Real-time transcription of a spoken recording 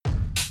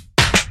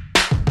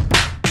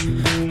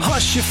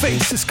Hush Your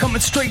Face is coming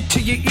straight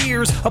to your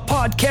ears. A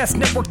podcast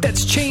network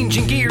that's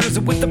changing gears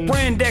with the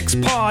Brand X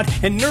Pod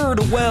and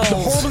Nerdowell. The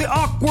Horribly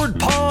Awkward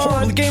Pod,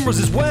 Horribly Gamers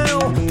as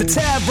well. The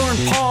Tavern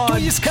Pod,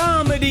 Joyous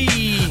Comedy.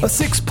 A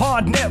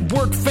 6-pod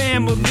network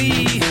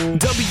family.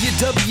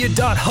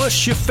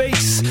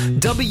 www.hushyourface.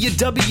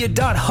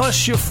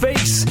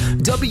 www.hushyourface.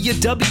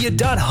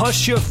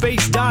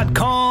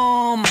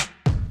 www.hushyourface.com.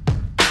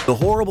 The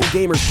Horrible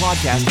Gamers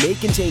podcast may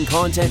contain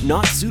content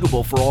not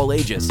suitable for all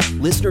ages.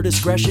 Listener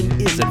discretion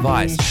is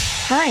advised.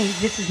 Hi,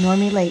 this is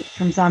Normie Late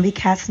from Zombie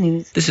Cast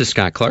News. This is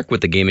Scott Clark with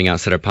the Gaming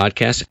Outsider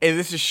podcast. Hey,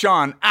 this is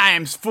Sean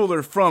Iams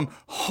Fuller from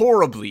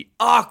Horribly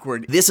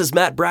Awkward. This is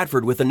Matt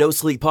Bradford with the No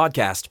Sleep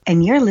podcast.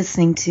 And you're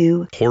listening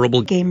to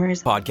Horrible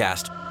Gamers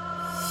podcast.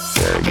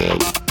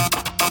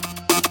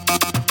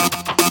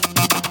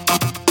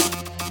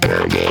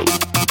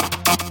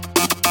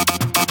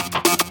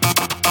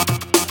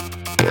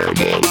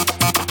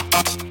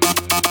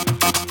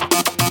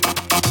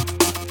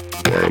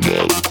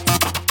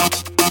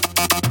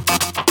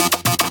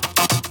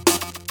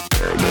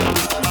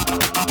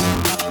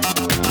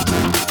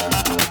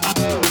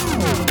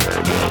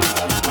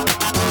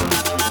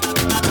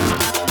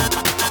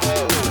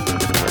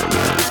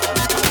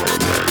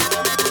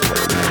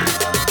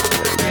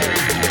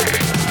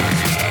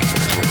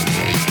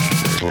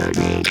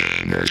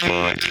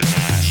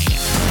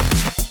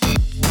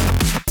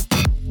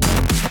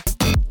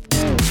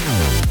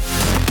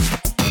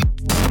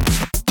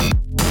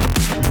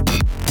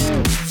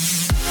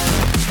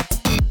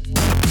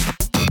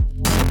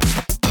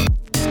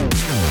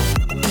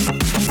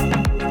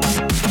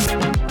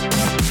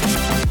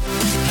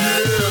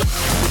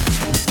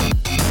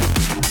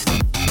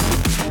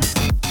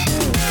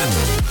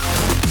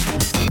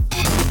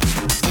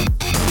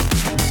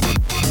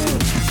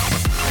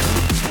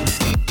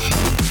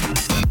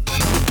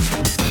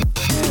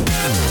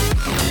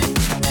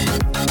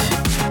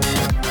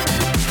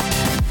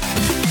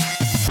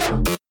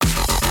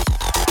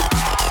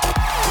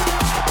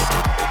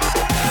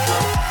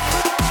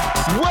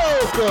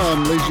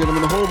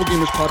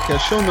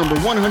 Show number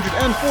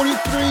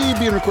 143,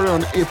 being recorded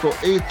on April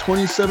 8th,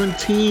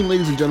 2017.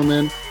 Ladies and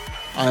gentlemen,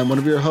 I am one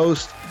of your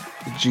hosts,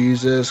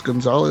 Jesus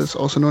Gonzalez,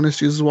 also known as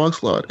Jesus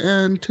Walkslot.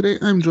 And today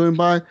I'm joined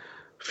by a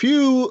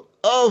few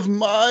of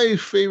my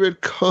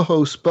favorite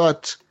co-hosts.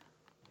 But,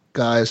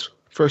 guys,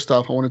 first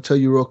off, I want to tell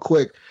you real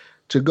quick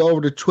to go over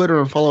to Twitter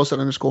and follow us at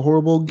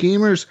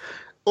 _HorribleGamers,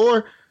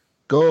 or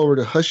go over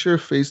to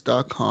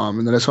hushyourface.com.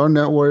 And that is our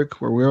network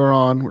where we are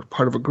on. We're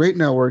part of a great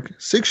network,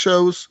 6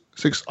 shows.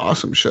 6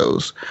 awesome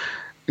shows,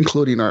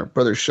 including our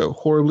brother show,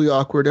 Horribly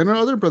Awkward, and our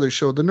other brother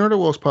show, the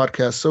Nerdowell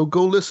podcast. So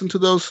go listen to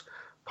those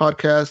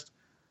podcasts.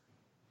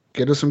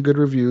 Get us some good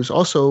reviews.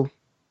 Also,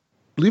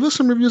 leave us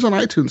some reviews on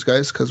iTunes,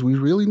 guys, because we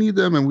really need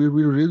them, and we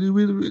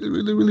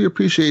really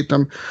appreciate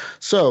them.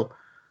 So,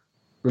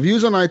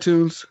 reviews on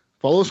iTunes.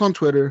 Follow us on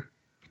Twitter.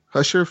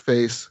 Hush Your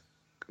Face.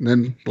 And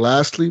then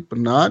lastly, but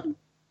not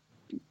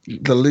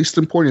the least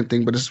important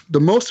thing, but it's the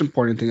most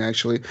important thing,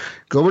 actually,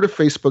 go over to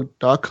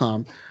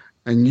facebook.com.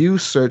 and you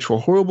search for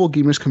Horrible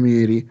Gamers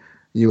Community.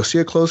 You will see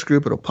a closed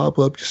group. It'll pop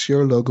up. You see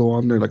our logo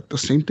on there, like the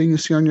same thing you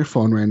see on your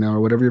phone right now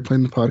or whatever you're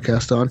playing the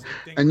podcast on.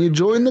 And you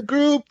join the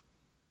group.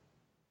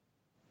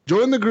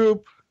 Join the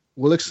group.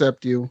 We'll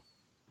accept you,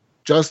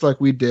 just like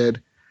we did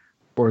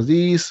for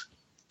these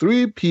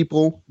 3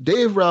 people,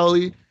 Dave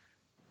Rowley,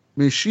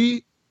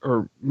 Mickey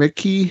El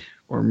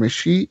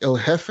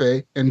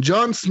Jefe, and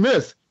John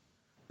Smith.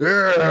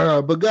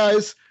 Yeah, but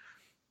guys,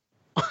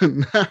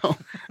 now I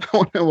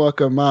want to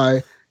welcome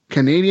my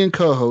Canadian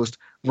co-host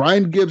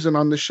Ryan Gibson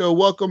on the show.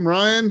 Welcome,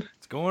 Ryan.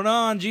 What's going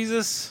on,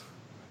 Jesus?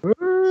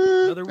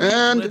 Another week.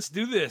 Let's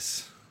do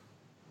this.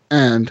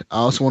 And I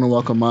also want to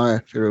welcome my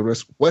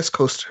favorite West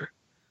Coaster,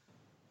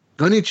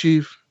 Gunny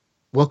Chief.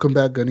 Welcome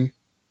back, Gunny.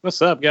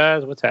 What's up,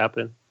 guys? What's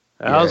happening?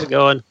 How's it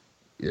going?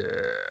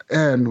 Yeah.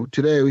 And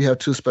today we have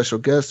 2 special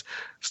guests,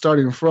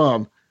 starting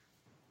from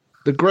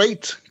the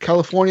great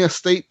California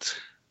state.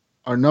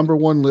 Our number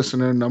 1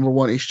 listener, number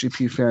 1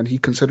 HGP fan. He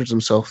considers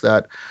himself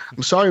that.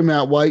 I'm sorry,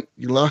 Matt White.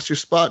 You lost your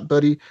spot,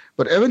 buddy.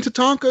 But Evan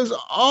Tatanka's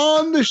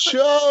on the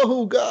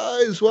show,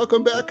 guys.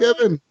 Welcome back,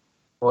 Evan.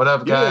 What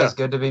up, guys? Yeah.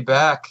 Good to be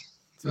back.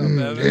 What's up,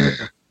 Evan? Yeah.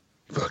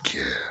 Fuck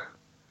yeah.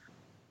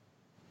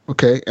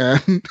 Okay,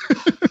 and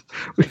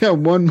we have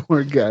one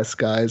more guest,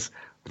 guys,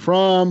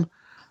 from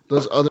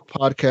those other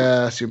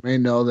podcasts. You may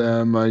know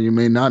them, you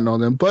may not know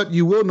them, but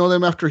you will know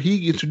them after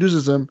he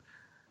introduces them.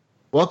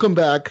 Welcome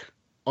back,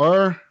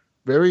 our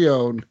very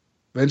own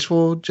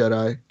Vengeful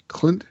Jedi,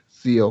 Clint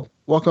Thiel.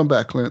 Welcome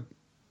back, Clint.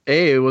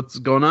 Hey, what's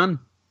going on?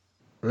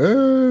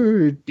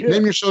 Hey,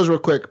 name your shows real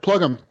quick.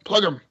 Plug them.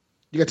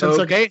 You got 10 seconds.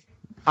 Okay.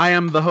 I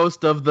am the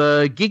host of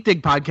the Geek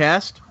Dig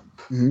podcast.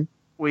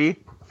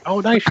 Mm-hmm.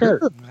 Oh, nice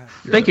shirt.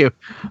 Thank you.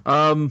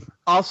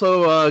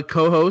 Also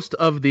co-host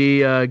of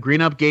the Green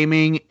Up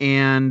Gaming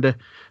and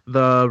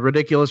the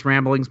Ridiculous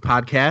Ramblings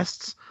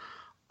podcasts.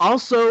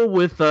 Also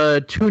with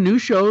 2 new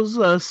shows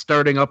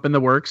starting up in the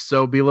works,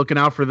 so be looking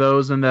out for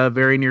those in the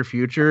very near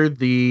future.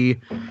 The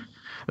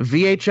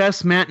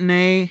VHS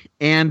Matinee,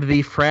 and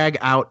the Frag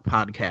Out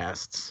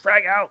podcasts.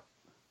 Frag Out.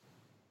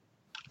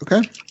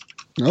 Okay.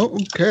 Oh,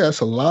 okay. That's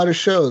a lot of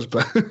shows,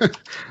 but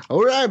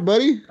all right,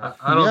 buddy.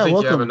 I don't think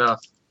welcome. You have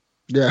enough.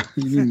 Yeah.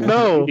 You need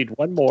no. You need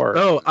one more.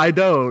 No, I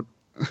don't.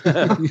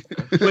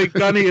 Wait,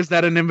 Gunny, is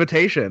that an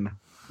invitation?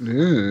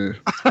 Yeah.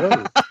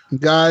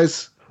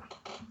 Guys.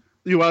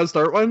 You want to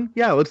start one?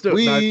 Yeah, let's do it.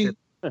 We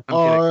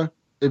are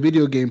a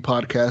video game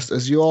podcast.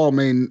 As you all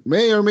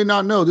may or may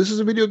not know, this is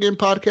a video game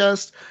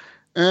podcast,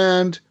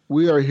 and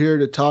we are here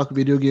to talk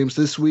video games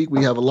this week.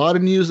 We have a lot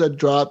of news that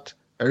dropped.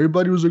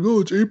 Everybody was like,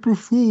 "Oh, it's April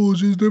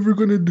Fool's. It's never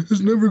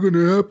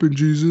gonna happen,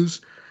 Jesus."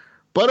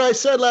 But I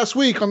said last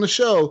week on the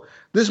show,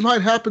 this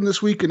might happen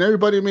this week, and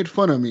everybody made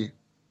fun of me.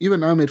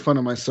 Even I made fun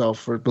of myself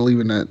for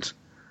believing it.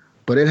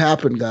 But it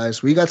happened,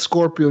 guys. We got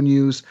Scorpio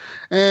news,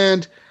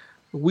 and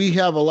we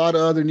have a lot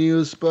of other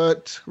news,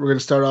 but we're going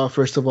to start off,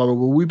 first of all, with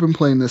what we've been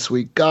playing this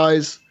week.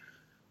 Guys,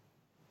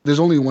 there's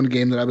only one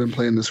game that I've been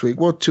playing this week.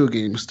 Well, two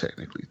games,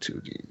 technically. Two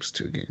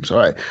games. All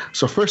right.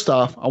 So first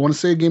off, I want to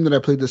say a game that I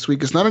played this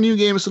week. It's not a new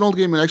game. It's an old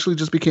game. It actually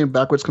just became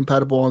backwards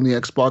compatible on the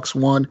Xbox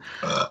One.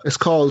 It's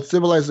called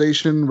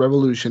Civilization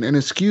Revolution. And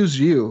excuse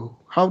you.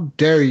 How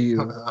dare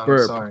you? I'm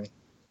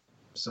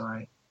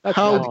sorry.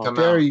 How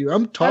dare you?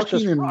 I'm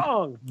talking and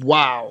wrong.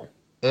 Wow.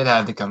 It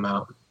had to come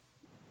out.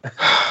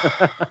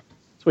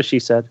 That's what she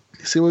said.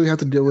 You see what we have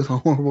to deal with on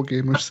Horrible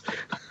Gamers?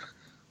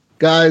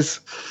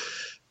 Guys,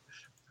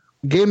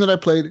 game that I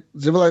played,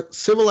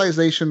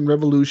 Civilization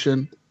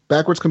Revolution,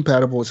 backwards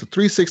compatible. It's a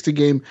 360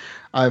 game.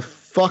 I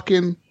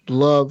fucking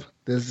love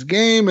this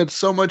game. It's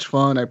so much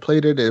fun. I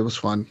played it. It was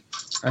fun.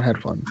 I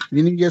had fun.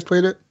 You guys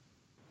played it?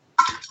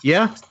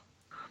 Yeah.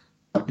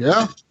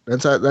 Yeah.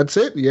 That's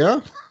it.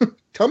 Yeah.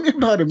 Tell me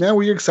about it, man.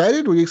 Were you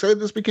excited? Were you excited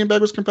this became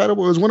backwards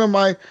compatible? It was one of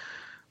my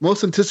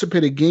most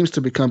anticipated games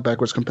to become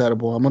backwards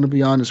compatible. I'm going to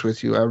be honest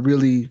with you.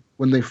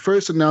 When they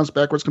first announced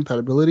backwards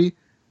compatibility,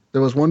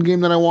 there was one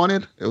game that I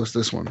wanted. It was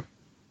this one.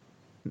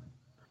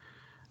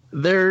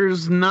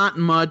 There's not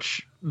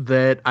much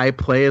that I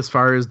play as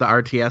far as the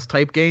RTS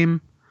type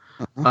game.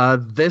 Uh-huh.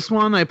 This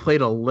one I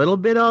played a little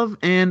bit of,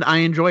 and I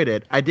enjoyed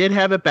it. I did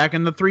have it back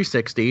in the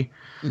 360,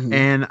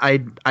 and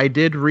I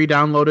did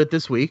re-download it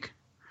this week,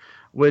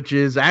 which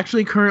is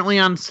actually currently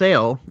on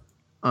sale.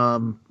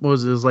 What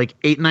was it? It was like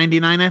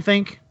 $8.99, I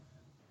think.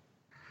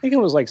 I think it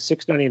was like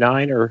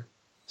 $6.99 or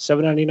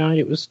 $7.99.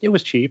 It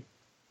was cheap.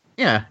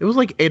 Yeah, it was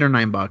like $8 or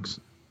 $9.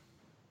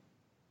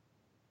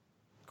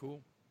 Cool.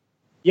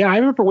 Yeah, I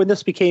remember when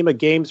this became a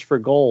Games for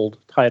Gold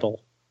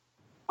title.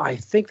 I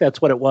think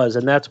that's what it was,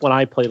 and that's when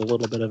I played a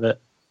little bit of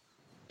it.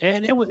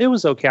 And it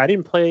was okay. I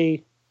didn't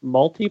play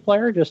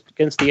multiplayer, just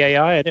against the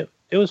AI, and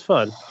it was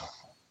fun.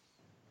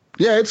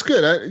 Yeah, it's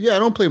good. I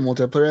don't play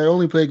multiplayer. I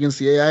only play against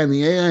the AI, and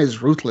the AI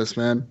is ruthless,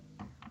 man.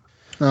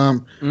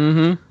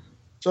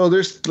 So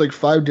there's like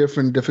 5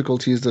 different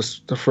difficulties.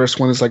 The first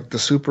one is like the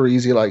super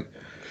easy, like,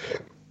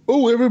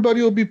 oh,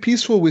 everybody will be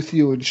peaceful with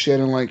you and shit,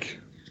 and like,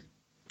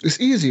 it's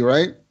easy,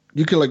 right?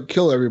 You can like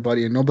kill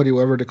everybody, and nobody will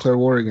ever declare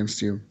war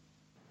against you.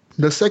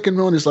 The second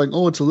one is like,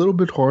 oh, it's a little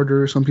bit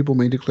harder. Some people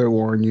may declare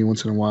war on you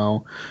once in a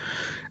while.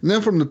 And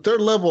then from the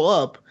third level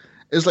up,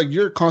 it's like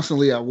you're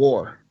constantly at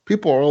war.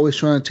 People are always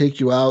trying to take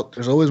you out.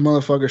 There's always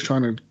motherfuckers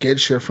trying to get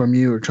shit from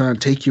you or trying to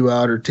take you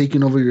out or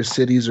taking over your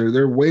cities, or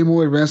they're way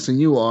more advanced than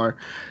you are.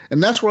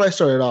 And that's where I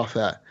started off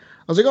at. I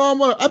was like,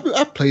 oh,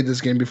 I've played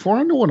this game before.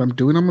 I know what I'm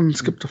doing. I'm going to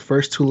skip the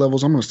first 2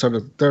 levels. I'm going to start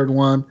at the third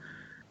one.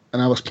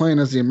 And I was playing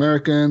as the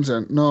Americans.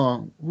 And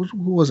no,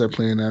 who was I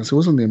playing as? It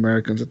wasn't the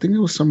Americans. I think it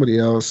was somebody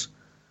else.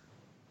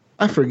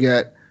 I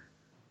forget.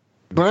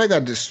 But I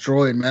got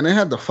destroyed, man. I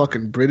had the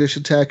fucking British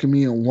attacking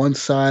me on one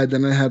side.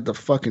 Then I had the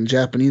fucking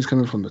Japanese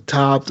coming from the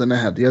top. Then I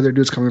had the other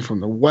dudes coming from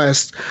the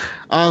west.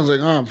 I was like,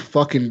 oh, I'm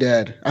fucking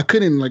dead. I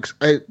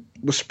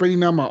was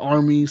spreading out my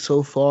army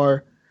so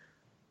far.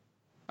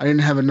 I didn't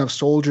have enough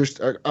soldiers.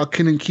 I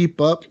couldn't keep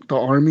up the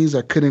armies.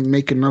 I couldn't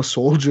make enough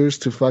soldiers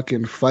to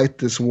fucking fight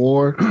this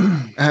war.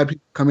 I had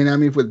people coming at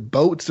me with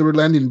boats. They were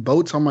landing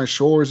boats on my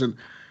shores and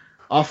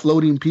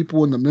offloading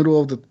people in the middle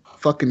of the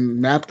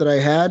fucking map that I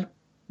had.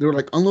 They were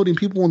like unloading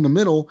people in the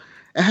middle.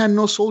 I had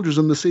no soldiers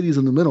in the cities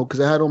in the middle because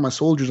I had all my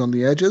soldiers on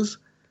the edges.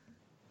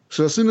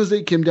 So as soon as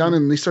they came down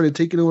and they started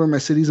taking over my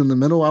cities in the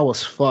middle, I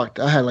was fucked.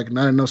 I had like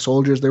not enough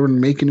soldiers. They weren't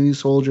making any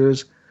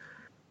soldiers.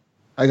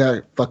 I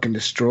got fucking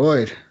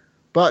destroyed.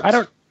 But I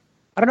don't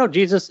know,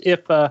 Jesus,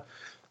 if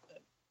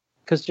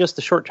because just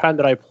the short time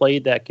that I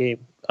played that game,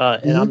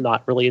 and I'm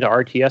not really into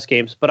RTS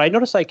games, but I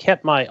noticed I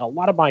kept a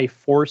lot of my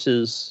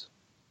forces,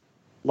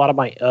 a lot of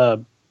my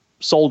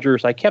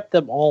soldiers, I kept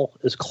them all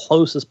as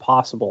close as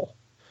possible.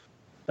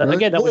 Right?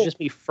 Again, that was just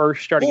me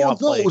first starting out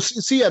playing.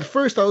 See, at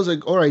first I was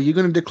like, all right, you're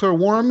going to declare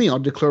war on me? I'll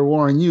declare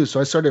war on you.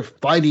 So I started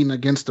fighting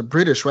against the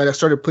British, right? I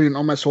started putting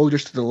all my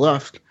soldiers to the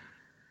left.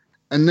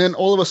 And then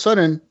all of a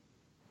sudden,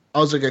 I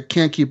was like, I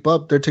can't keep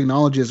up. Their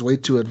technology is way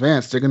too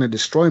advanced. They're going to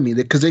destroy me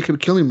because they kept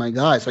killing my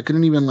guys. I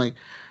couldn't even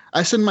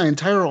I sent my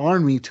entire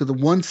army to the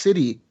one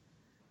city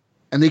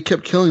and they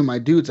kept killing my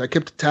dudes. I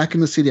kept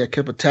attacking the city. I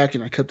kept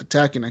attacking. And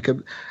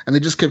they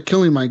just kept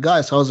killing my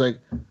guys. So I was like,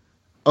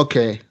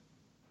 okay,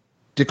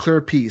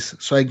 declare peace.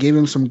 So I gave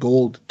him some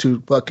gold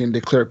to fucking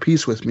declare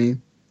peace with me.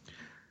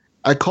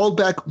 I called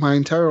back my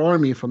entire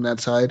army from that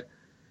side.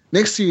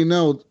 Next thing you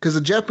know, because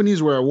the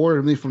Japanese were at war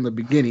with me from the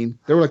beginning,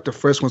 they were like the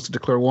first ones to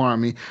declare war on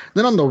me.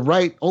 Then on the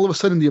right, all of a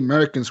sudden the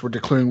Americans were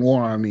declaring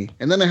war on me.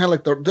 And then I had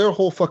like their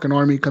whole fucking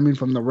army coming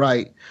from the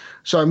right.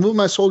 So I moved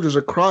my soldiers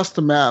across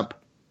the map.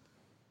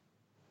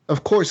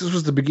 Of course, this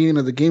was the beginning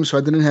of the game, so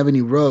I didn't have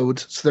any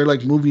roads. So they're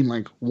like moving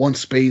like one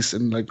space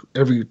in like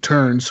every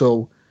turn.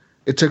 So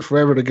it took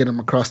forever to get them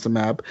across the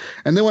map.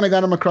 And then when I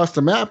got them across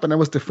the map and I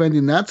was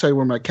defending that side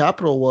where my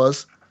capital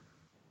was,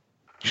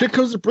 shit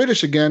comes the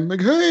British again. Like,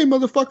 hey,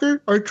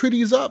 motherfucker, our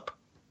treaty's up.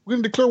 We're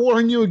going to declare war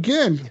on you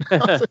again.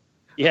 Like,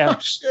 yeah. Oh,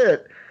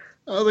 shit.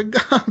 I was like,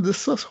 God,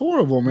 this is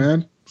horrible,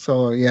 man.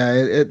 So, yeah,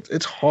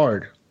 it's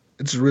hard.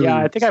 It's really... Yeah,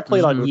 I think I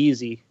played on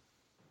easy.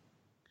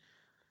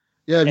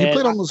 Yeah, if you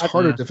played on those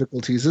harder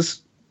difficulties,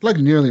 it's like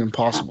nearly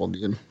impossible,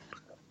 dude.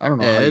 I don't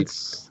know. Yeah,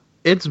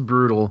 it's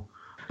brutal.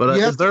 But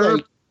is there...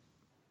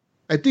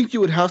 I think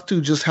you would have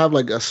to just have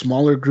like a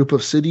smaller group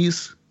of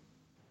cities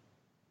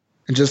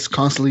and just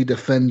constantly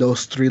defend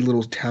those 3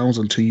 little towns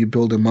until you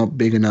build them up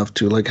big enough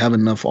to like have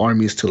enough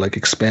armies to like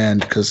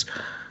expand. Because,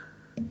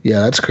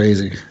 yeah, that's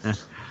crazy.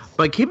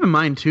 But keep in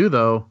mind too,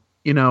 though,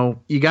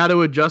 you got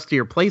to adjust to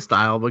your play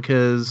style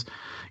because,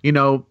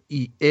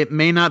 it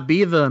may not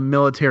be the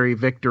military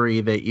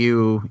victory that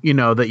you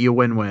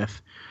win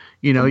with.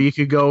 You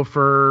could go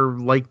for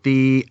like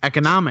the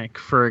economic,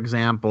 for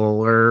example,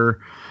 or,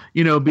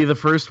 be the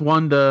first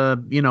one to,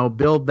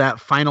 build that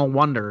final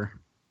wonder.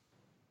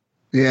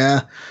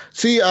 Yeah.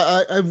 See,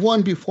 I've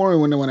won before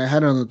when I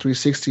had it on the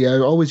 360. I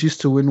always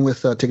used to win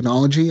with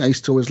technology. I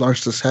used to always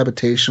launch this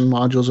habitation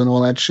modules and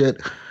all that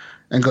shit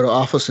and go to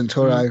Alpha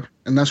Centauri.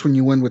 And that's when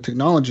you win with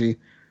technology.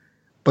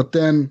 But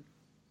then,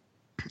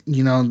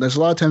 there's a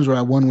lot of times where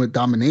I won with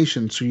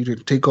domination. So you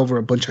could take over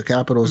a bunch of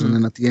capitals and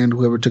then at the end,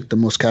 whoever took the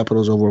most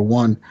capitals over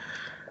won.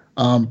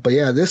 But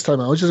yeah, this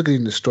time I was just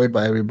getting destroyed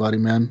by everybody,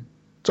 man.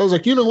 So I was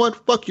like, you know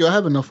what? Fuck you. I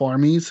have enough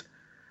armies.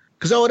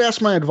 Because I would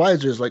ask my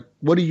advisors, like,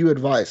 what do you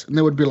advise? And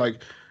they would be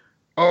like,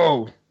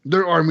 oh,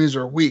 their armies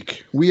are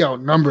weak. We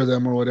outnumber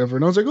them or whatever.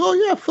 And I was like, oh,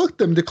 yeah, fuck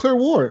them. Declare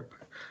war.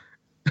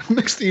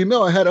 Next thing you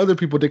know, I had other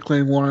people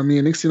declaring war on me.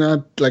 And next thing you know, I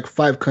had like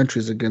 5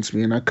 countries against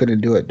me. And I couldn't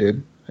do it,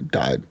 dude. I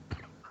died.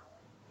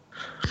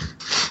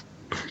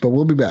 But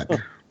we'll be back.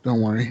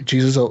 Don't worry.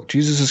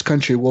 Jesus'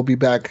 country will be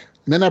back.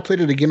 And then I played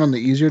it again on the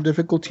easier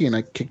difficulty. And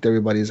I kicked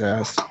everybody's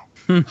ass.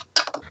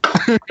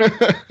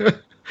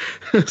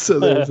 So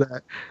there's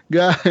that.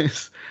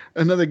 Guys,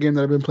 another game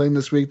that I've been playing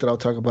this week that I'll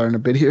talk about in a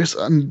bit here is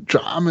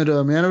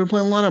Andromeda, man. I've been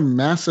playing a lot of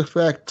Mass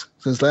Effect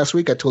since last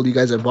week. I told you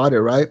guys I bought it,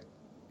 right?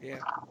 Yeah.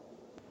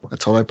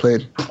 That's all I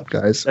played,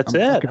 guys. That's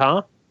it,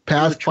 huh?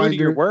 Pathfinder.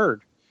 Your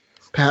word.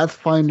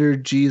 Pathfinder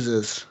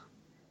Jesus.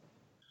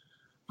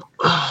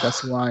 That's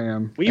who I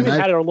am. We even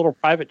had a little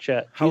private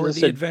chat. How Jesus are the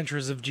said,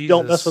 Adventures of Jesus?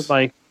 Don't mess with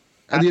my...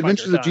 And the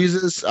Adventures of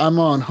Jesus, I'm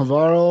on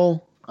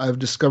Havaro. I've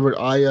discovered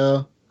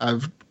Aya.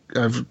 I've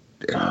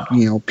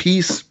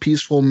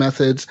peaceful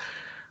methods.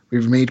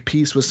 We've made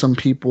peace with some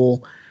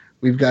people.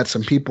 We've got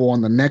some people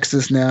on the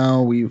Nexus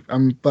now.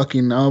 I'm about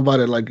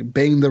to like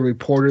bang the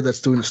reporter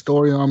that's doing a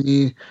story on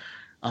me.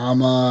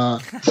 I'm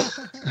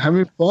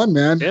having fun,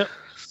 man. Yep.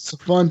 It's a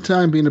fun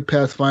time being a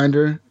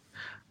Pathfinder.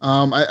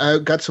 I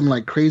got some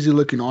like crazy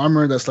looking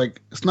armor that's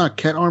like, it's not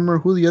Ket armor.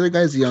 Who the other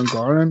guys? The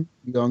Angara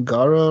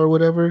or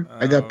whatever.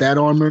 I got that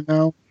armor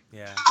now.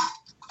 Yeah.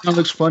 It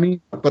looks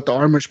funny, but the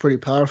armor's pretty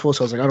powerful,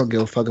 so I was like, I don't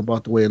give a fuck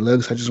about the way it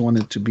looks. I just want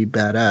it to be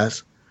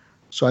badass.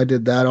 So I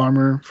did that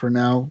armor for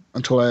now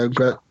until I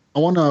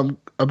want to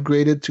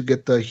upgrade it to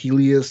get the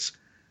Helios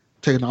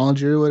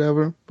technology or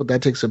whatever, but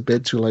that takes a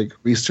bit to like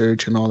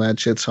research and all that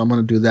shit, so I'm going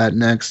to do that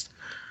next.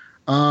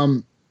 But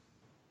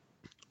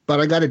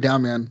I got it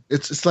down, man.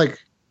 It's like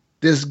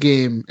this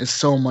game is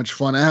so much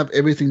fun. I have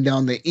everything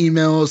down, the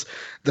emails,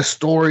 the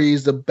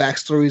stories, the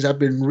backstories. I've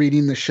been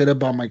reading the shit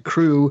about my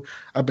crew.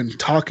 I've been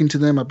talking to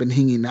them. I've been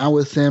hanging out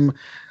with them.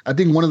 I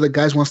think one of the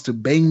guys wants to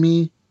bang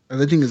me. I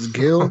think it's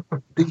Gil. I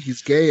think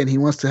he's gay and he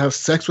wants to have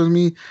sex with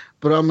me.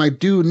 But I'm like,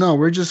 dude, no,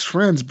 we're just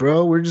friends,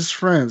 bro. We're just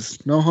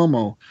friends. No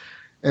homo.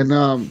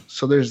 And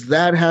so there's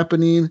that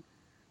happening.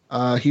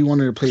 He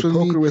wanted to play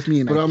poker with me,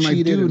 and but I'm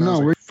like, dude,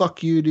 no,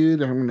 fuck you,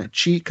 dude. I'm gonna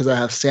cheat because I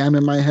have Sam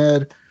in my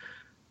head.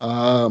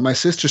 My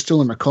sister's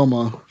still in a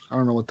coma. I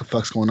don't know what the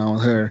fuck's going on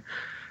with her.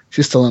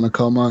 She's still in a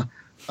coma.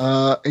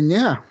 And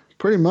yeah,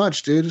 pretty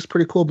much, dude. It's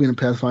pretty cool being a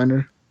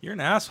Pathfinder. You're an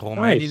asshole,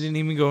 man. You didn't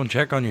even go and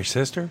check on your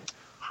sister?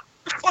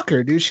 Fuck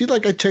her, dude.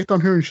 I checked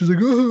on her and she's like,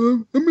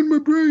 oh, I'm in my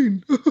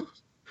brain.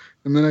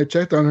 And then I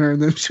checked on her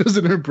and then she was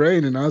in her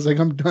brain and I was like,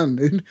 I'm done,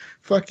 dude.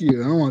 Fuck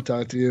you. I don't want to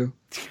talk to you.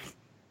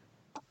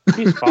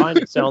 She's fine,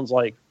 it sounds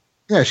like.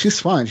 Yeah, she's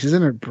fine. She's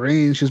in her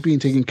brain. She's being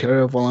taken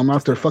care of while I'm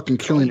out there fucking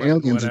killing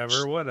aliens.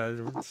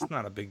 Whatever. It's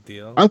not a big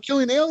deal. I'm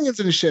killing aliens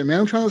and shit,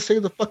 man. I'm trying to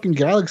save the fucking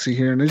galaxy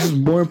here, and it's just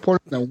more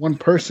important than one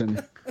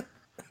person.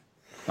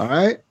 All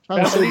right.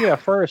 What do you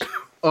got first?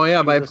 Oh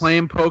yeah, by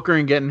playing poker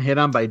and getting hit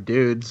on by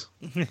dudes.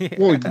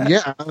 Well,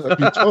 yeah,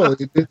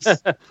 totally. It's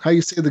how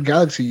you save the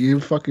galaxy.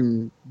 You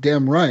fucking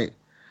damn right.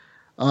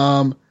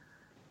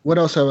 What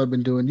else have I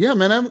been doing? Yeah,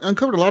 man, I've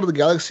uncovered a lot of the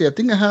galaxy. I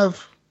think I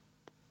have.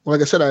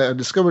 Like I said, I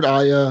discovered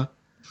Aya.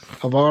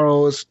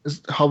 Havaro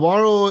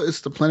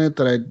is the planet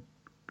that I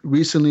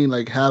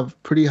recently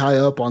have pretty high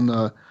up on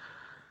the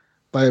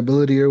by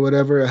ability or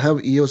whatever. I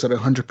have Eos at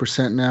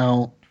 100%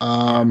 now.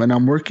 And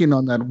I'm working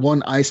on that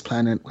one ice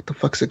planet. What the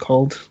fuck's it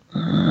called?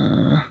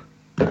 The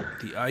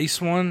ice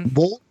one?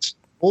 Volt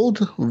or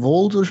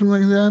something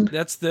like that?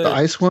 That's the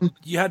ice one?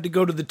 You had to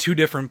go to the 2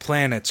 different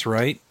planets,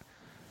 right?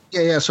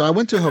 Yeah. So I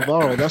went to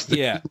Havaro. That's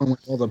the one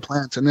with all the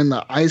plants. And then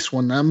the ice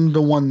one, I'm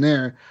the one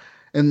there.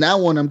 And that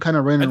one, I'm kind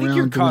of running around. I think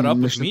you're caught up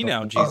with me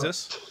now,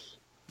 Jesus.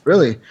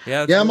 Really?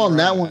 Yeah, I'm on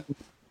that one.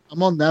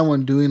 I'm on that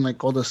one doing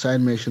all the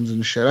side missions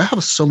and shit. I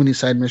have so many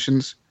side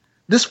missions.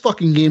 This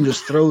fucking game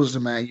just throws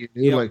them at you,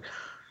 dude. Yep. Like,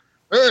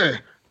 hey,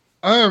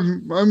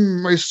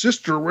 my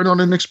sister went on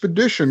an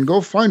expedition.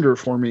 Go find her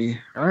for me.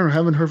 I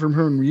haven't heard from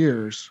her in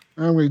years.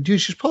 I'm like,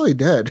 dude, she's probably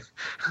dead.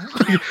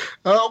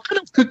 I'm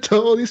gonna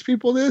tell all these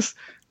people this.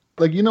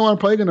 Like, I'm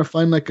probably gonna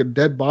find a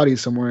dead body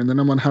somewhere, and then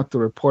I'm gonna have to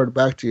report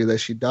back to you that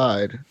she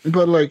died.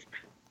 But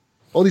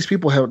all these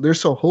people they're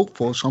so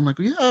hopeful. So I'm like,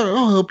 yeah,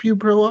 I'll help you,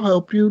 bro. I'll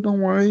help you.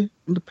 Don't worry.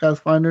 I'm the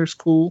Pathfinder. It's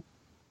cool.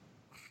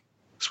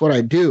 That's what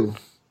I do.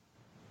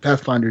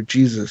 Pathfinder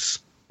Jesus.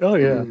 Oh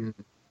yeah.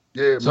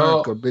 Yeah,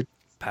 so, bitch.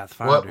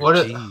 Pathfinder.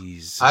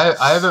 Jeez.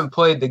 I haven't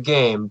played the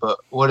game, but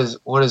what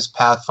does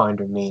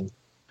Pathfinder mean?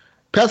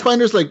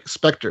 Pathfinder's like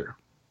Spectre,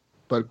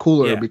 but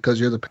cooler because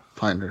you're the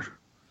Pathfinder.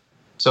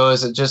 So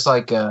is it just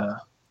like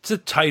it's a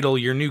title,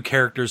 your new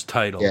character's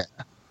title. Yeah.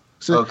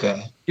 So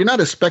okay. You're not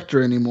a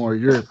Spectre anymore,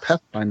 you're a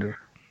Pathfinder.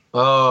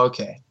 Oh,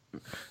 okay.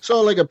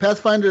 So a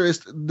Pathfinder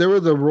there were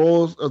the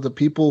roles of the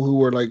people who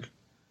were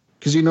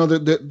because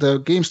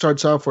the game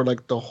starts off where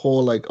the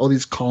whole all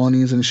these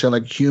colonies and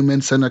shit,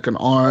 humans send an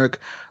arc,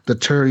 the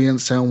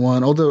Turians send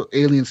one, all the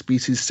alien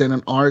species send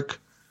an arc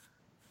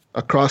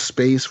across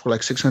space for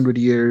 600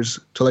 years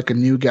to a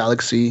new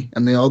galaxy,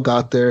 and they all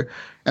got there.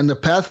 And the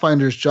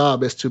Pathfinder's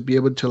job is to be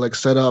able to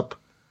set up,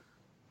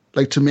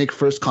 to make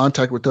first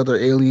contact with other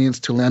aliens,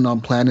 to land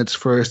on planets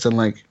first,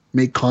 and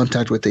make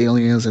contact with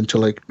aliens and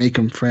to make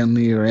them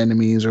friendly or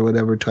enemies or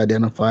whatever to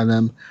identify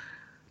them.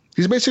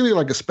 He's basically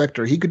like a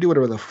Spectre. He could do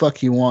whatever the fuck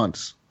he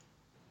wants.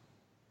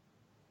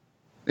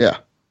 Yeah,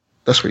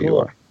 that's what you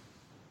are.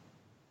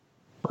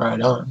 Right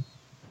on.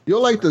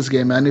 You'll like this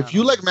game, man. If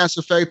you like Mass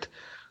Effect,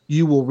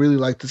 you will really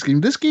like this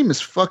game. This game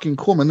is fucking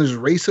cool, man. There's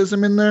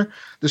racism in there.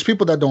 There's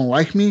people that don't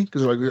like me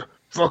because they're like,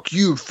 fuck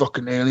you,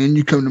 fucking alien.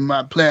 You come to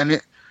my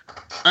planet.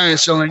 I ain't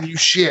selling you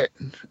shit.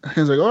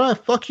 He's like, all right,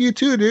 fuck you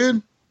too,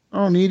 dude. I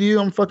don't need you.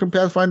 I'm fucking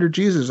Pathfinder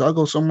Jesus. I'll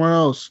go somewhere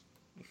else.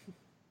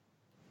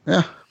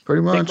 Yeah,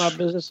 pretty much. Take my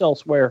business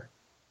elsewhere.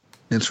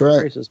 That's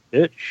right. Racist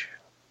bitch.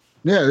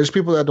 Yeah, there's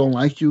people that don't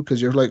like you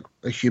because you're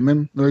a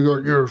human. They're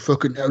like, you're a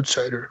fucking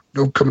outsider.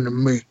 Don't come to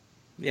me.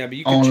 Yeah, but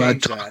you can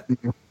change that.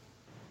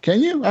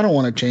 Can you? I don't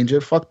want to change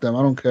it. Fuck them.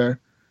 I don't care.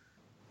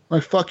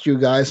 Fuck you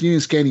guys. You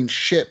ain't scanning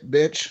shit,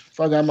 bitch. If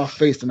I got my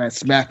face, and I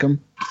smack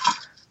them. I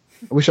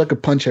wish I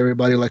could punch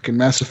everybody like in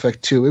Mass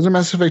Effect 2. Isn't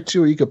Mass Effect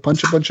 2 where you could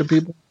punch a bunch of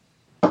people?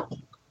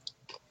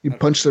 You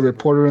punch the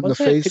reporter in the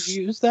face. Could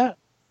you use that?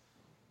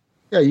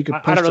 Yeah, you could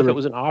punch I don't know if it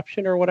was an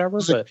option or whatever, but...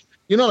 with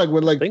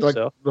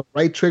so. The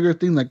right trigger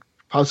thing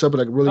pops up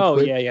really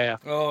quick. Yeah.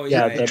 Oh,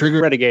 yeah. The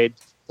trigger renegade.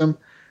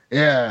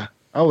 Yeah,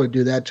 I would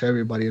do that to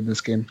everybody in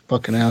this game.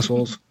 Fucking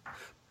assholes.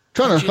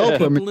 Trying to help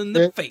them in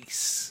the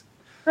face.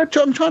 I'm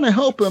trying to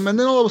help them, and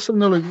then all of a sudden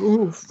they're like,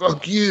 "Oh,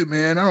 fuck you,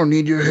 man! I don't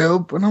need your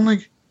help." And I'm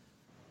like,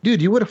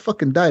 "Dude, you would have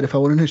fucking died if I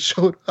wouldn't have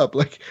showed up.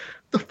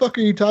 The fuck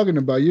are you talking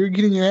about? You're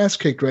getting your ass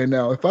kicked right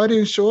now. If I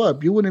didn't show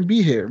up, you wouldn't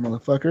be here,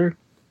 motherfucker."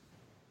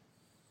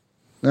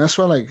 And that's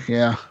why,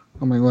 yeah,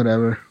 I'm like,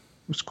 whatever.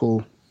 It's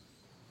cool.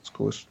 It's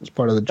cool. It's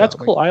part of the job. That's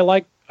cool. I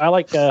like.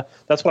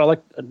 That's what I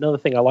like. Another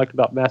thing I liked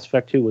about Mass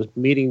Effect 2 was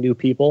meeting new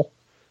people.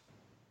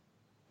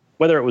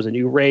 Whether it was a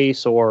new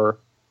race or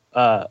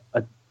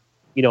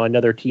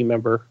another team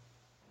member.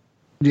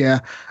 Yeah.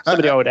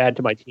 Somebody I would add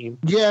to my team.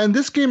 Yeah, in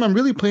this game I'm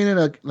really playing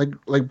it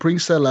like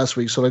Brink said last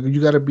week. So you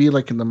gotta be in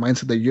the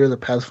mindset that you're the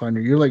Pathfinder.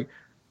 You're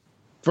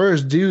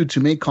first dude to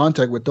make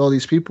contact with all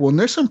these people, and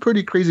there's some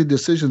pretty crazy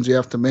decisions you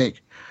have to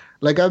make.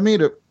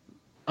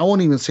 I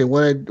won't even say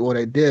what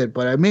I did,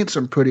 but I made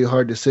some pretty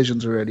hard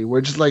decisions already.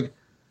 Where just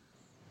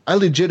I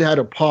legit had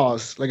to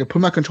pause. I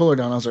put my controller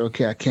down, I was like,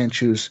 okay, I can't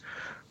choose.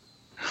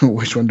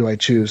 Which one do I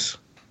choose?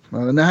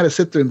 And I had to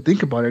sit there and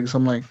think about it because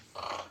I'm like,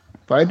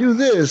 if I do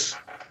this,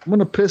 I'm going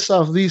to piss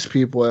off these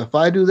people. If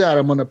I do that,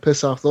 I'm going to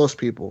piss off those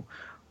people.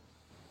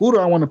 Who do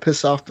I want to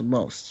piss off the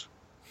most?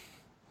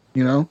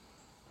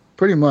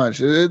 Pretty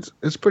much.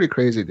 It's pretty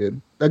crazy, dude.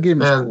 That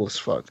game is cool as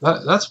fuck.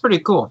 That's pretty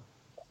cool.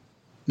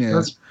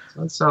 Yeah.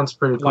 That sounds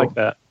pretty cool. I like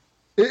that.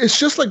 It's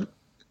just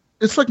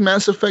it's like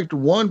Mass Effect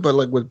 1,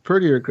 but with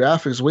prettier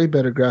graphics, way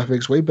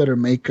better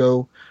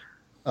Mako.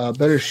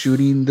 better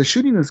shooting. The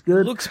shooting is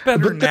good. It looks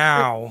better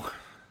now.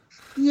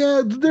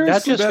 Yeah,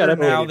 that's just better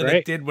now than right?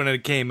 it did when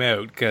it came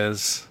out.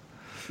 Because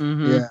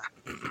yeah.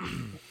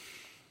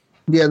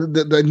 Yeah,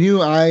 the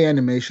new eye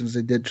animations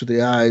they did to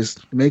the eyes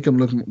make them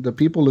look. The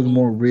people look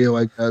more real,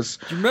 I guess.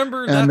 Do you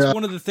remember that's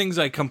one of the things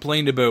I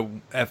complained about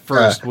at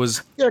first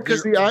was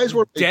because the eyes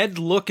were dead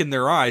look in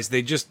their eyes.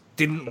 They just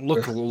didn't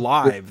look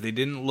alive. They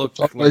didn't look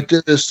like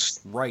this.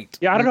 Right.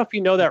 Yeah, I don't know if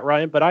you know that,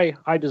 Ryan, but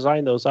I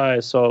designed those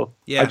eyes, so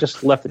I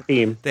just left the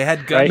team. They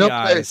had gunny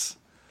eyes.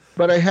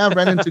 But I have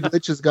ran into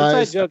glitches,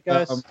 guys. Inside joke,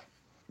 guys.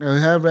 I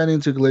have ran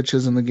into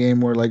glitches in the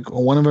game where, like,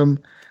 one of them,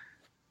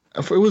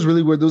 it was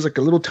really weird. There was like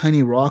a little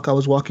tiny rock I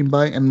was walking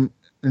by, and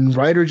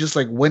Ryder just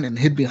like went and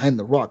hid behind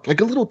the rock,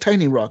 like a little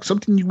tiny rock,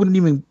 something you wouldn't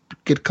even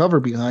get cover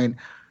behind,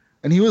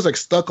 and he was like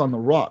stuck on the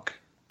rock.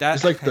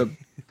 It's like the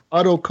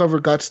auto cover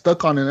got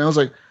stuck on it, and I was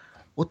like,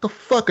 "What the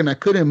fuck?" And I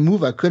couldn't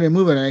move,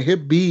 and I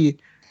hit B,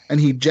 and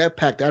he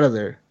jetpacked out of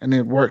there, and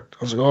it worked.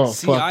 I was like, "Oh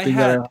fuck!"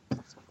 I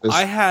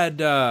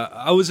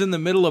was in the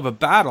middle of a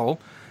battle,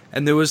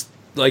 and there was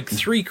like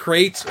 3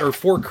 crates or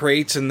 4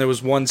 crates, and there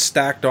was one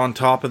stacked on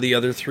top of the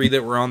other 3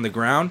 that were on the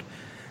ground.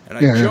 And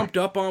I jumped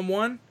up on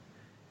one,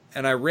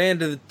 and I ran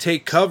to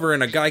take cover,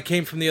 and a guy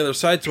came from the other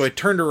side, so I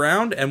turned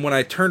around, and when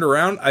I turned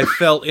around, I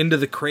fell into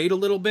the crate a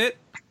little bit,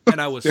 and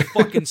I was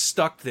fucking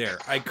stuck there.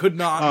 I could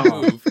not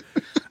move.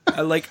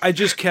 I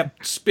just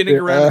kept spinning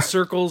around in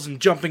circles and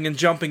jumping and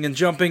jumping and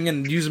jumping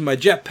and using my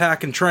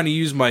jetpack and trying to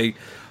use my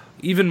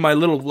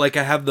little, like,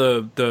 I have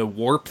the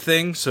warp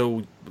thing,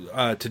 so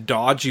to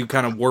dodge, you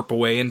kind of warp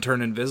away and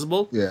turn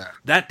invisible. Yeah.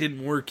 That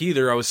didn't work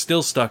either. I was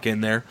still stuck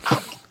in there.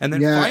 And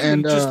then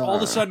finally, just all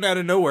of a sudden out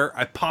of nowhere,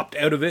 I popped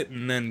out of it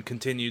and then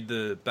continued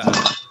the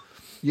battle.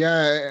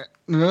 Yeah,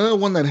 another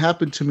one that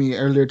happened to me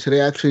earlier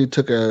today, I actually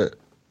took a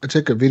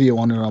video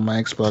on it on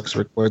my Xbox,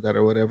 record that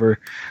or whatever.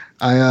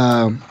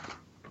 I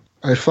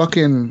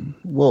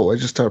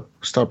just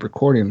stopped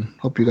recording.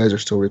 Hope you guys are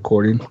still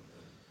recording.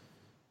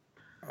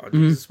 Oh,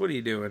 Jesus, what are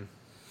you doing?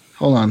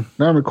 Hold on.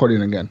 Now I'm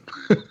recording again.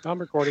 I'm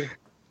recording.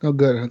 Oh,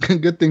 good.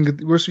 Good thing.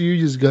 Worse for you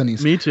use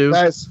gunnies. Me too.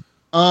 Guys,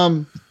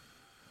 no,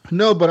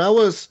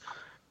 but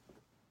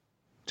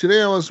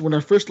today when I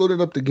first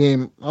loaded up the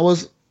game,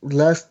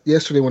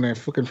 yesterday when I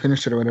fucking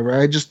finished it or whatever,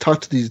 I just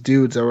talked to these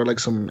dudes that were like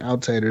some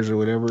outsiders or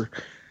whatever.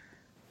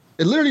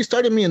 It literally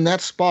started me in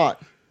that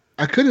spot.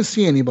 I couldn't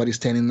see anybody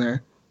standing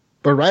there,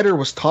 but Ryder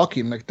was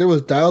talking. Like, there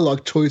was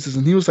dialogue choices,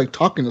 and he was like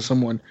talking to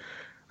someone,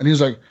 and he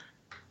was like,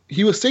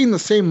 he was saying the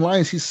same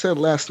lines he said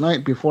last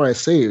night before I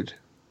saved.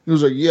 He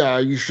was like, "Yeah,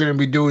 you shouldn't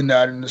be doing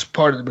that in this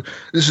part of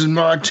this is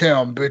my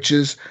town,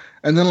 bitches."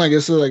 And then like,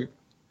 it's like,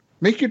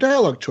 make your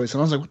dialogue choice.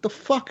 And I was like, what the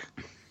fuck?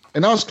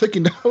 And I was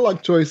clicking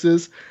dialogue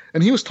choices,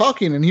 and he was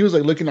talking, and he was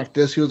like looking like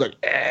this. He was like,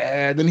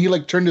 and then he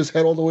like turned his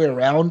head all the way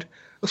around.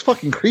 It was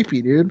fucking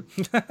creepy, dude.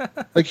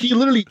 Like, he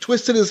literally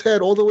twisted his head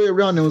all the way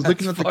around and was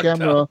looking at the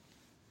camera. And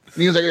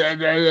he was like,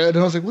 and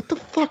I was like, what the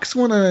fuck's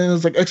going on? And it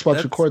was like,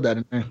 Xbox record that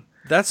in there.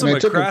 That's some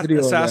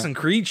Assassin's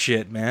Creed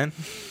shit, man.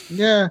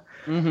 Yeah.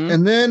 Mm-hmm.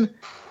 And then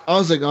I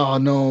was like, oh,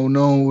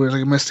 no.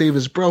 Like, my save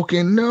is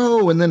broken.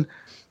 No. And then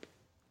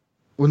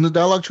when the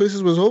dialogue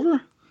choices was over,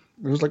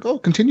 it was like, oh,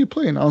 continue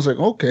playing. I was like,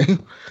 okay.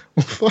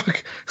 Well,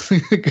 fuck.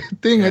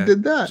 Good thing I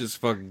did that. Just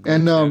fucking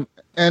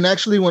and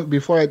actually,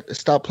 before I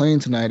stopped playing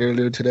tonight,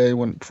 earlier today,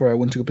 before I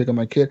went to go pick up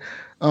my kid,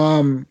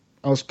 I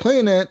was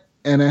playing it,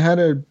 and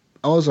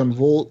I was on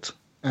Volt,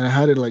 and I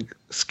had to like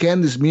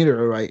scan this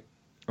meter right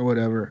or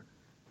whatever.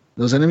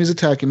 Those enemies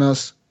attacking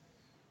us,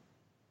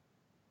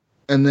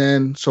 and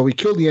then so we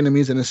killed the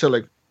enemies, and it said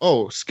like,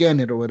 oh, scan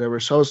it or whatever.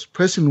 So I was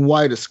pressing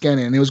Y to scan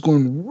it, and it was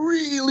going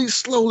really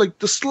slow, like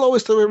the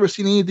slowest I've ever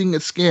seen anything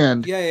get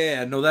scanned.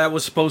 Yeah. No, that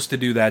was supposed to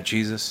do that,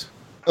 Jesus.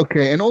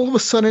 Okay, and all of a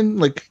sudden,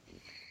 like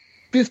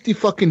 50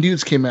 fucking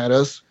dudes came at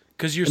us.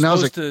 Because you're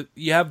supposed to,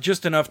 you have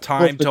just enough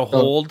time to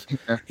hold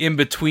in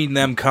between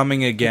them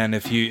coming again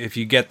if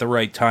you get the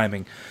right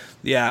timing.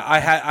 Yeah,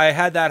 I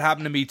had that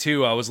happen to me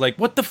too. I was like,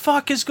 what the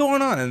fuck is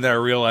going on? And then I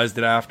realized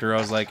it after. I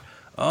was like,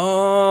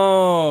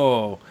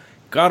 oh,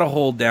 gotta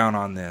hold down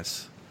on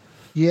this.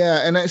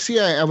 Yeah, and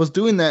I was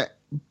doing that,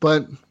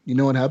 but you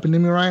know what happened to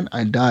me, Ryan?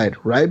 I died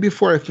right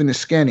before I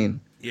finished scanning.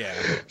 Yeah.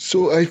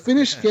 So I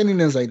finished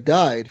scanning as I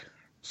died.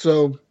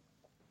 So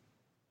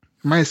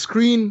my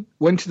screen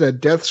went to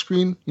that death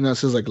screen. You know, it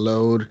says like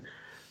load,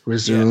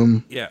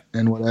 resume,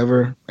 and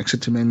whatever,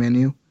 exit to main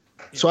menu.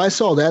 Yeah. So I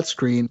saw that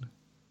screen.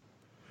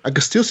 I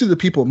could still see the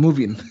people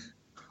moving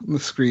on the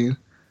screen.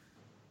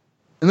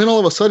 And then all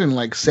of a sudden,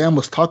 like, Sam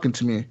was talking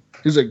to me.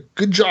 He's like,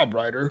 good job,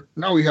 Ryder.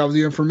 Now we have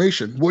the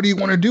information. What do you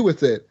want to do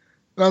with it?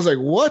 And I was like,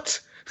 what?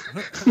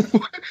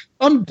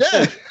 I'm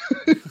dead.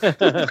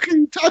 What are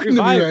you talking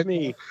to me right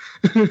now?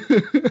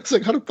 It's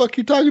like, how the fuck are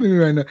you talking to me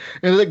right now?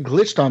 And it like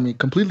glitched on me,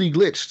 completely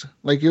glitched.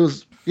 Like, it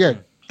was,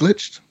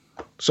 glitched.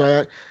 So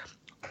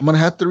I'm going to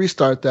have to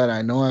restart that.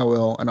 I know I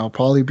will. And I'll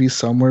probably be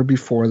somewhere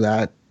before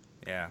that.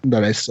 Yeah.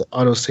 That I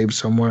auto-save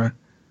somewhere.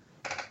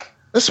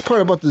 That's the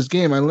part about this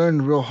game. I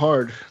learned real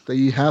hard that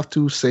you have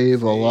to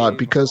save a lot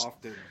because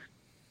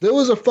There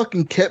was a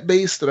fucking Ket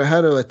base that I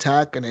had to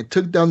attack, and I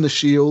took down the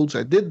shields.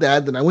 I did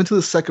that. Then I went to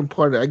the second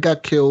part. I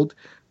got killed.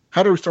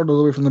 Had to restart all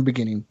the way from the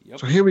beginning. Yep.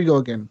 So here we go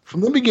again.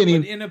 From the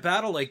beginning. But in a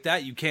battle like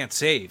that, you can't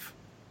save.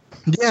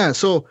 Yeah,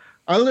 so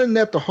I learned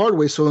that the hard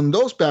way. So in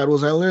those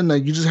battles, I learned that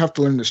you just have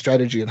to learn the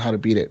strategy and how to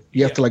beat it.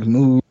 You have to like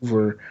move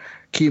or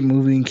keep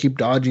moving, keep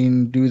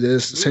dodging, do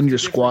this, send your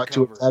squad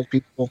to attack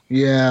people.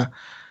 Yeah.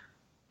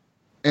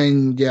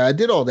 And yeah, I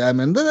did all that,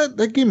 man.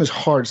 That game is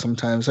hard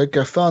sometimes. Like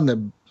I found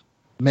the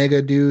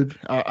Mega Dude.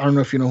 I don't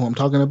know if you know who I'm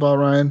talking about,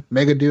 Ryan.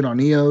 Mega Dude on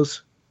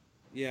EOS.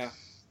 Yeah.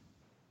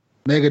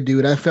 Mega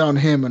Dude. I found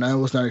him, and I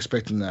was not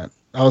expecting that.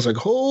 I was like,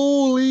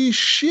 "Holy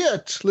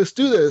shit, let's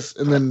do this!"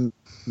 And then,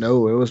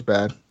 no, it was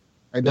bad.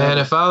 Man,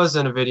 if I was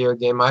in a video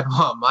game, I'd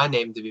want my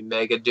name to be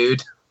Mega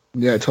Dude.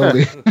 Yeah,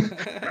 totally.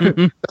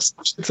 That's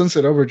what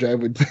Sunset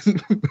Overdrive would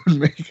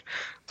make.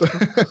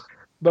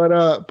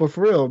 But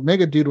for real,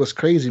 Mega Dude was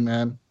crazy,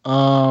 man.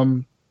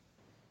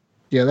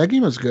 Yeah, that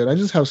game was good. I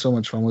just have so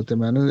much fun with it,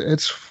 man.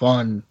 It's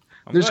fun.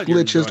 There's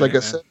glitches, like I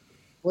said.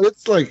 But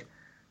it's like,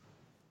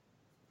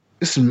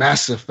 it's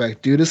Mass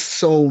Effect, dude. It's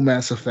so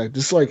Mass Effect.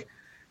 It's like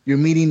you're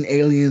meeting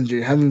aliens,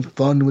 you're having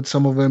fun with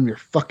some of them, you're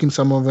fucking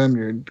some of them,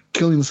 you're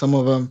killing some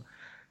of them,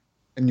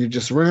 and you're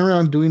just running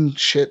around doing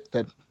shit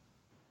that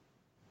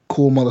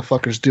cool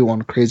motherfuckers do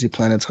on crazy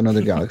planets on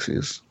other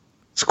galaxies.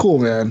 It's cool,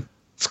 man.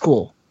 It's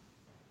cool.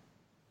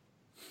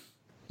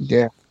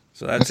 Yeah.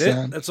 So that's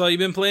it? That's all you've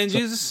been playing,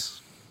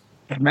 Jesus?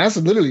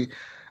 Literally.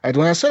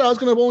 When I said I was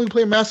going to only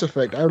play Mass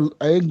Effect,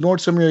 I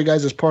ignored some of your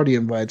guys' party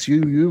invites.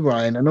 You,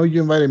 Ryan, I know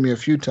you invited me a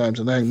few times,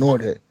 and I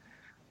ignored it.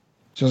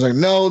 So I was like,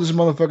 no, this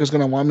motherfucker's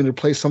going to want me to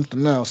play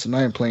something else, and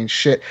I ain't playing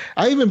shit.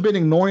 I even been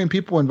ignoring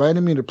people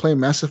inviting me to play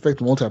Mass Effect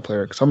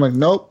multiplayer, because I'm like,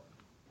 nope.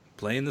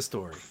 Playing the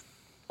story.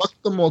 Fuck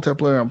the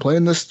multiplayer. I'm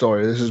playing this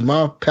story. This is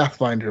my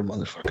Pathfinder,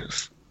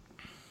 motherfuckers.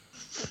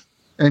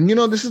 And,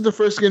 this is the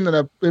first game that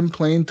I've been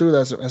playing through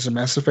as a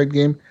Mass Effect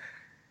game.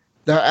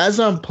 Now, as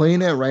I'm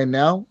playing it right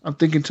now, I'm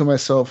thinking to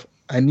myself,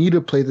 I need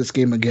to play this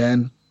game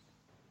again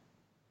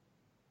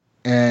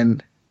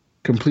and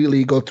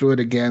completely go through it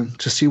again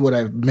to see what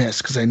I've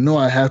missed, because I know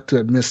I have to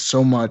have missed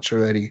so much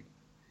already.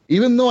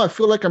 Even though I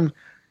feel like I'm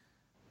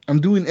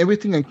doing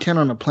everything I can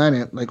on the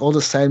planet, like all the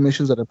side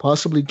missions that I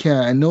possibly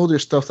can, I know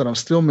there's stuff that I'm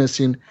still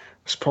missing.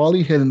 It's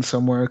probably hidden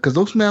somewhere, because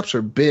those maps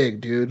are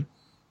big, dude.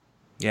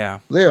 Yeah.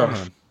 They are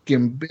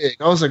fucking big.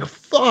 I was like,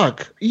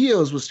 fuck,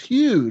 EOS was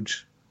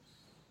huge.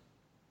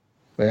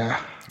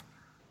 Yeah.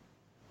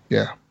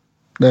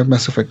 That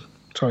Mass Effect.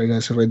 Sorry,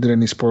 guys, if I did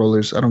any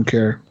spoilers. I don't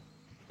care.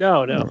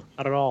 No, not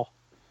at all.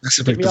 Mass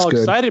Effect Get me all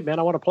excited, man.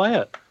 I want to play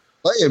it.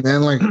 Play it,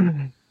 man. Like,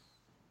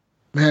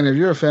 man, if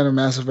you're a fan of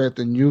Mass Effect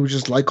and you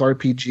just like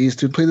RPGs,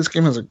 dude, play this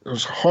game as a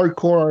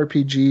hardcore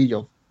RPG.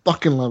 You'll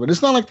fucking love it.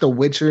 It's not like The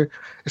Witcher.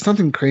 It's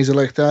nothing crazy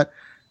like that.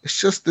 It's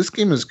just, this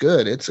game is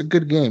good. It's a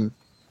good game.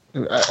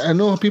 I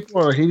know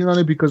people are hating on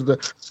it because the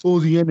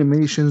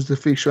animations, the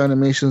facial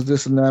animations,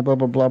 this and that, blah,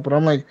 blah, blah. But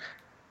I'm like,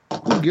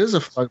 who gives a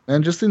fuck,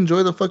 man? Just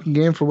enjoy the fucking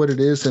game for what it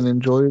is and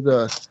enjoy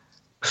the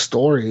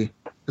story.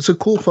 It's a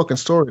cool fucking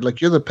story. Like,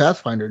 you're the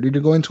Pathfinder, dude.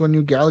 You're going to a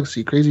new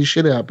galaxy. Crazy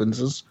shit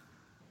happens.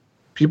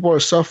 People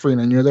are suffering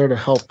and you're there to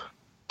help.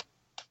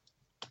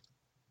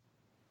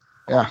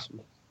 Yeah.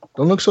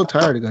 Don't look so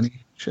tired, Gunny.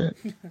 Shit.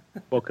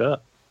 Woke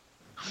up.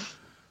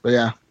 But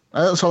yeah,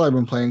 that's all I've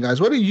been playing,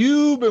 guys. What have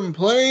you been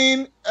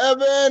playing,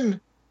 Evan?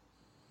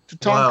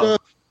 Tatanka?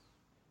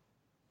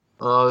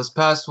 This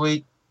past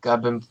week,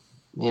 I've been...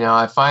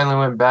 I finally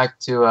went back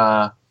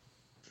to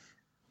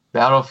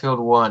Battlefield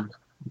 1,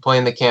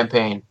 playing the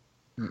campaign.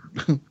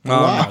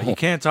 Wow. No, you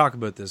can't talk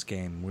about this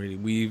game. We're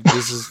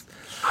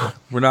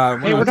not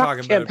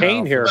talking campaign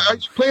about here. Are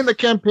you playing the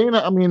campaign?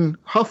 I mean,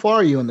 how far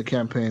are you in the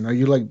campaign? Are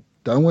you like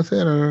done with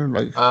it, or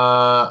like?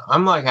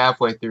 I'm like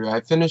halfway through. I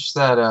finished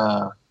that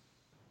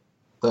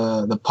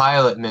the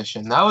pilot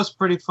mission. That was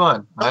pretty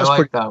fun. I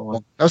like that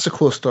one. That's a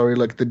cool story.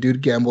 Like the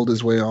dude gambled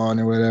his way on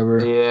or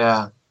whatever.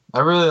 Yeah. I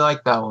really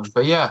like that one.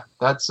 But yeah,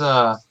 that's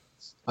because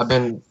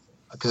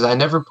I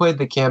never played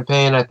the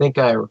campaign. I think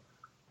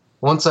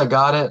once I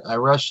got it, I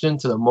rushed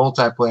into the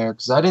multiplayer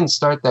because I didn't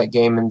start that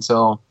game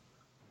until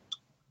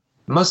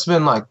it must have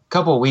been like a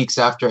couple of weeks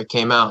after it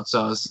came out.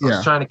 So I was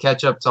trying to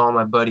catch up to all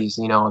my buddies,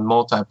 in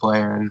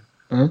multiplayer,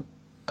 and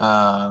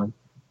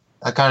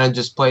I kind of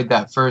just played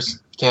that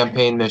first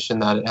campaign mission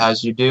that it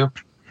has you do,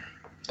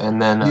 and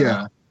then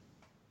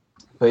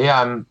but yeah,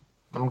 I'm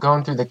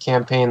going through the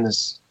campaign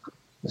this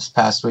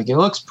past week. It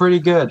looks pretty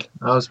good.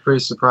 I was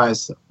pretty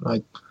surprised.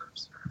 Like,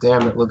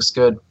 damn, it looks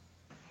good.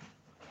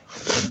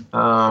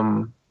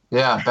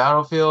 Yeah,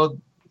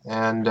 Battlefield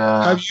and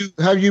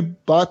have you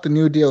bought the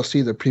new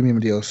DLC, the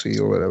premium DLC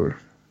or whatever?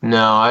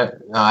 No, I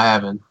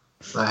haven't.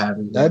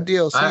 That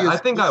DLC I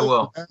think I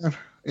will. Man.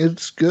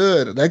 It's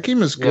good. That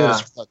game is good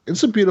as fuck.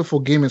 It's a beautiful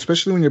game,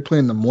 especially when you're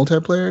playing the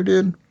multiplayer,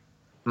 dude.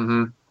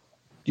 Mm-hmm.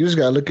 You just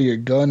gotta look at your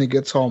gun, it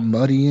gets all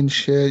muddy and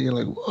shit. You're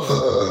like,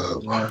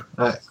 whoa.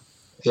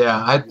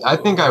 Yeah, I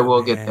think I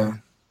will get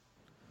there.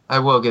 I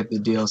will get the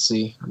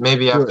DLC.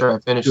 Maybe after I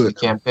finish the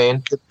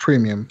campaign. Get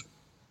premium.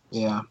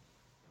 Yeah.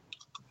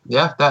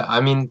 Yeah,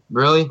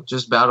 really,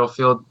 just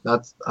Battlefield.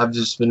 I've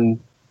just been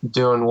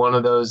doing one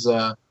of those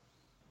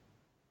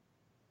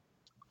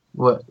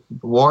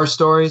war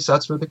stories.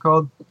 That's what they're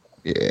called.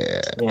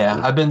 Yeah. Yeah,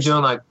 I've been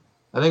doing I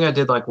think I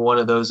did one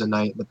of those a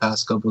night the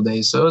past couple of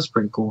days, so it was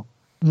pretty cool.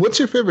 What's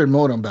your favorite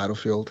mode on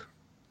Battlefield?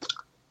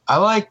 I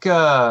like.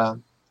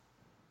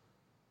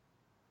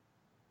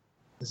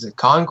 Is it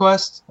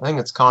Conquest? I think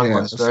it's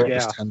Conquest, right? Yeah,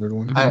 standard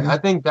one. I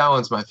think that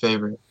one's my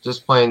favorite.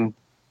 Just playing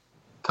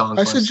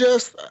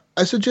Conquest.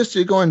 I suggest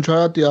you go and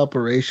try out the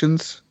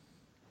operations.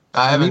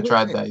 I haven't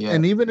tried that yet.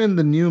 And even in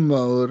the new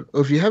mode,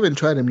 or if you haven't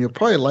tried them, you'll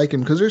probably like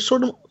them because they're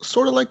sort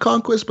of like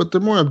Conquest, but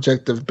they're more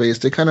objective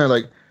based. They kind of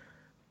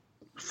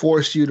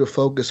force you to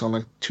focus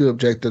on 2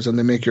 objectives, and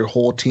they make your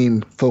whole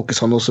team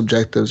focus on those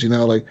objectives.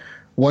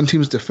 One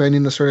team's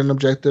defending a certain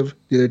objective,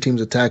 the other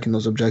team's attacking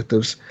those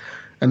objectives.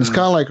 And it's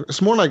kind of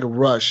it's more like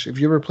Rush. If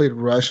you ever played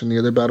Rush in the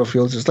other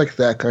Battlefields, it's like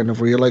that kind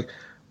of where you're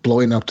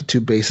blowing up the 2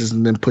 bases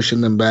and then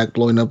pushing them back,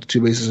 blowing up the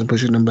 2 bases and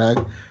pushing them back.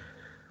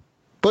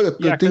 But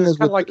the thing is,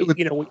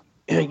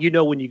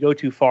 when you go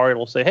too far,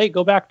 it'll say, "Hey,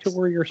 go back to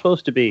where you're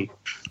supposed to be."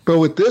 But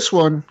with this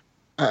one,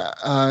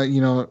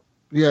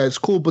 it's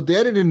cool. But they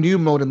added a new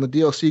mode in the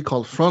DLC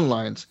called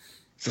Frontlines.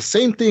 It's the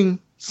same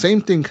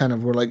thing kind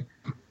of where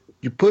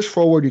you push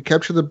forward, you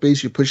capture the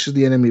base, you push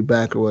the enemy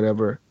back or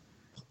whatever.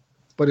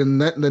 But in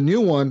the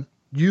new one,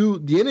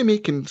 the enemy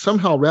can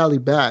somehow rally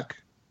back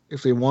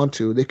if they want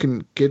to. They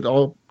can get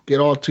all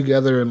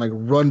together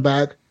and run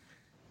back,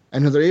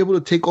 and if they're able to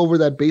take over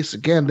that base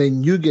again,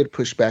 then you get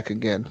pushed back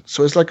again.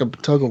 So it's like a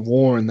tug of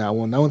war in that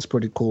one. That one's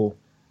pretty cool.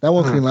 That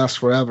one can last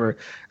forever.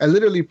 I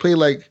literally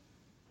played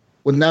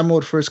when that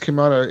mode first came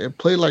out, I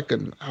played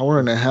an hour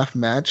and a half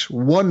match.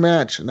 One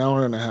match, an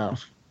hour and a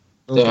half.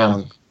 That was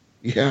long.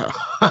 Yeah,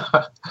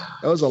 that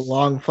was a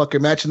long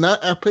fucking match, and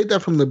I played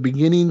that from the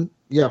beginning.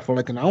 Yeah, for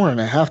an hour and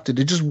a half. It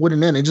just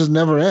wouldn't end. It just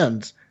never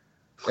ends.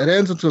 It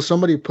ends until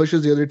somebody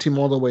pushes the other team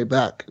all the way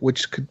back,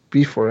 which could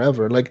be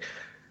forever.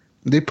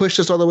 They pushed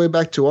us all the way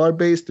back to our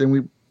base, then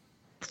we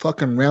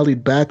fucking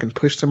rallied back and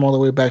pushed them all the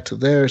way back to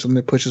theirs, and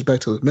they pushed us back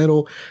to the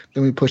middle,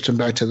 then we pushed them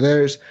back to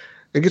theirs.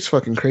 It gets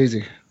fucking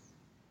crazy.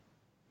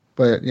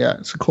 But yeah,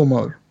 it's a cool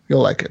mode.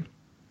 You'll like it.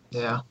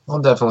 Yeah,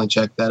 I'll definitely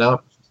check that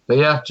out. But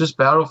yeah, just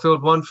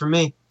Battlefield 1 for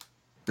me.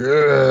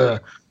 Yeah.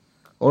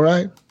 All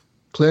right.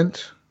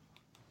 Clint,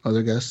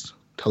 other guests,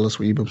 tell us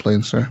what you've been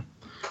playing, sir.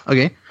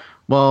 Okay.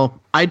 Well,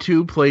 I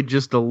too played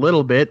just a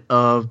little bit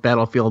of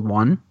Battlefield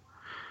 1.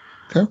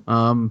 Okay.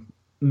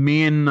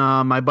 Me and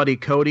my buddy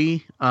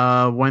Cody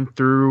went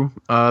through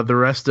the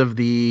rest of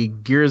the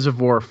Gears of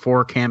War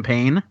 4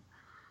 campaign.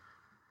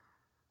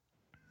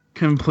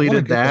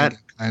 Completed that.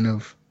 Kind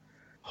of.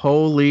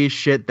 Holy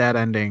shit, that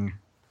ending.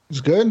 It's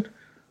good?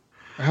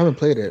 I haven't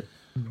played it.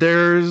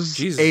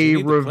 There's a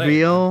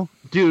reveal.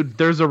 Dude,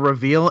 there's a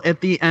reveal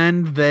at the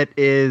end that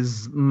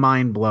is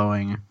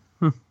mind-blowing.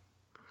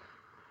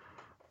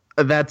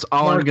 That's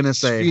all I'm going to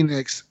say.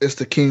 Phoenix is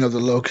the king of the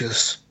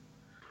locusts.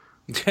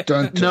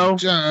 Dun, dun,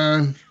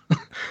 dun.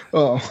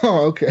 Oh,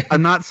 okay.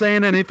 I'm not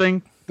saying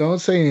anything. Don't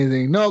say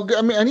anything. No,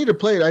 I mean, I need to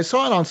play it. I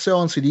saw it on sale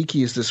on CD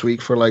Keys this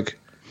week for it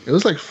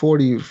was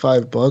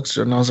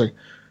 $45, and I was like,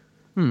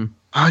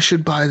 I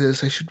should buy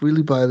this. I should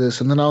really buy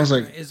this. And then I was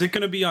like, is it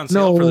going to be on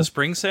sale for the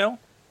spring sale?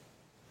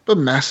 But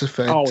Mass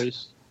Effect.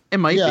 Always. It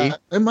might be.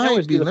 It might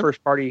always be the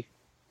first party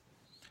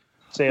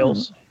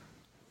sales.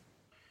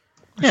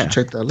 I should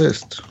check that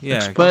list.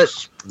 Yeah, but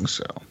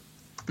sale.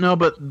 No,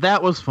 but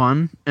that was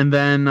fun. And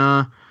then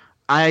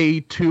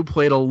I too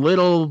played a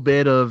little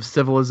bit of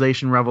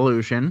Civilization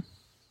Revolution.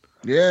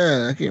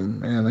 Yeah, that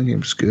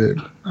game's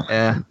good.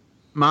 Yeah,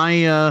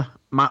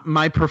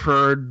 my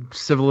preferred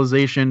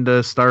civilization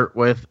to start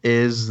with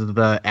is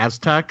the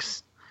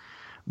Aztecs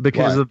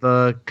because of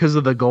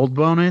the gold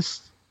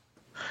bonus.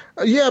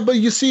 Yeah, but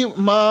you see,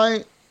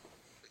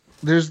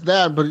 there's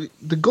that, but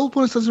the gold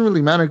bonus doesn't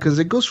really matter because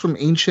it goes from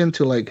ancient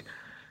to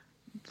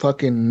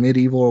fucking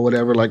medieval or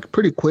whatever,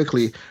 pretty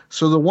quickly.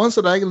 So the ones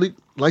that I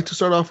like to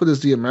start off with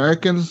is the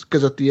Americans,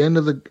 because at the end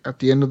of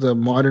the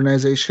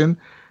modernization,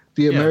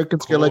 the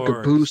Americans get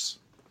a boost.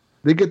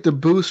 They get the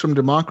boost from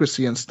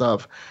democracy and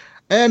stuff,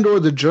 and or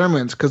the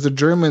Germans, because the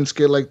Germans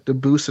get the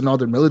boost in all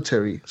their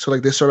military. So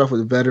they start off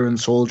with veteran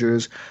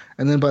soldiers,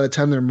 and then by the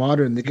time they're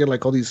modern, they get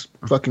all these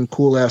fucking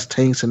cool ass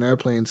tanks and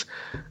airplanes.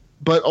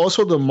 But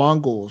also the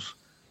Mongols.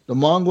 The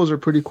Mongols are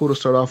pretty cool to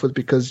start off with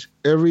because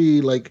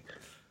every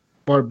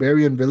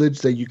barbarian village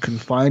that you can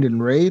find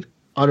and raid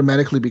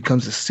automatically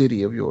becomes a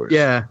city of yours.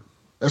 Yeah.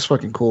 That's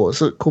fucking cool.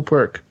 It's a cool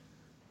perk.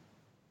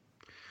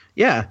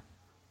 Yeah.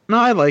 No,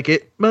 I like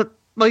it. But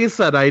like I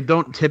said, I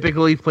don't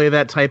typically play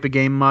that type of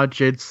game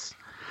much.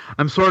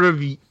 I'm sort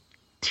of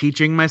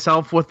teaching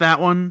myself with that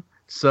one,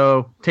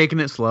 so taking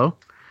it slow.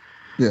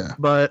 Yeah.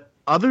 But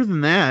other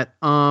than that,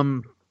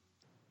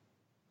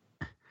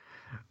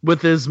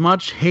 with as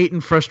much hate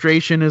and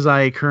frustration as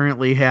I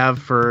currently have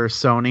for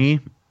Sony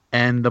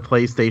and the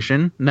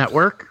PlayStation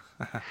Network.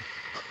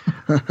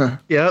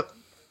 Yep.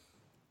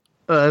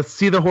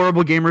 See the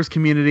Horrible Gamers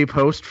community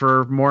post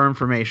for more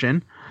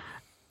information.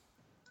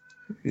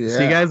 Yeah.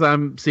 See you guys.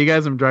 I'm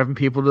driving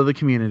people to the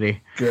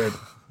community. Good.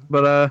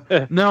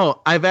 But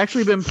no, I've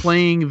actually been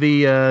playing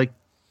the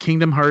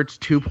Kingdom Hearts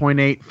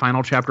 2.8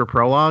 Final Chapter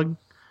Prologue.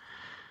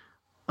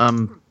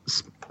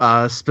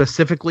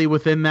 Specifically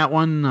within that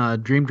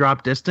one, Dream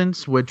Drop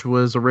Distance, which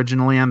was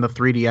originally on the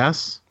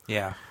 3DS.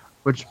 Yeah.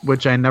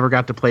 Which I never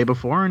got to play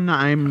before, and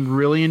I'm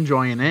really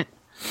enjoying it.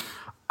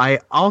 I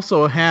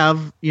also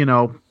have,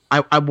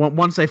 I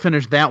once I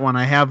finish that one,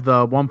 I have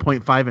the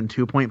 1.5 and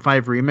 2.5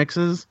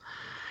 remixes,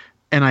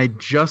 and I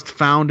just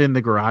found in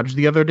the garage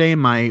the other day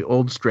my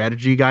old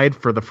strategy guide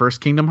for the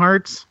first Kingdom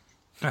Hearts.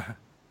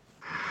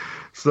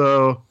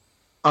 So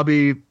I'll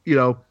be,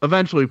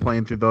 eventually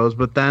playing through those.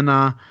 But then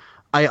I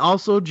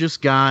also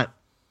just got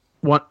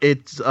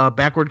it's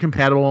backward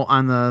compatible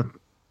on the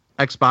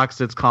Xbox.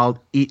 It's called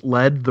Eat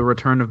Lead: The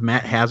Return of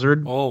Matt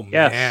Hazard. Oh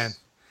Yes. man,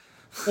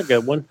 That's a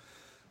good one.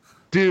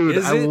 Dude,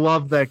 Is I it?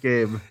 love that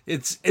game.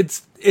 It's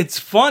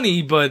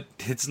funny, but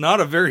it's not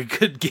a very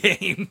good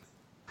game.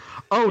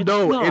 Oh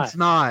no, not. it's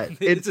not.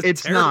 It's a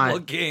terrible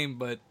not. game,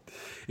 but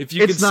if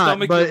you It's can not,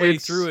 stomach but your way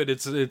it's- through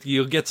it,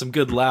 you'll get some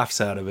good laughs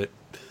out of it.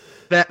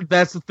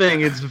 That's the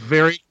thing. It's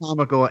very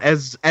comical.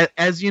 As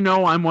you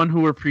know, I'm one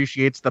who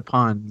appreciates the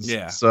puns.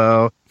 Yeah.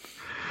 So,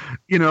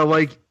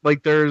 like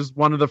there's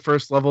one of the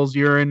first levels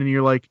you're in, and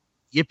you're like,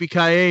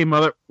 "Yippee-ki-yay,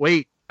 mother!"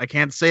 Wait, I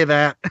can't say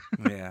that.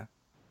 Yeah.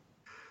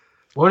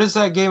 What is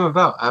that game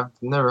about? I've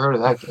never heard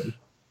of that game.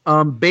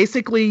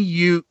 Basically,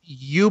 you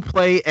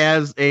play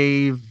as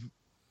he's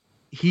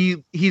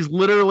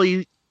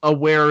literally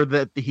aware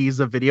that he's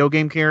a video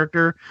game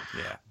character.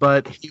 Yeah.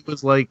 But he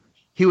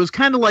was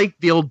kind of like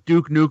the old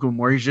Duke Nukem,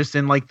 where he's just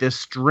in like this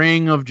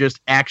string of just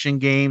action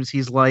games.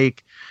 He's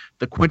like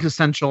the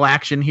quintessential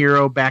action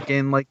hero back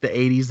in like the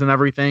 80s and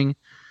everything.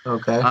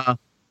 Okay.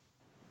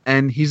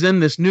 And he's in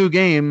this new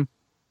game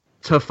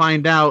to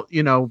find out,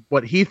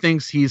 what he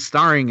thinks he's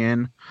starring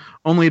in,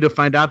 only to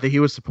find out that he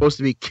was supposed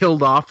to be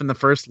killed off in the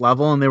first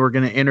level, and they were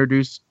going to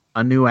introduce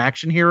a new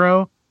action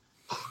hero.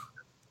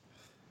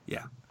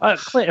 Yeah.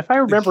 Clint, if I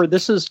remember,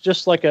 this is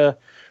just like a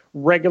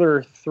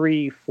regular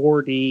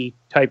 4D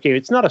type game.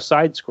 It's not a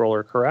side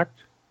scroller, correct?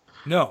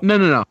 No.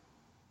 No.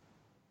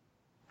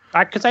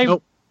 Because I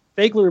Nope.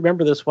 vaguely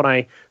remember this when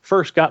I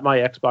first got my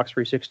Xbox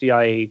 360.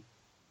 I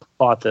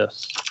bought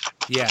this.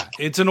 Yeah.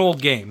 It's an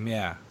old game.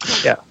 Yeah.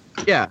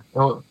 Yeah,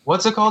 Oh,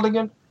 what's it called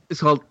again? it's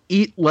called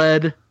Eat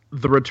Lead: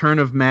 The Return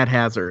of Mad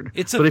Hazard.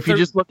 But if you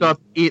just look up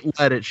Eat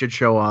Lead, it should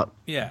show up.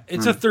 Yeah.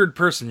 It's a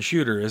third-person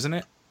shooter, isn't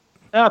it?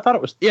 I thought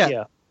it was.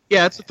 Yeah.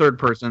 Yeah, it's a third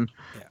person.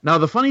 Yeah. Now,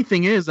 the funny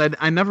thing is,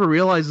 I never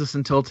realized this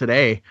until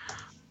today.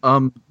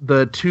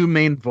 The two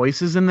main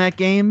voices in that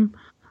game,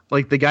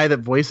 like the guy that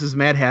voices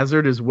Mad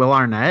Hazard is Will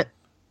Arnett,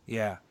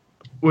 Yeah.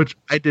 which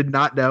I did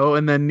not know.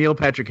 And then Neil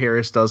Patrick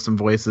Harris does some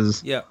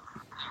voices. Yeah.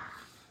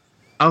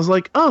 I was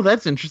like, oh,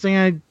 that's interesting.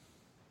 I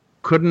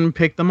couldn't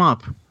pick them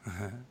up.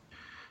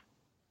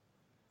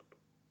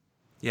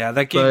 Yeah,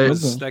 that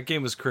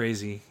game was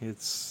crazy.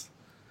 It's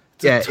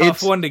a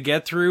tough one to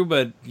get through,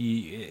 but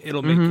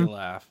it'll make you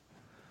laugh.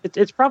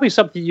 It's probably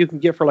something you can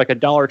get for like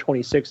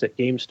 $1.26 at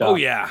GameStop. Oh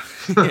yeah,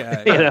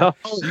 yeah.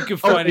 You can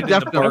find it in the I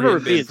remember bargain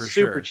it being bin for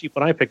super sure. cheap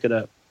when I picked it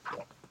up.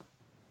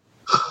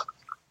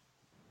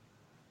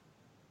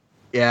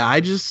 Yeah, I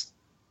don't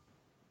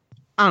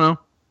know.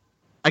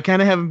 I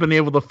kind of haven't been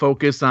able to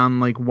focus on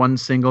like one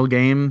single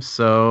game,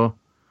 so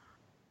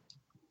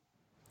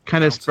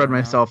kind of spread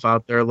myself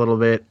out there a little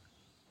bit.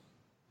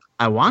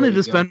 I wanted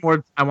to spend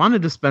more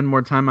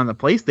time on the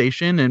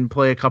PlayStation and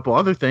play a couple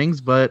other things,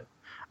 but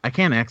I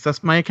can't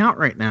access my account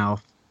right now.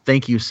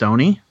 Thank you,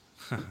 Sony.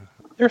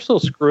 They're so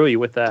screwy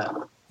with that.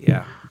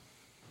 Yeah.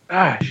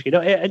 Gosh,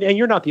 and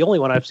you're not the only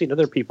one. I've seen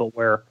other people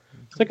where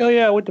it's like, oh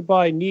yeah, I went to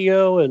buy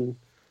Neo and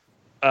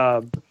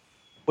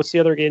what's the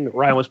other game that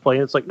Ryan was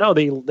playing? It's like, no,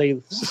 they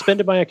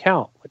suspended my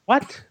account. Like,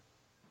 what?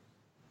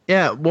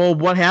 Yeah, well,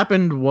 what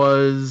happened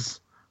was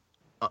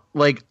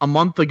like a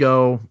month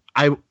ago,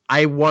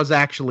 I was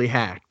actually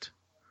hacked.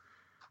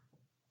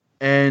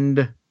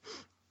 And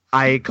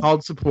I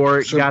called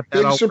support, got that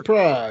big all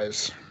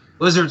surprise.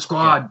 Lizard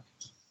Squad.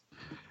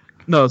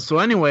 No, so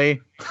anyway,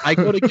 I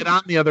go to get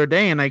on the other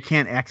day and I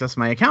can't access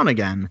my account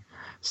again.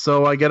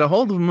 So I get a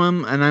hold of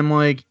them and I'm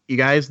like, you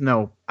guys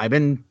know, I've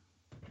been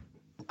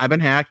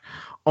hacked.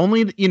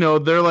 Only,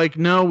 they're like,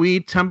 no,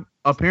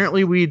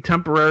 apparently we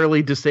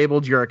temporarily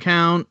disabled your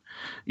account.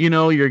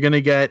 You're going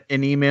to get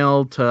an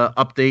email to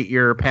update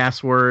your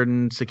password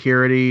and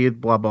security,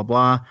 blah, blah,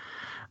 blah.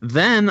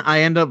 Then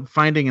I end up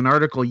finding an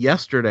article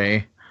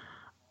yesterday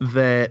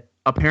that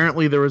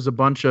apparently there was a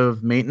bunch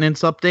of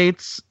maintenance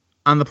updates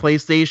on the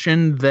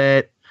PlayStation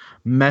that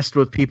messed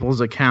with people's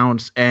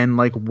accounts and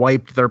like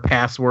wiped their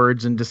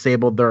passwords and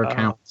disabled their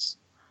accounts.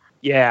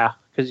 Yeah,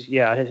 because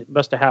it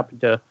must have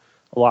happened to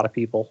a lot of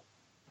people.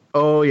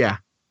 Oh yeah,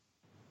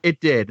 it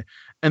did.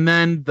 And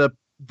then the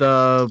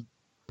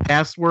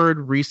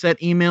password reset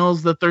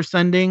emails that they're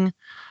sending,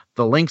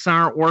 the links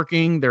aren't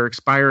working. They're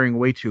expiring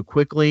way too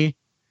quickly.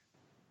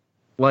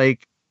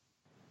 Like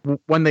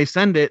when they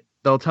send it,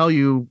 they'll tell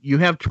you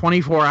have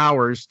 24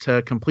 hours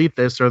to complete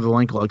this or the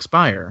link will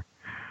expire.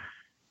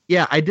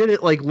 Yeah, I did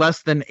it like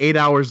less than 8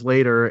 hours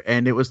later,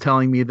 and it was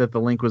telling me that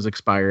the link was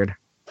expired.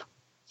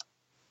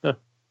 Huh.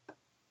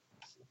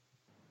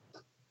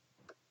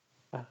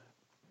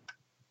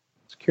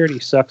 Security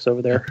sucks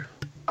over there.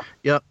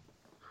 Yep.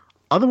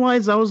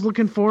 Otherwise, I was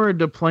looking forward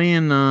to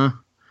playing a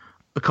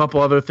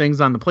couple other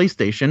things on the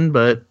PlayStation,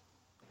 but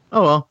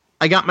oh well.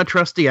 I got my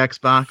trusty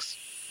Xbox.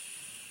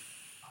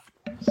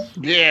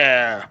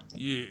 Yeah.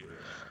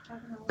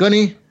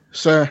 Gunny,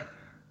 sir,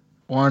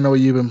 want to know what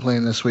you've been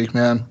playing this week,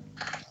 man?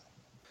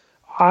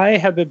 I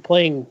have been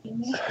playing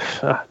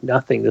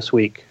nothing this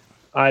week.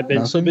 I've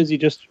been so busy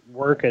just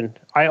working.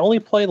 I only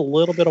played a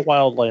little bit of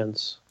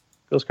Wildlands,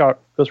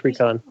 Ghost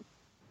Recon.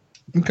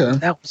 Okay.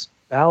 That was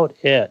about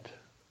it.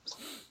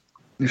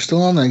 You're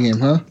still on that game,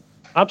 huh?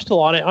 I'm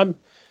still on it. And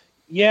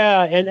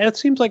it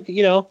seems like,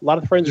 a lot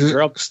of friends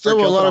are up.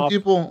 Still a lot of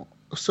people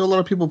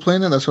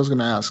playing it. That's what I was going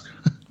to ask.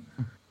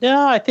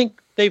 Yeah, I think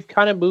they've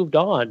kind of moved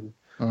on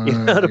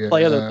to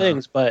play other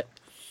things, but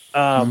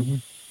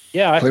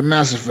play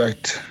Mass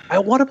Effect. I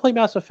want to play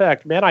Mass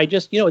Effect, man. I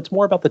just, it's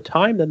more about the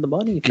time than the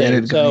money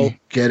thing.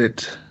 Get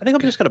it. I think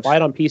I'm just going to buy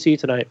it on PC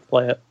tonight and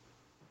play it.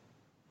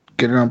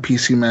 Get it on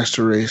PC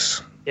Master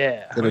Race.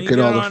 Yeah. Get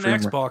all the on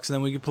Xbox, and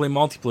then we can play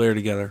multiplayer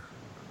together.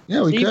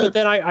 Yeah, we could. But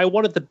then I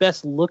wanted the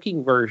best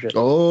looking version.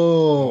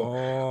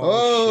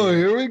 Oh,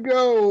 here we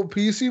go.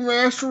 PC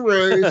Master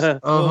Race. Wait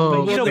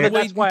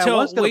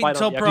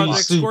until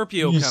Project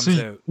Scorpio comes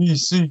out.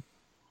 PC.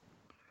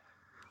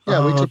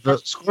 Yeah, wait till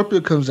Project Scorpio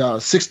comes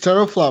out. 6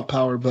 teraflop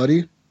power,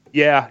 buddy.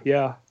 Yeah.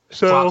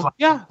 So,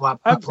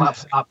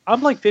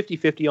 I'm like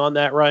 50-50 on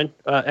that, Ryan.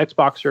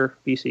 Xbox or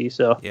PC,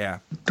 so. Yeah.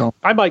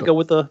 I might go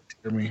with the...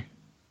 me.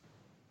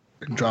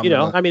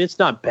 It's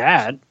not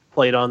bad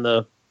played on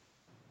the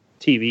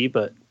TV,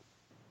 but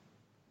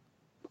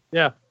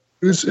yeah,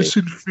 it's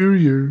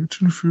inferior. It's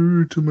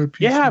inferior to my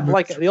PC. Yeah,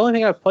 like the only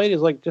thing I've played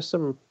is like just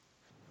some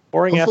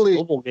boring ass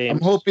mobile games.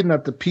 I'm hoping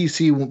that the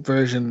PC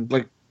version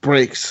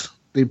breaks.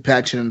 They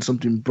patch it and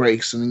something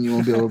breaks, and then you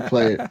won't be able to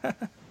play it.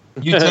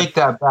 You take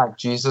that back,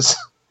 Jesus.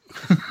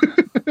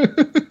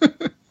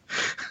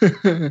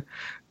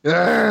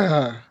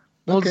 Yeah.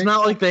 Well, it's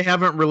not like they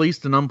haven't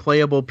released an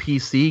unplayable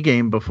PC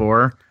game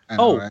before.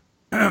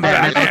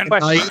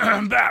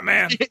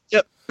 Batman.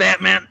 Yep,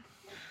 Batman.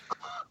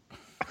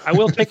 I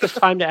will take this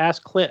time to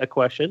ask Clint a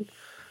question.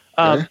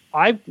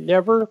 I've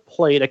never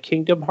played a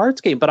Kingdom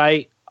Hearts game, but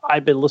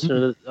I've been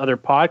listening to other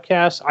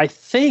podcasts. I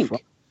think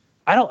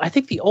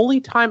the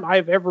only time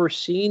I've ever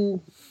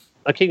seen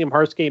a Kingdom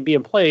Hearts game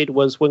being played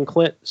was when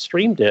Clint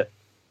streamed it.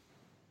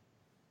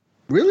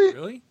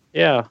 Really?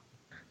 Yeah.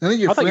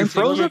 I thought you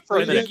froze it for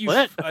a minute,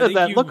 Clint.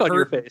 That look on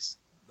your face.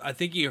 I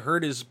think you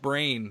hurt his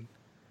brain.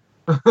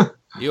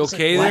 You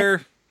okay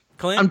there,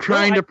 Clint? I'm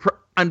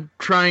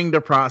trying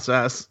to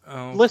process.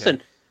 Oh, okay.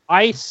 Listen,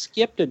 I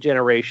skipped a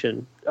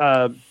generation,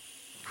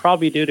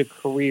 probably due to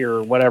career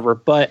or whatever,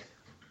 but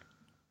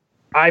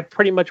I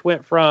pretty much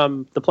went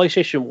from the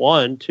PlayStation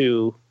 1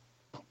 to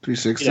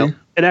 360, an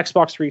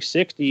Xbox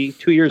 360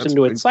 2 years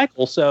into its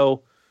cycle.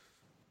 So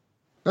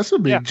that's a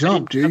big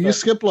jump, dude. You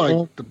skip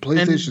the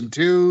PlayStation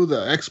 2,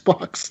 the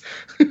Xbox.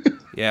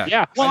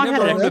 Yeah. Well, I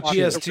never owned a Xbox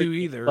PS2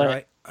 either.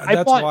 Right?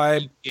 That's why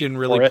I didn't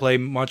really play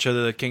much of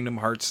the Kingdom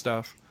Hearts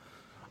stuff.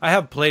 I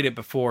have played it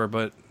before,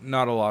 but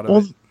not a lot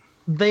of it.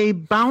 They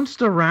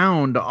bounced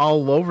around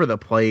all over the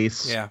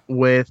place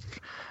with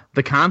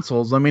the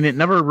consoles. I mean, it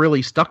never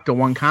really stuck to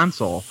one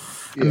console.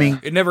 Yeah. I mean,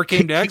 it never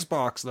came to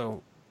Xbox,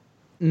 though.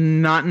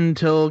 Not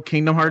until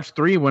Kingdom Hearts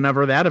 3,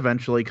 whenever that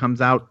eventually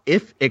comes out.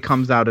 If it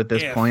comes out at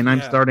this point,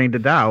 I'm starting to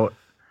doubt.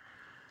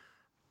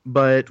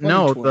 But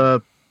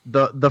no,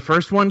 the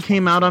first one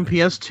came out on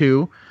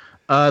PS2.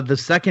 The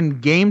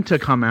second game to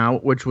come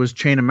out, which was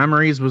Chain of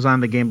Memories, was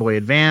on the Game Boy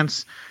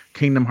Advance.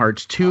 Kingdom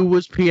Hearts 2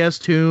 was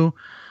PS2.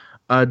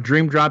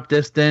 Dream Drop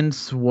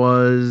Distance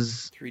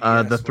was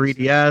 3DS, the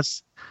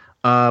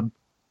 3DS.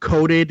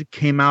 Coded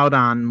came out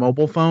on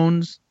mobile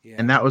phones,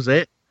 and that was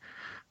it.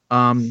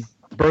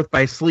 Birth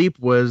by Sleep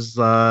was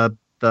the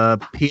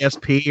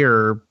PSP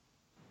or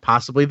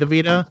possibly the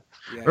Vita.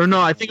 Or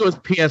no, I think it was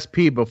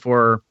PSP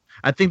before.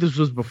 I think this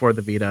was before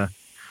the Vita.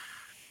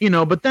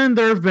 But then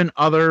there have been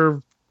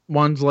other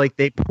ones like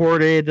they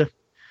ported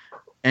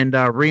and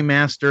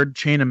remastered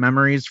Chain of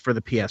Memories for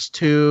the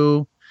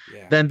PS2.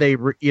 Yeah. Then they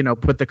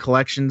put the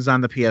collections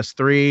on the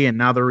PS3, and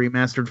now they're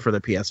remastered for the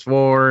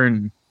PS4.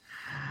 And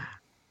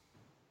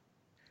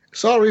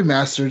it's all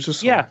remastered.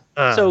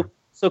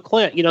 So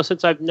Clint,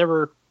 since I've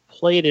never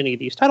played any of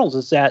these titles,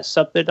 is that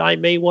something I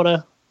may want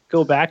to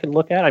go back and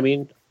look at? I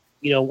mean,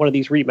 one of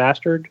these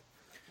remastered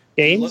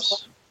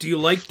games. Do you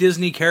like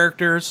Disney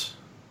characters?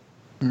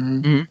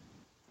 Mm-hmm.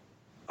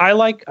 I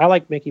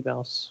like Mickey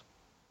Mouse.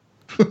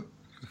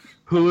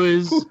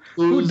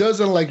 Who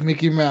doesn't like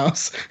Mickey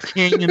Mouse?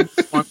 King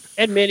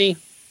and Minnie.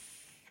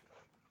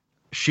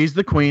 She's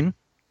the queen.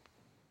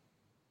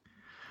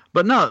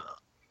 But no,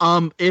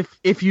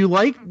 if you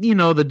like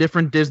the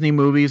different Disney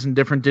movies and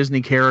different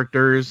Disney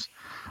characters,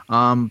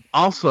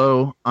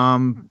 Also,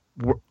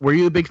 were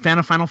you a big fan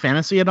of Final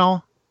Fantasy at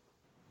all?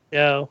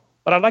 No,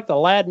 but I like the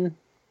Aladdin.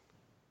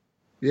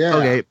 Yeah.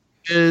 Okay,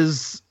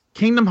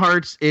 Kingdom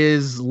Hearts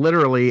is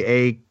literally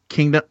a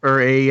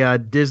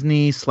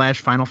Disney /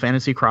 Final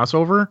Fantasy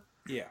crossover.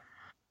 Yeah.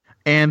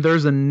 And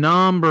there's a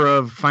number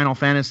of Final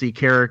Fantasy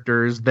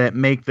characters that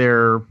make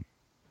their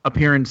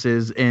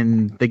appearances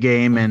in the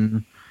game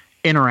and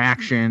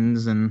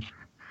interactions, and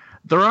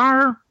there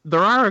are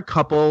a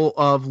couple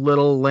of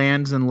little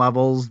lands and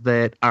levels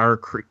that are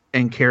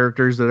and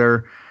characters that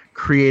are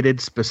created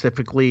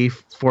specifically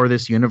for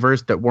this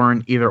universe that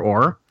weren't either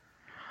or.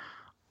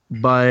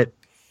 But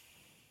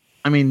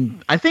I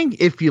mean, I think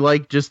if you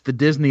like just the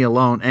Disney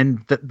alone,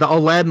 and the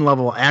Aladdin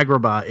level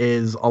Agrabah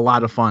is a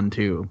lot of fun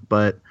too.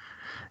 But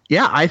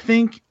yeah, I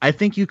think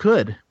you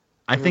could.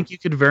 I think you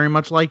could very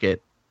much like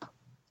it.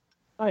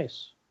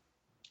 Nice.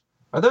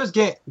 Are those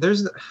games?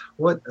 There's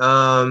what's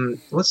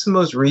the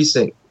most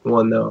recent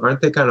one though?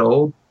 Aren't they kind of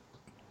old?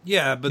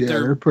 Yeah, but Yeah,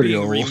 they're they're pretty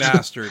being old.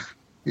 remastered.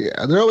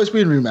 Yeah, they're always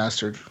being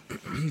remastered.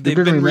 They've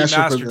been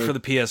remastered for the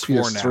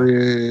PS4 now.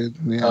 PS3,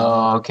 yeah.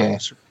 Oh, okay.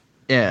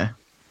 Yeah.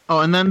 Oh,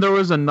 and then there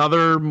was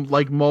another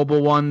like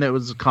mobile one that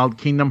was called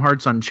Kingdom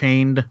Hearts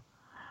Unchained.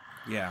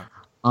 Yeah.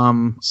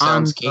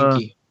 Sounds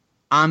kinky.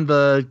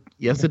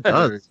 Yes, it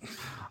does.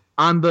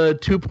 On the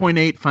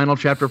 2.8 Final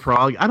Chapter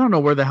Prologue. I don't know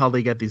where the hell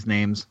they get these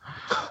names.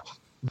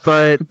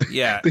 But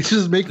yeah, they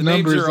just make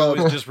numbers names are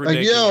always up. just Like,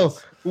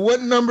 ridiculous. yo,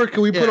 what number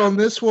can we put on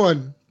this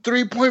one?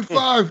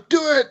 3.5. Do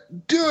it.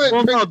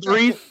 Well,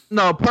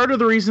 part of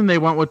the reason they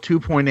went with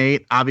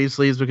 2.8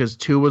 obviously is because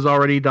 2 was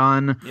already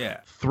done. Yeah.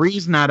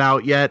 3's not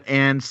out yet,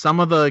 and some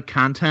of the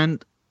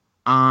content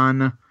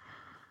on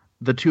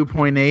the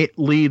 2.8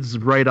 leads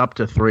right up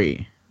to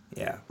 3.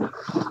 Yeah.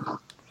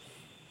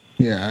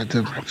 Yeah,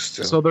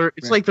 still. So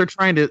it's like they're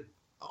trying to.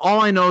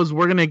 All I know is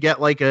we're gonna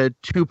get like a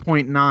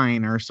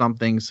 2.9 or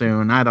something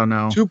soon. I don't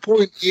know.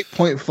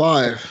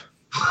 2.8.5.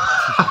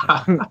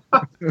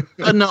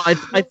 But no, I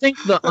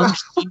think the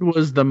Unchained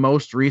was the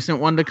most recent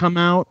one to come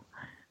out.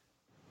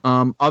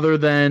 Other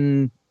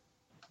than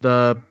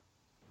the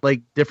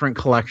like different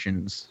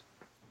collections.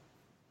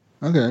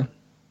 Okay.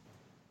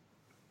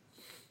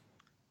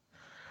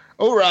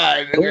 All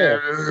right.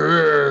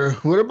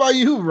 What about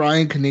you,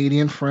 Ryan,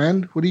 Canadian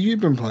friend? What have you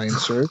been playing,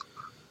 sir?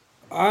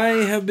 I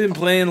have been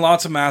playing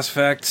lots of Mass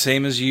Effect,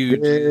 same as you.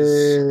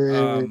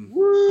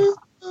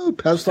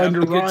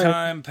 Pathfinder having a good Ryan.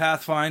 time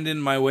pathfinding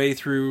my way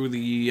through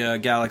the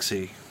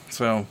galaxy.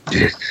 So,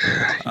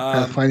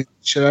 pathfinding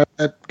shit out of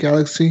that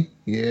galaxy.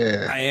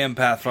 Yeah, I am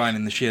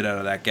pathfinding the shit out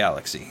of that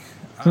galaxy.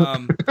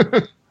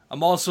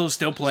 I'm also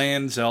still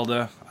playing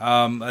Zelda.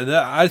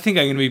 I think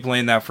I'm going to be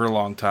playing that for a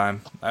long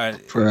time.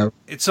 Forever.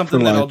 It's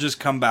something that I'll just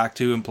come back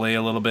to and play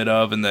a little bit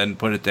of, and then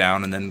put it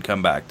down, and then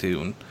come back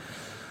to. And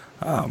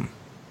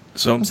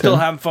so I'm still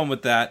having fun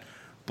with that.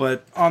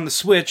 But on the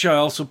Switch, I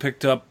also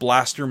picked up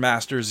Blaster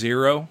Master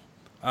Zero,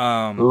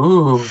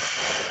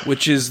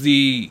 which is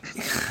the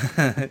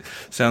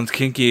sounds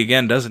kinky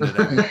again, doesn't it?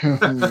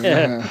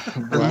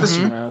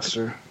 Blaster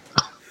Master.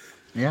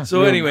 Yeah.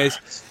 So, anyways,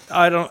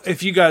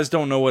 if you guys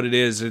don't know what it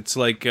is, it's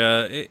like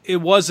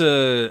it was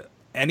a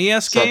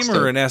NES game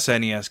or an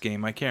SNES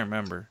game. I can't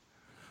remember.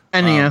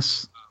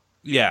 NES.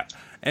 Yeah,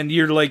 and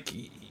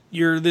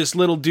you're this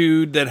little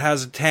dude that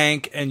has a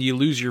tank, and you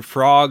lose your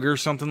frog or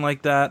something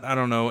like that. I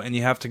don't know, and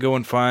you have to go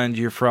and find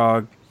your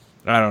frog.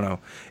 I don't know.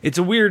 It's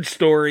a weird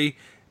story,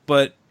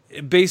 but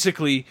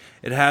basically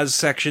it has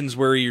sections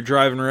where you're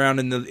driving around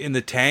in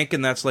the tank,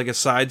 and that's like a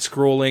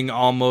side-scrolling,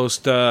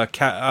 almost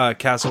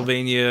Castlevania,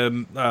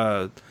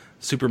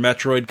 Super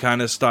Metroid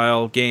kind of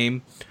style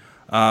game.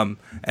 And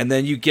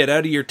then you get out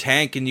of your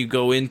tank and you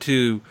go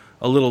into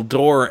a little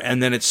door,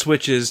 and then it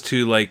switches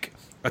to like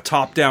a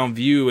top-down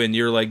view, and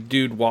you're like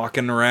dude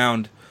walking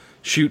around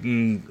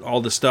shooting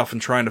all the stuff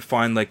and trying to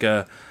find like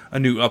a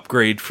new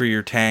upgrade for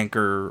your tank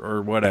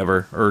or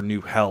whatever, or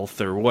new health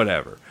or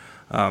whatever.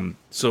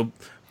 So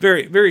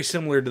very, very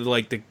similar to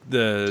like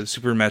the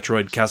Super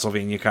Metroid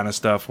Castlevania kind of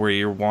stuff, where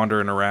you're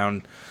wandering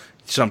around.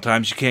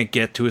 Sometimes you can't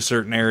get to a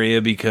certain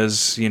area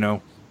because, you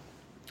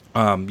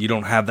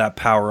don't have that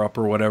power up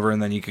or whatever,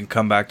 and then you can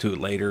come back to it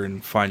later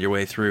and find your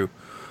way through.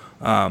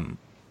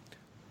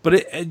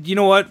 But you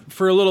know what?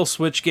 For a little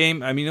Switch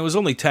game, I mean, it was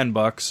only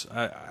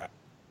 $10.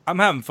 I'm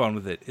having fun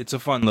with it. It's a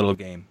fun little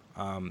game.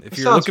 If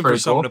you're looking for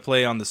something to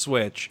play on the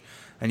Switch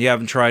and you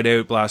haven't tried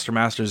out Blaster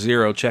Master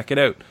Zero, check it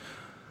out.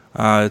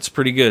 It's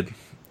pretty good.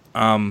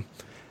 And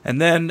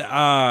then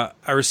I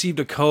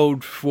received a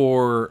code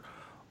for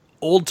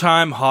Old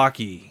Time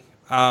Hockey.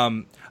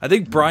 I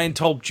think Brian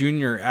Tulp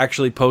Jr.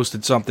 actually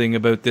posted something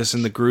about this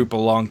in the group a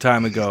long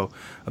time ago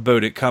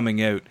about it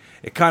coming out.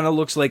 It kind of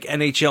looks like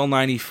NHL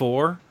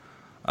 94.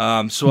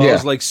 So I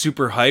was like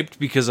super hyped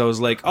because I was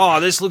like, oh,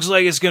 this looks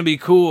like it's going to be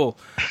cool.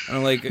 And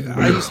I'm like,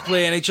 I used to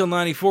play NHL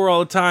 94 all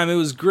the time. It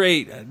was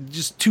great.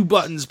 Just 2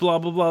 buttons, blah,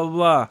 blah, blah, blah,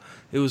 blah.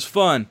 It was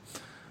fun.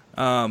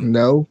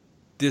 No.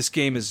 This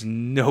game is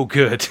no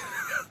good.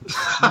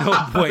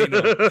 No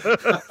bueno.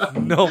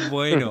 No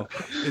bueno.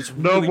 It's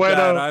really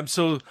bad.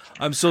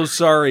 I'm so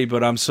sorry,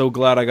 but I'm so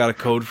glad I got a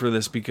code for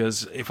this,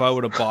 because if I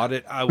would have bought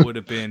it, I would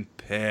have been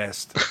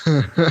pissed.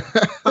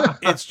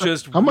 It's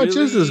just how much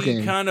is this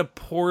game? Kind of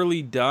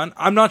poorly done.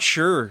 I'm not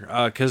sure,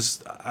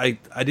 because I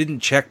didn't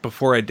check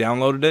before I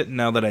downloaded it.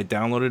 Now that I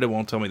downloaded it, it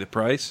won't tell me the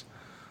price.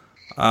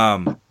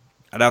 I'd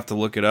have to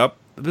look it up.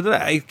 But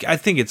I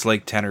think it's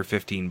like $10 or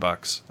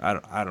 $15.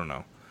 I don't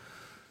know.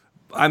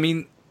 I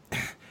mean,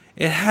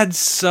 it had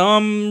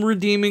some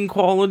redeeming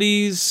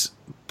qualities,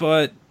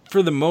 but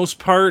for the most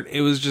part,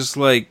 it was just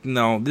like,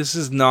 no, this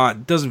is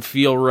not, doesn't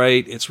feel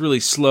right. It's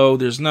really slow.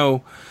 There's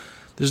no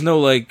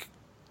like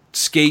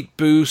skate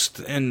boost,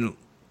 and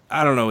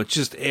I don't know. It's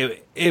just,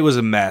 it was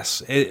a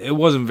mess. It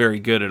wasn't very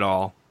good at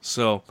all.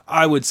 So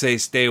I would say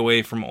stay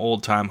away from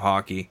old time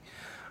hockey.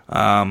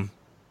 It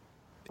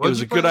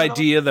was a good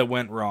idea that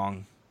went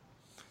wrong.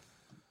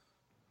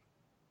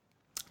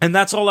 And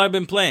that's all I've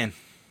been playing.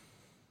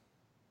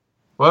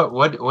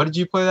 What did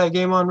you play that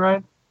game on,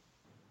 Ryan?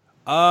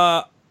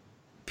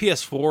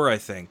 PS4, I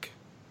think.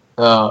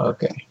 Oh,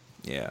 okay.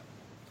 Yeah.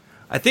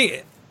 I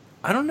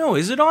don't know.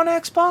 Is it on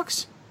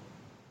Xbox?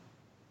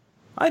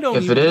 I don't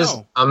If even it is,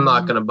 know. I'm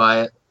not going to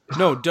buy it.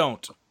 No,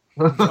 don't.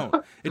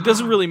 Don't. It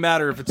doesn't really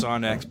matter if it's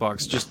on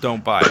Xbox. Just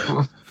don't buy it.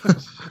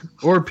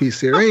 Or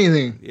PC or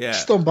anything. Yeah.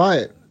 Just don't buy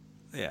it.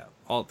 Yeah,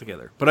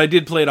 altogether. But I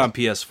did play it on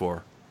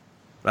PS4.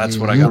 That's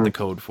what I got the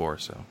code for,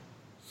 so.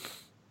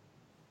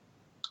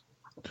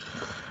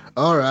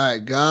 All right,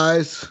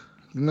 guys.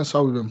 And that's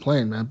all we've been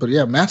playing, man. But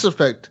yeah, Mass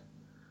Effect.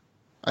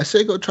 I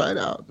say go try it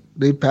out.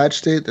 They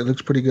patched it. It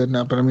looks pretty good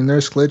now. But I mean,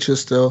 there's glitches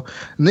still,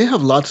 and they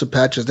have lots of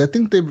patches. I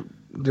think they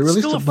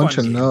released a bunch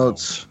of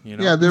notes. Though, you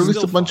know? Yeah, they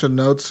released a bunch of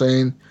notes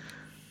saying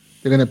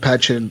they're gonna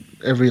patch it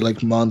every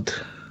like month.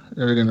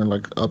 They're gonna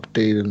like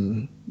update,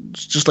 and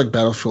it's just like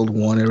Battlefield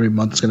 1. Every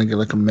month it's gonna get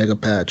like a mega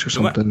patch or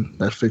something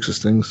that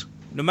fixes things.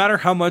 No matter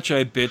how much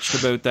I bitched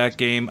about that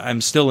game,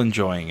 I'm still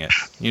enjoying it.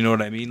 You know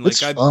what I mean? Like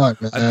It's fun,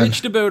 man. I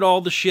bitched about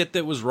all the shit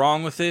that was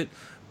wrong with it,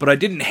 but I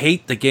didn't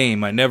hate the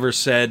game. I never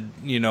said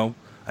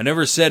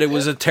it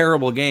was a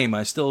terrible game.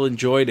 I still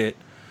enjoyed it.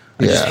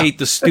 I just hate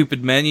the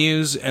stupid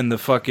menus and the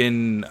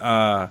fucking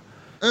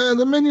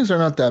the menus are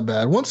not that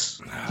bad. Once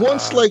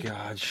like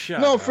God, shut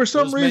no, up. for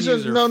some Those menus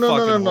reason, are no.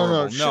 fucking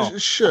horrible. No.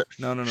 Shut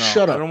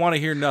Shut up. I don't want to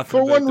hear nothing.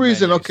 For about one the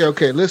reason, menus.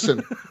 okay,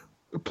 listen.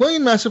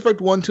 Playing Mass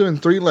Effect 1, 2,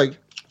 and 3, like,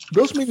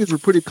 those menus were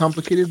pretty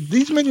complicated.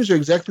 These menus are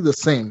exactly the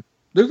same.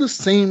 They're the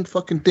same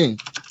fucking thing.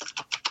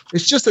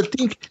 It's just I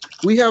think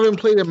we haven't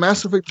played a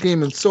Mass Effect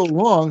game in so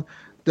long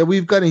that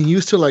we've gotten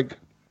used to, like,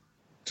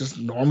 just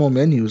normal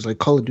menus, like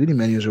Call of Duty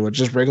menus or what,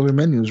 just regular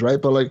menus,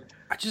 right? But, like,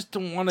 I just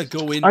don't want to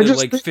go into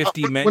like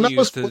 50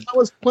 menus to find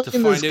out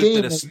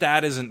that a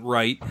stat isn't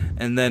right,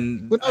 and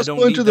then I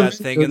don't need that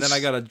thing, and then I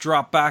got to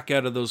drop back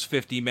out of those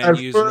 50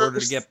 menus in order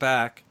to get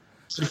back.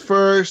 At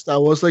first, I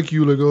was like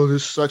you, like, oh,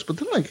 this sucks. But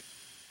then, like,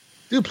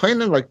 dude,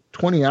 playing it like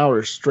 20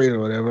 hours straight or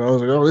whatever, I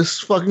was like, oh, this is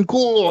fucking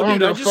cool. I don't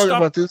give a fuck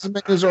about this. These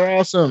menus are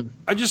awesome.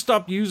 I just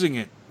stopped using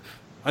it.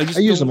 I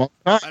use them all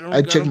the time.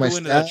 I check my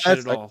stats.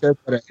 I check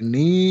what I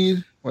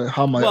need,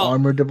 how my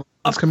armor is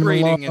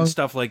coming along. Upgrading and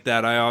stuff like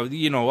that.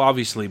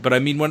 Obviously, but I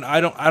mean, when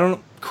I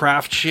don't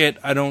craft shit,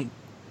 I don't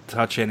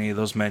touch any of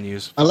those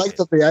menus. I like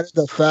that they added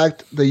the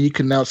fact that you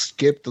can now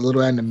skip the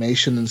little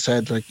animation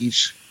inside like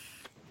each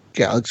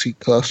galaxy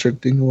cluster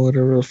thing or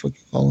whatever the fuck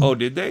you call them. Oh,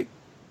 did they?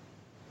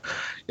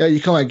 Yeah, you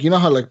can like, you know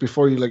how like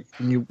before you like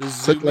when you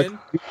click like,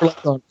 you were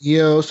like on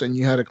EOS and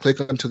you had to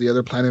click onto the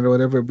other planet or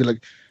whatever, it'd be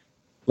like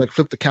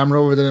flip the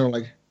camera over there and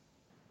like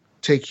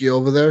take you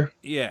over there.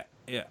 Yeah.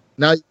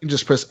 Now you can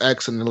just press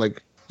X and it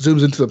like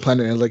zooms into the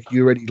planet and like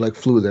you already like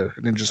flew there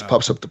and then just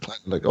pops up the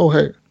planet like, oh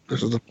hey,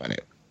 this is the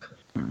planet.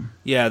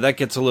 Yeah, that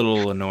gets a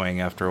little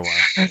annoying after a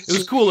while. It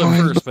was cool at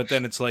first, but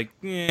then it's like,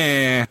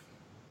 yeah.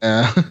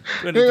 I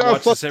need to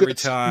watch this every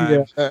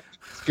time. Yeah,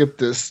 skip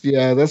this.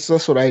 Yeah, that's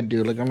what I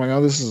do. Like I'm like,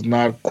 oh, this is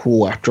not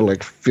cool after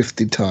like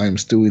 50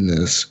 times doing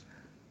this.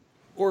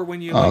 Or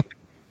when you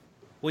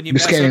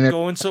mess up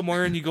going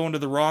somewhere and you go into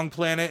the wrong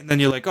planet and then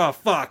you're like, oh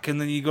fuck,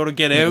 and then you go to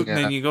get out and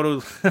then you go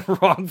to the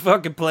wrong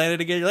fucking planet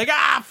again. You're like,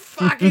 ah,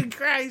 fucking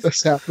Christ.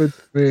 That's happened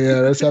to me.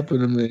 Yeah, that's happened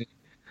to me.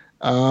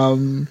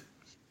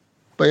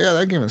 But yeah,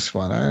 that game is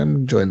fun. I'm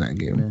enjoying that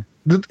game.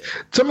 Yeah.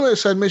 Some of the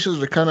side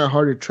missions are kind of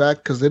hard to track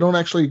because they don't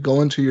actually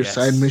go into your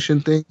side mission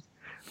thing.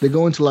 They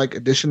go into like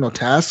additional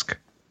task.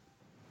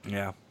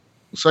 Yeah.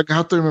 So I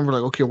have to remember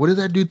like, okay, what did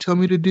that dude tell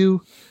me to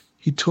do?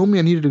 He told me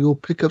I needed to go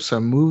pick up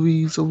some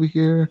movies over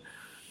here.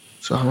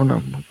 So I'm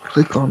gonna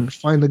click on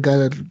find the guy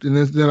that, and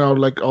then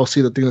I'll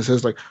see the thing that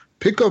says like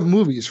pick up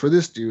movies for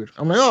this dude.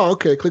 I'm like, oh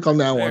okay, click on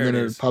that one, and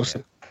then it pops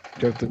up.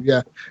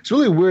 Yeah, it's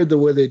really weird the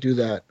way they do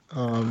that.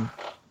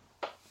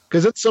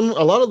 Because a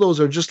lot of those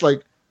are just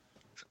like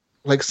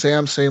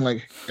Sam saying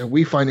like, if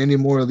we find any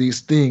more of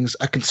these things,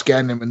 I can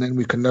scan them and then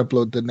we can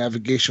upload the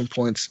navigation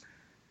points.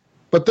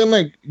 But then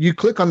like you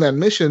click on that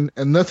mission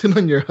and nothing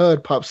on your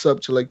HUD pops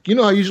up to like, you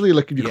know how usually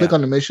like if you click on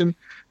the mission,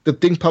 the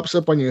thing pops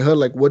up on your HUD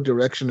like what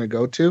direction to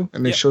go to,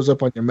 and it shows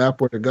up on your map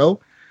where to go.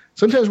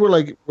 Sometimes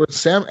where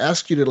Sam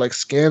asks you to like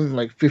scan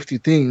like 50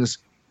 things.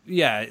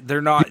 Yeah,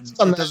 they're not. It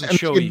doesn't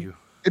show you.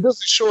 It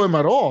doesn't show him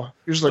at all.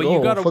 You're just like,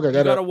 you fuck,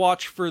 I gotta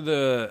watch for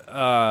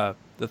the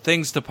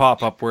things to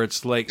pop up where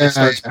it's like it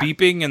starts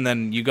beeping, and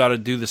then you gotta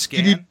do the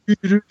scan.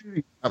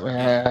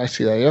 I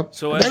see that. Yep.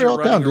 So as you're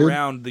running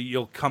around,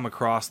 you'll come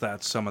across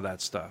some of that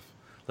stuff,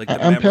 like the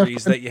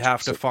memories that you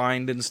have to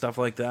find and stuff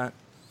like that.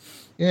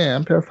 Yeah,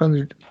 I'm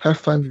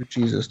Pathfinder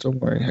Jesus.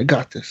 Don't worry, I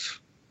got this.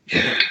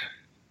 Yeah.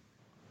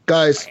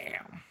 Guys,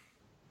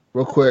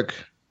 real quick,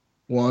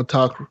 want to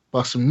talk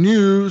about some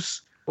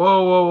news.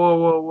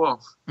 Whoa.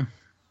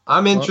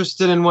 I'm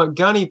interested in what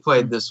Gunny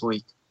played this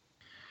week.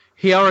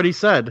 He already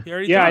said.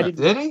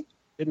 Did he?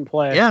 Didn't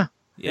play. Yeah.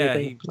 Yeah.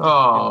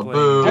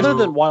 Boo. Other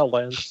than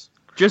Wildlands.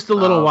 Just a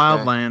little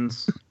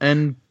Wildlands.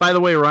 And by the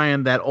way,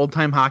 Ryan, that old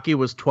time hockey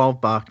was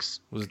 $12.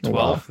 Was it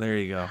 12? There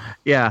you go.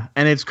 Yeah,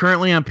 and it's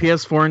currently on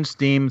PS4 and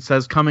Steam. It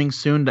says coming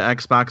soon to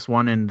Xbox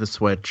One and the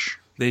Switch.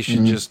 They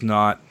should just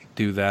not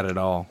do that at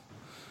all.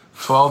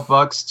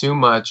 $12 too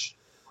much.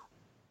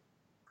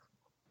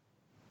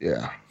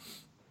 Yeah.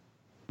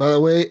 By the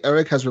way,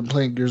 Eric has been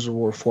playing Gears of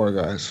War 4,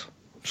 guys.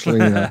 Just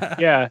letting you know.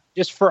 Yeah,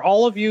 just for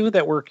all of you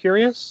that were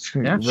curious.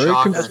 Yeah. Very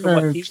as to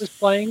what he was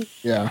playing.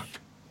 Yeah.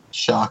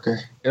 Shocker.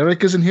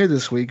 Eric isn't here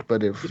this week,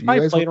 but if he's you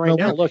guys playing right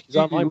now, what, look, he's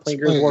online playing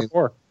Gears of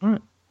War 4.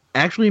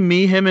 Actually,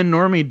 me, him, and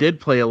Normie did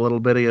play a little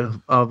bit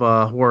of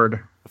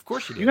Horde. Of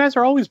course you do. You guys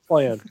are always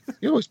playing.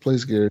 He always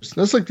plays Gears.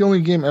 That's like the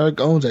only game Eric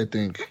owns, I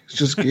think. It's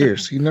just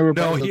Gears. He never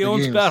No, plays he other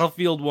owns games.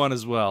 Battlefield 1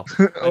 as well.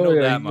 I know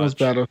that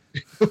much.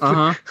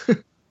 Uh-huh.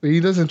 But he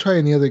doesn't try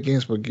any other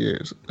games but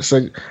Gears. It's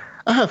like,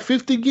 I have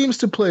 50 games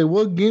to play.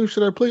 What game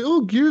should I play?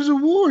 Oh, Gears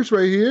of War is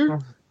right here.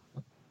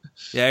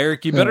 Yeah,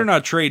 Eric, you better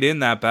not trade in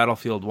that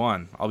Battlefield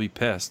 1. I'll be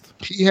pissed.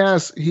 He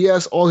has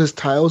all his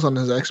tiles on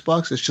his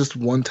Xbox. It's just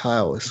one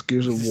tile. It's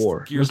Gears of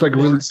War. Gears it's like of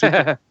War. really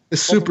super,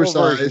 it's super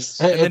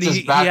sized. And then It's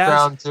his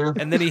background, too.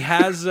 And then he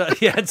has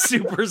it's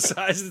super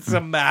sized. It's a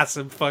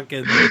massive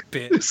fucking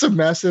pit. It's a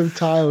massive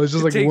tile. It's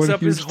just like Takes one up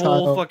huge his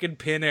whole tile. fucking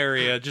pin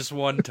area, just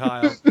one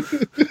tile.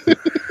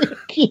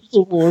 Gears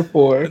of War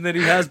 4. And then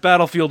he has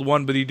Battlefield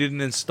 1, but he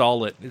didn't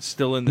install it. It's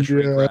still in the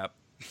shrink wrap.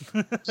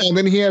 And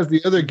then he has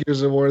the other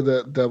Gears of War,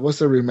 the what's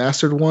the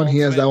remastered one? He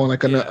has that one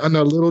like on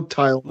a little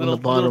tile on the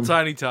bottom. Little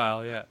tiny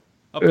tile, yeah.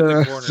 Up in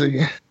the corner. So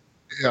yeah,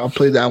 I'll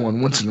play that one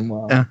once in a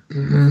while. Yeah.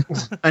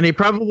 Mhm. And he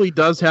probably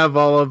does have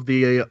all of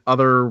the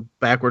other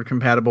backward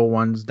compatible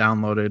ones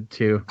downloaded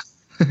too.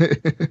 They're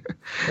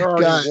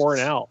already Guys. worn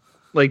out.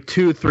 Like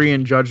 2, 3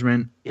 in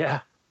Judgment. Yeah.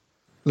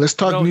 Let's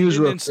talk No, he news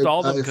didn't real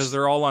install quick, them guys. because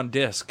they're all on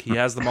disc. He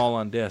has them all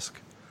on disc.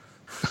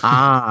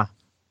 Ah.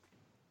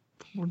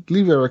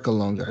 Leave Eric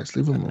alone, guys.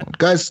 Leave him alone.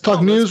 Guys, let's talk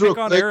No, news let's real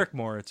pick on quick. Eric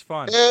more. It's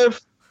fun.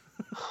 If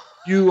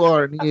you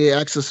are an EA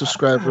Access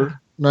subscriber,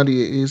 not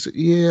EA, is it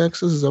EA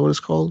Access? Is that what it's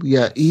called?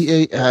 Yeah,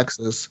 EA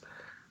Access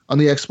on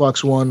the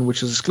Xbox One,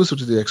 which is exclusive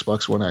to the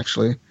Xbox One,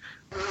 actually.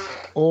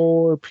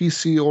 Or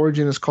PC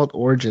Origin is called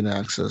Origin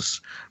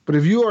Access. But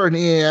if you are an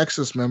EA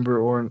Access member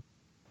or an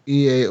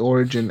EA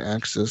Origin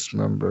Access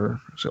member,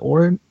 is it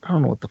Origin? I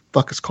don't know what the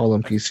fuck it's called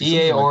on PC.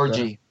 EA something like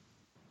Orgy.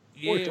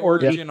 EA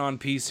Origin on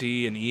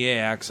PC and EA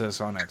Access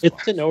on Xbox.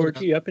 It's an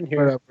orgy up in that.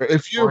 here. Whatever.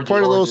 If you're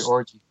part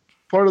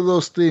of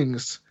those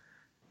things,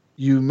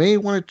 you may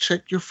want to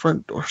check your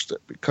front doorstep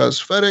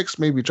because FedEx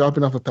may be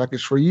dropping off a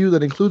package for you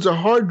that includes a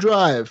hard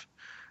drive,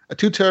 a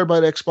 2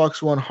 terabyte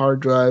Xbox One hard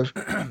drive.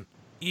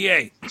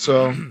 EA.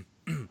 So,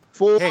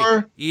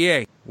 Hey,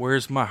 EA,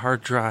 where's my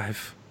hard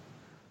drive?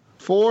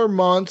 4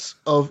 months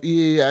of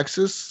EA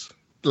Access,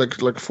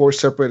 like 4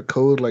 separate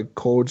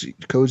codes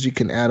you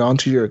can add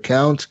onto your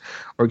account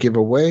or give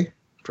away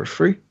for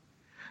free.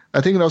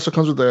 I think it also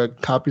comes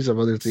with copies of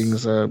other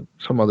things,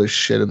 some other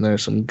shit in there,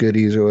 some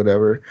goodies or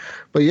whatever.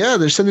 But yeah,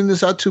 they're sending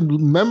this out to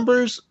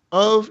members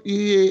of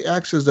EA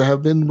Access that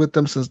have been with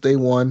them since day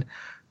one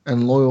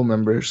and loyal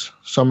members.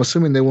 So I'm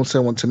assuming they won't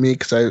send one to me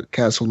because I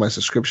canceled my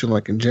subscription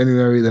like in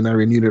January. Then I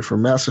renewed it for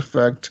Mass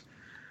Effect.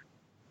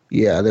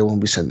 Yeah, they won't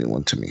be sending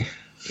one to me.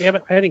 Yeah,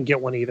 but I didn't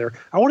get one either.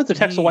 I wanted to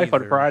text the wife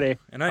on Neither. Friday.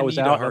 And I was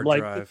need out. a hard I'm like,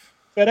 drive.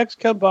 FedEx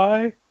come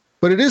by.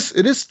 But it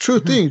is true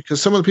thing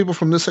because some of the people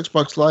from this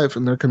Xbox Live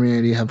in their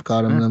community have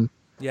gotten them.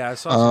 Yeah, I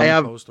saw some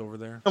have- post over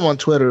there. I'm on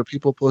Twitter,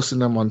 people posting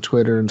them on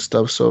Twitter and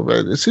stuff. So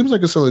it seems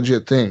like it's a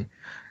legit thing.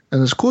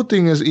 And this cool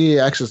thing is EA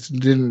Access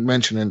didn't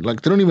mention it.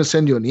 Like they don't even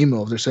send you an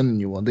email if they're sending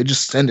you one. They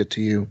just send it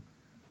to you.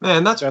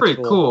 Man, that's pretty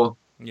cool. cool.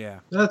 Yeah.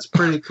 That's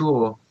pretty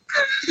cool.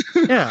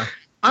 Yeah.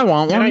 I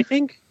want And one. I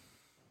think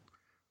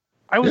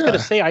I was Yeah. going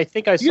to say, I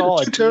think I You get saw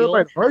a a 2 deal.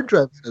 terabyte hard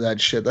drive for that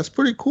shit. That's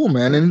pretty cool,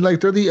 man. And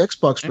like they're the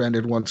Xbox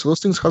branded ones, so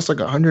those things cost like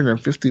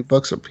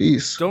 $150 a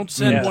piece. Don't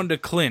send Yeah. one to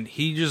Clint.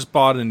 He just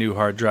bought a new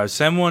hard drive.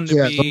 Send one to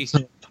Yeah, me.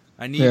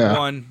 I need Yeah.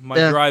 one. My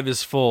Yeah. drive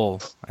is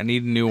full. I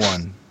need a new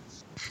one.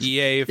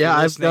 EA, if Yeah, you're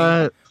I've listening,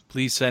 got.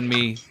 please send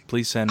me.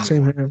 Please send me.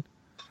 Same here.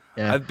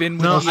 Yeah. I've been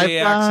with No,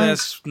 EA I've got-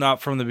 Access,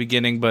 not from the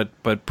beginning, but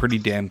pretty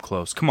damn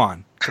close. Come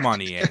on,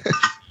 EA.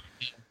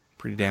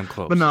 Pretty damn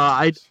close. But no,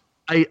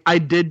 I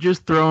did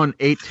just throw an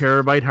 8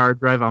 terabyte hard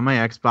drive on my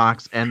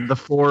Xbox, and the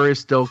 4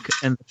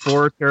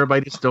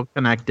 terabyte is still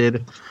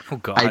connected. Oh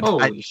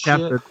God!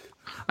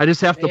 I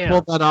just have to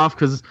pull that off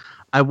because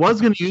I was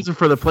going to use it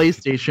for the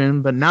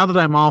PlayStation, but now that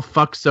I'm all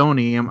fuck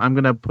Sony, I'm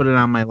going to put it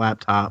on my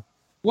laptop.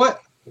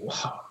 What?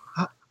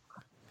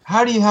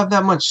 How do you have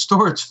that much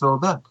storage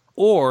filled up?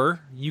 Or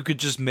you could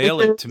just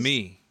mail it to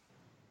me.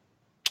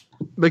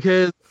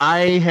 Because I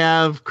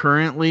have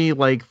currently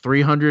like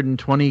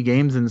 320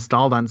 games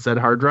installed on said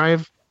hard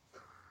drive.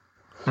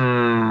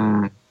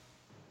 I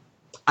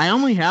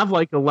only have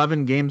like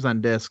 11 games on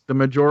disc. The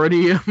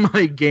majority of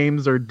my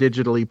games are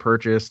digitally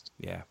purchased.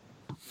 Yeah.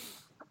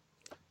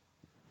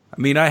 I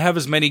mean, I have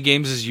as many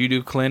games as you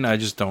do, Clint. I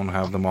just don't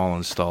have them all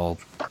installed.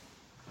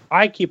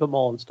 I keep them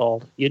all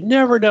installed. You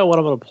never know when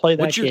I'm going to play that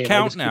game. What's your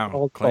count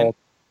now, Clint?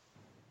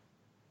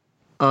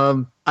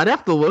 I'd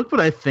have to look, but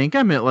I think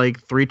I'm at like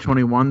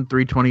 321,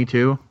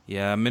 322.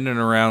 Yeah, I'm in and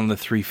around the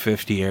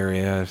 350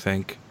 area, I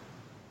think.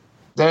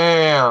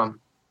 Damn.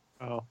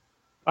 Oh,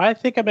 I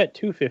think I'm at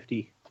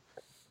 250.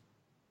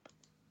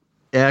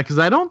 Yeah, because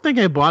I don't think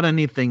I bought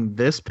anything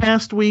this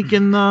past week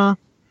in the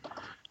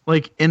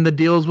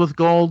deals with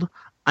gold.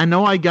 I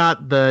know I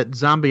got the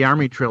Zombie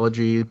Army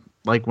trilogy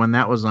like when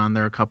that was on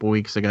there a couple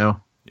weeks ago.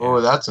 Oh,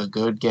 that's a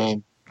good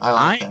game. I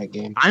like that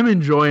game. I'm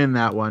enjoying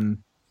that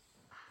one.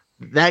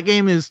 That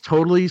game is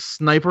totally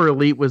Sniper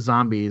Elite with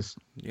zombies.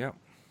 Yep.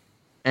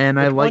 And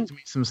I liked me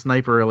some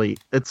Sniper Elite.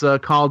 It's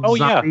called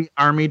Zombie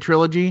Army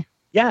Trilogy.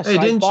 Yes,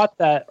 I bought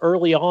that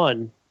early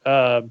on.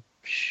 I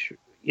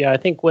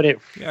think when it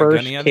first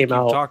Gunny, I came think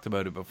out. You've talked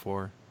about it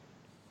before.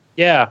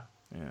 Yeah.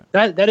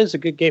 That is a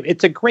good game.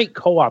 It's a great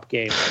co-op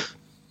game.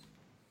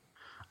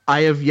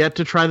 I have yet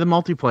to try the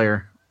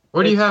multiplayer.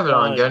 Where do you have it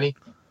on, Gunny?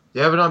 Do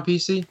you have it on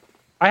PC?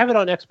 I have it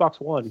on Xbox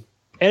One.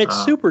 And it's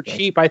super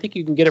cheap. I think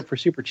you can get it for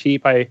super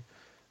cheap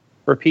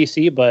for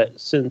PC, but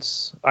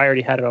since I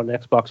already had it on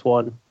Xbox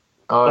One.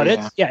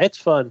 It's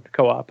fun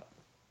co-op.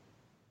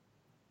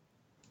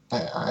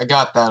 I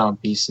got that on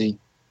PC.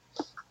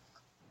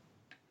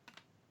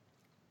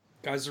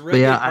 Guys, the Red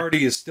Day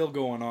party is still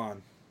going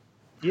on.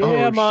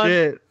 Yeah, man.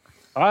 Shit.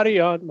 Party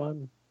on,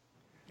 man.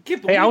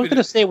 I was going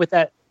to say with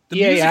that the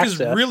EA music access,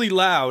 is really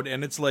loud,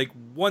 and it's like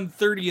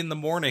 1:30 in the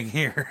morning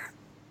here.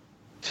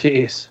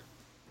 Jeez.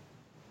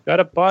 Got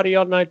a party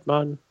all night,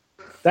 man.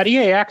 That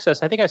EA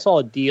access, I think I saw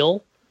a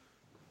deal.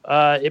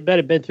 It might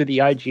have been through the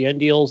IGN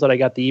deals that I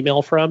got the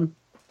email from.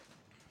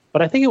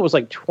 But I think it was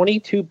like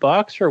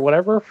 $22 or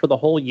whatever for the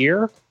whole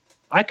year.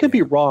 I could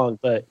be wrong,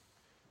 but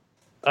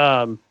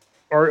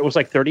or it was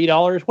like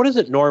 $30. What is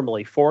it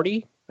normally?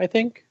 40, I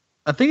think.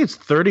 I think it's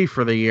 30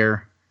 for the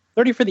year.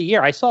 30 for the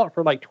year. I saw it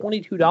for like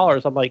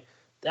 $22. I'm like,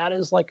 that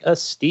is like a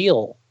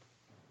steal.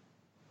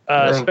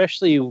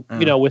 Especially,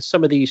 with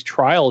some of these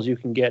trials you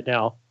can get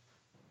now.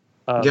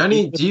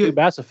 Gunny, do you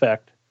Mass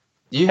Effect?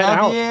 Do you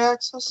have EA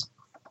access?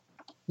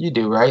 You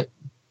do, right?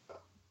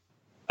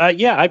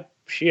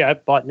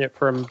 I've bought it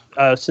from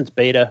since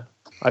beta.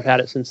 I've had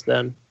it since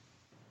then.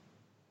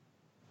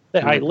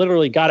 I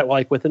literally got it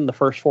like within the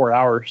first 4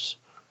 hours.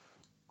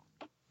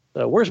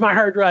 So where's my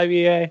hard drive,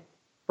 EA?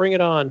 Bring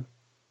it on.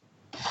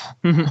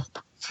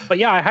 But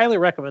yeah, I highly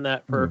recommend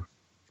that for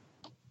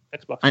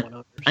Xbox One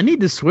owners. I need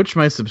to switch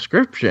my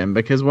subscription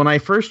because when I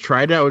first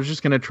tried it, I was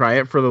just going to try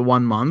it for the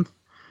 1 month.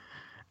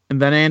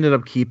 And then I ended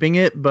up keeping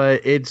it,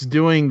 but it's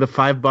doing the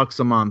 $5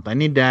 a month. I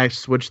need to actually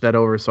switch that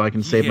over so I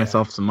can save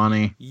myself some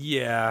money.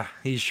 Yeah,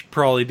 you should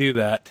probably do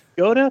that.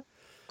 Go to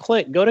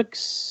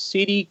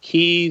CD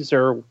Keys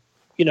or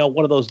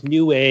one of those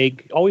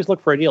Newegg. Always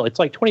look for a deal. It's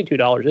like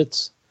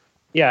 $22.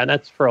 And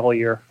that's for a whole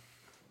year.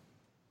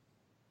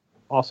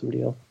 Awesome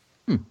deal.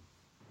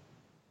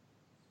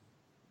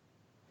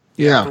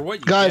 Yeah,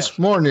 guys,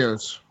 more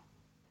news.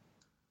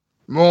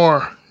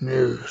 More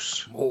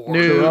news.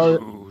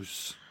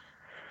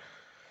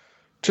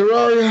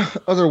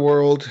 Terraria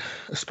Otherworld,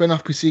 a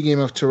spin-off PC game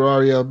of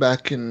Terraria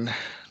back in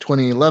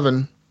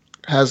 2011,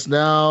 has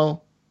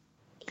now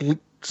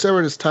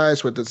severed its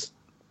ties with its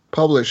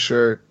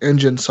publisher,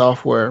 Engine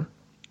Software,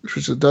 which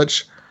is a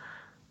Dutch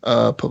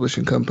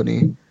publishing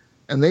company.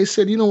 And they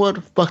said, you know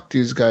what, fuck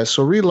these guys.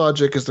 So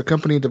Relogic is the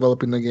company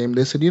developing the game.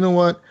 They said, you know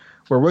what,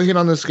 we're working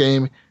on this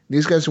game.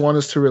 These guys want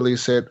us to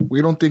release it.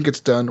 We don't think it's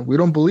done. We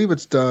don't believe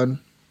it's done.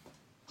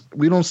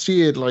 We don't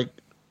see it like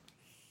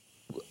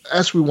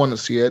as we want to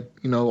see it,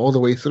 all the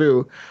way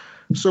through.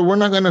 So we're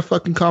not going to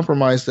fucking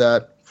compromise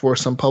that for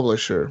some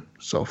publisher.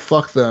 So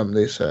fuck them,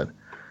 they said.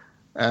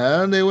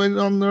 And they went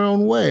on their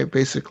own way,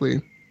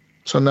 basically.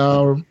 So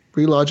now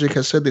Relogic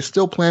has said they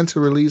still plan to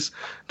release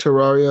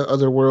Terraria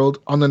Otherworld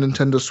on the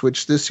Nintendo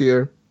Switch this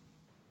year.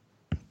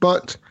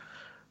 But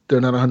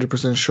they're not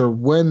 100% sure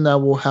when that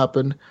will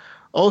happen.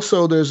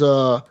 Also, there's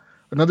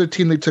another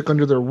team they took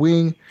under their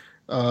wing,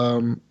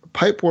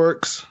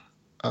 Pipeworks,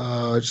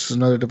 just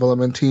another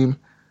development team,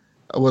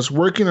 was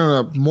working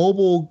on a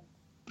mobile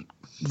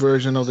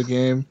version of the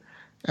game,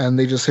 and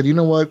they just said, you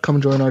know what, come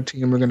join our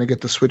team. We're going to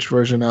get the Switch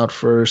version out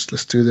first.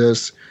 Let's do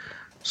this.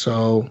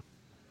 So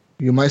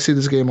You might see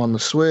this game on the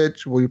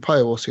Switch. Well, you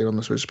probably will see it on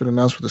the Switch. It's been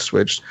announced for the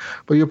Switch.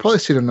 But you'll probably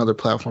see it on other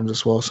platforms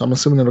as well. So I'm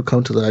assuming it'll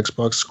come to the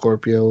Xbox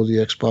Scorpio, the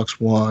Xbox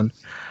One,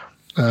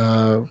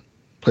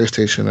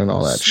 PlayStation, and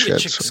all that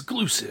Switch shit.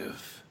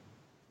 exclusive.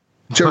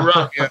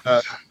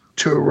 Terraria.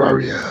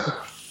 Terraria.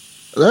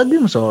 That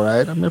game's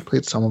alright. I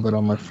played some of it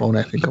on my phone,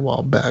 I think, a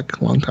while back,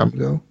 a long time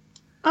ago.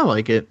 I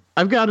like it.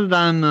 I've got it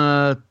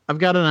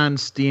on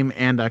Steam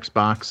and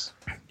Xbox.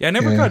 Yeah, I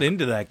never got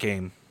into that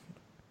game.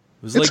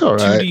 It was It's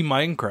like alright. 2D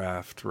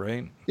Minecraft,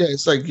 right? Yeah,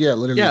 it's like,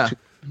 literally Yeah.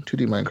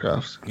 2D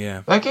Minecraft.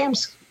 Yeah. That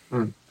game's.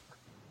 I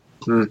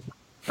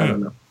don't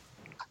know.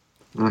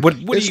 What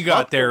do It's you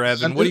got there,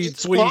 popular. Evan? What do you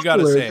It's got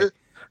to popular. say?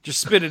 Just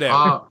spit it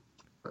out.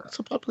 It's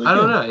a popular I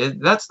don't game.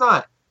 know. That's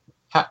not.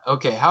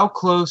 Okay, how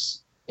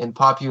close in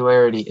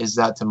popularity is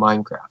that to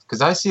Minecraft?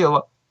 Because I see a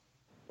lot.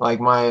 Like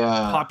my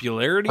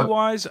Popularity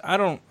wise, I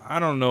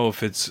don't know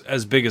if it's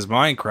as big as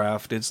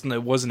Minecraft.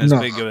 It wasn't as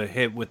big of a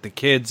hit with the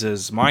kids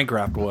as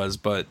Minecraft was,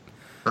 but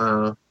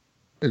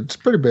it's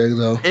pretty big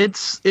though.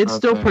 It's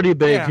still pretty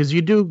big because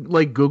you do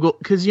like Google,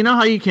 because you know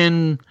how you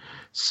can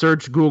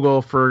search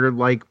Google for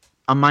like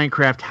a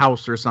Minecraft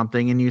house or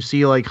something, and you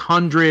see like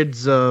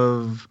hundreds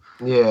of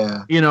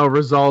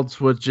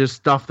results with just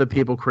stuff that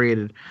people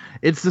created.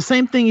 It's the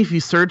same thing if you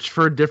search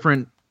for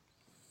different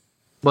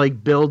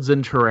like builds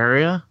in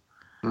Terraria.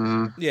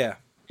 Yeah.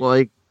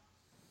 Like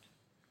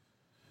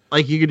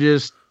you could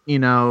just,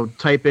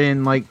 type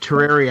in like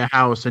Terraria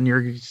house and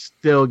you're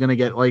still going to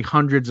get like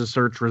hundreds of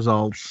search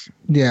results.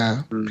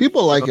 Yeah.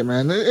 People like it,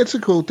 man. It's a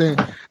cool thing.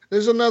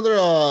 There's another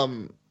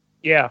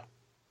Yeah.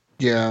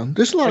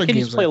 There's a lot My of kid games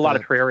used to play like a lot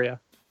that. of Terraria.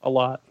 A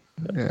lot.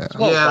 Yeah. As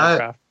well as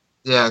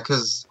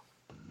Minecraft.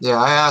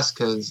 I asked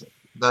because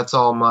that's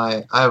all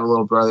I have a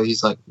little brother.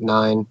 He's like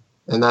 9,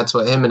 and that's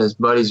what him and his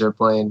buddies are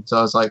playing. So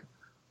I was like,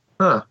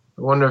 I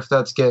wonder if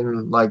that's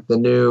getting like the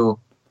new,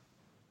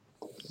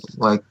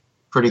 like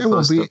pretty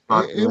close to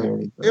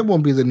popularity. It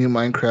won't be the new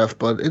Minecraft,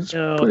 but it's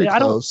pretty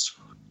close.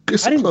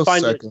 It's a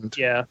close second.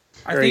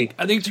 I think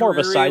it's more of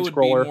a Terraria side would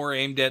scroller. be more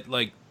aimed at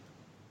like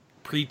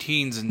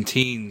preteens and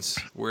teens,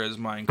 whereas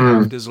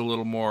Minecraft is a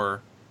little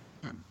more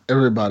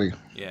everybody.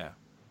 Yeah.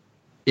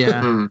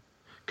 Yeah.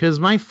 Because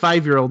my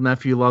 5-year-old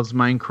nephew loves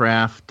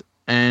Minecraft,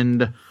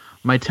 and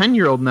my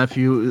 10-year-old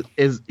nephew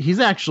he's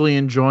actually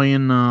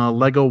enjoying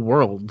Lego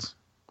Worlds.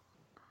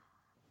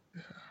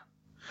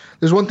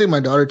 There's one thing my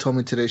daughter told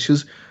me today.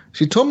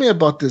 She told me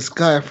about this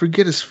guy. I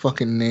forget his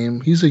fucking name.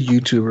 He's a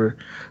YouTuber.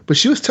 But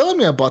she was telling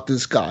me about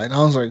this guy. And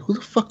I was like, who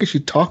the fuck is she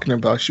talking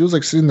about? She was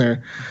like sitting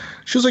there.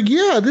 She was like,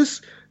 yeah,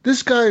 this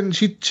guy. And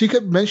she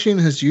kept mentioning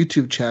his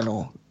YouTube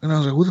channel. And I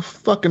was like, who the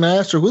fuck? And I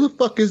asked her, who the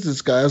fuck is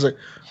this guy? I was like,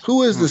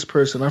 who is this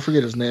person? I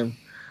forget his name.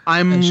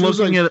 I'm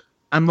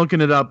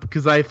looking it up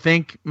because I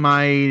think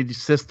my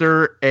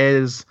sister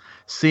is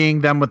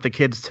seeing them with the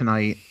kids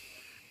tonight.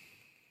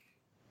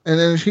 And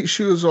then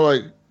she was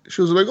like,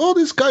 oh,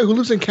 this guy who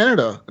lives in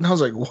Canada. And I was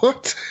like,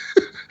 what?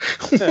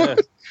 What?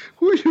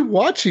 Who are you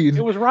watching?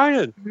 It was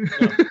Ryan.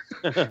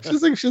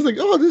 she's like,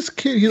 oh, this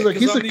kid. He's like,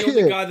 he's I'm a the kid.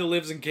 only guy that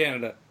lives in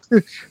Canada.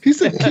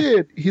 He's a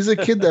kid. He's a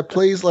kid that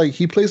plays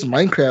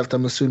Minecraft,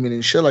 I'm assuming,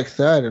 and shit like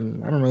that.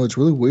 And I don't know, it's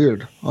really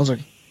weird. I was like,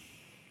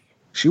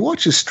 she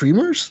watches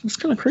streamers? It's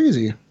kind of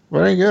crazy.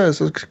 But I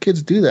guess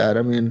kids do that.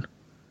 I mean,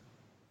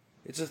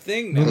 It's a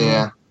thing, man.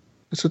 Yeah.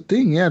 it's a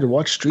thing, to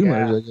watch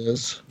streamers, I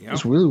guess. Yeah.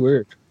 It's really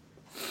weird.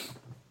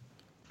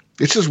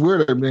 It's just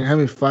weird. I mean,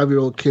 having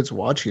 5-year-old kids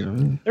watching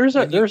them. There's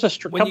a When couple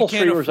you can't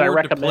streamers I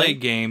afford to play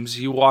recommend. games,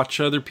 you watch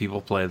other people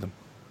play them.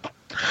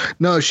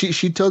 No,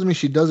 she tells me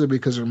she does it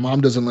because her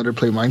mom doesn't let her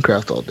play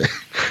Minecraft all day.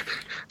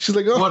 She's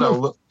like,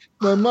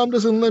 my mom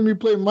doesn't let me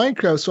play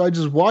Minecraft, so I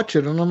just watch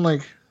it. And I'm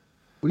like,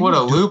 what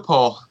a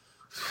loophole.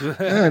 Yeah,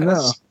 I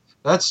know.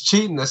 That's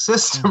cheating the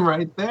system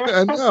right there.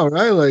 I know,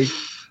 right? Like,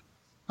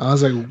 I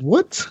was like,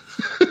 what?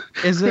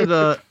 Is it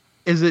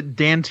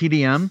Dan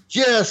TDM?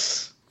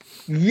 Yes.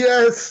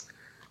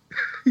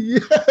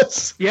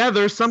 Yeah,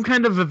 there's some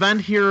kind of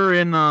event here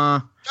in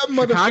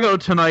Chicago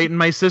tonight, and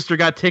my sister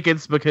got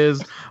tickets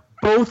because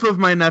both of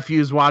my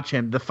nephews watch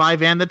him, the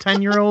 5 and the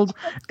 10-year-old,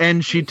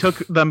 and she took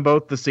them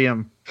both to see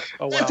him.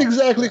 Oh, wow. That's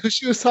exactly what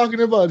she was talking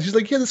about. She's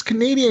like, yeah, this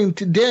Canadian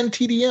Dan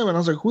TDM. And I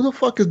was like, who the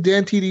fuck is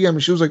Dan TDM?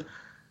 And she was like,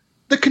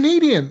 the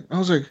Canadian. I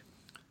was like,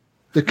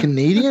 the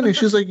Canadian? And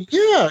she was like,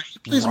 yeah, he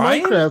plays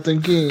Ryan? Minecraft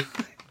and game.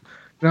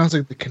 And I was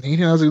like, the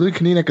Canadian? I was like, the only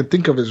Canadian I could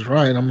think of is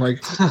Ryan. I'm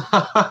like,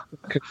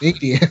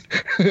 Canadian.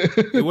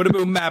 It would have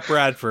been Matt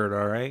Bradford,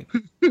 all right?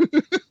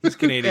 He's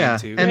Canadian,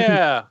 too.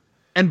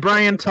 And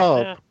Brian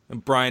Tulp. Yeah.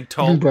 And Brian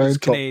Tulp is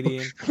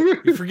Canadian.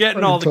 You're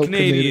forgetting all the Tulp,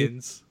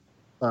 Canadians.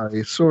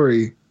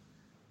 Sorry.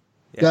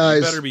 Yeah, Guys.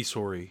 you better be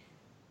sorry.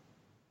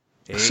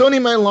 Hey.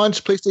 Sony might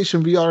launch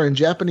PlayStation VR in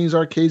Japanese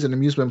arcades and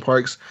amusement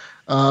parks.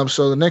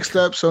 So the next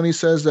step, Sony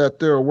says that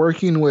they're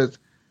working with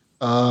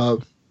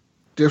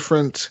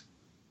different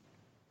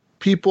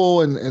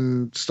people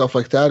and stuff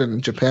like that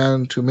in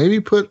Japan to maybe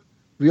put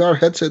VR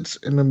headsets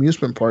in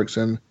amusement parks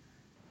and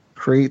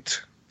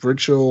create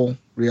virtual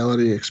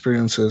reality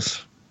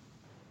experiences,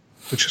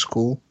 which is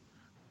cool.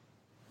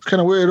 It's kind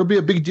of weird. It'll be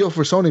a big deal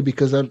for Sony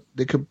because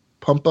they could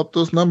pump up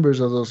those numbers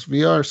of those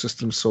VR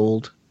systems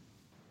sold.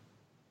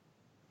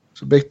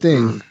 It's a big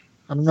thing.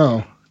 I don't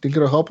know. Think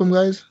it'll help them,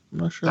 guys? I'm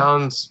not sure.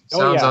 Sounds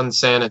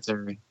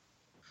unsanitary.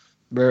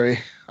 Very.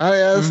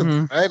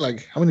 Right?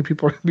 Like, how many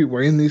people are going to be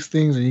wearing these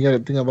things? And you got to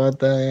think about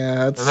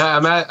that.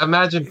 Yeah,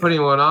 imagine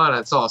putting one on.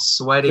 It's all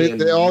sweaty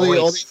and all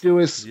they do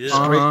is spray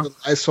the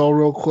Lysol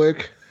real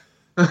quick.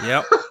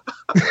 Yep.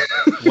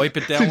 Wipe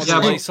it down with a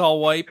Lysol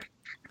wipe.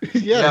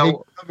 Yeah.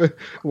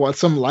 Want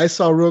some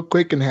Lysol real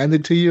quick and hand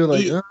it to you?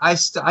 Like, I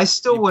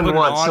still wouldn't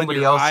want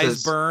somebody else's.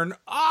 Eyes burn.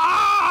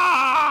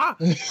 Ah!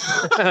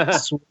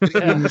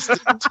 Sweating into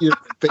your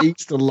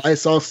face, the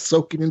Lysol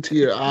soaking into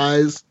your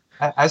eyes.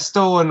 I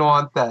still wouldn't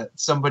want that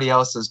somebody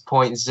else's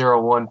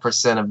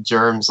 0.01% of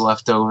germs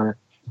left over.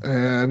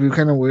 It'd be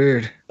kind of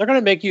weird. They're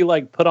gonna make you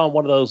like put on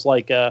one of those when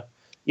you go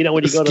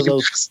to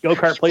those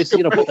go-kart places,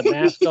 put the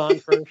mask on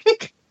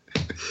first.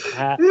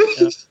 Hat,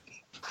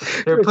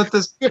 put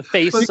this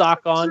face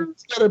sock on. You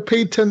gotta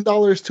pay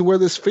 $10 to wear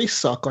this face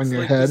sock on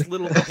your head. This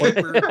little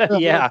paper,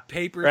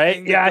 paper right?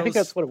 thing. Yeah, I think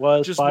that's what it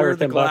was. Just where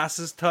the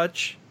glasses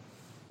touch.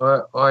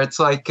 Or it's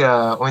like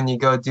when you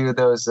go do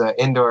those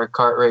indoor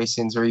kart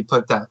racings where you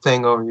put that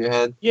thing over your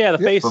head. Yeah, the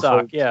face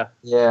sock. Yeah.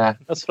 Yeah.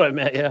 That's what I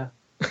meant. Yeah.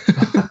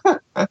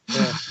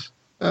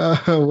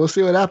 We'll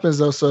see what happens,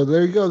 though. So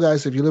there you go,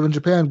 guys. If you live in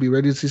Japan, be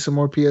ready to see some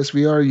more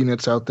PSVR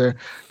units out there.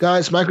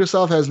 Guys,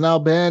 Microsoft has now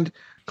banned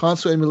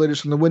console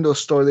emulators from the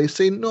Windows Store. They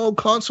say no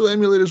console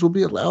emulators will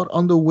be allowed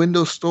on the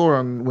Windows Store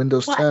on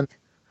Windows 10.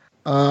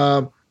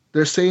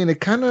 They're saying it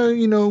kind of,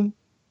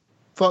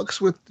 fucks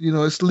with,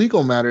 it's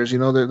legal matters.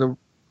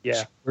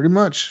 They're pretty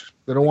much.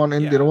 They don't want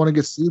they don't want to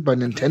get sued by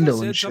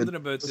Nintendo and shit. Something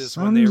about this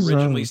when they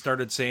originally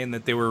started saying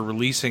that they were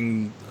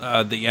releasing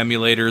the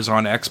emulators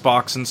on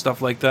Xbox and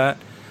stuff like that,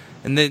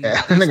 and then they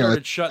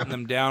started shutting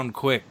them down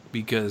quick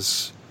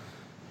because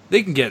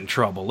they can get in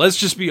trouble. Let's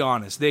just be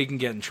honest; they can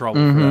get in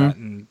trouble for that,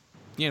 and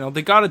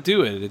they got to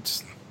do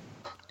it.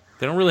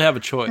 They don't really have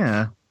a choice.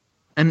 Yeah,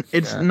 and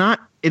it's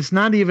not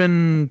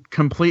even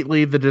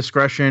completely the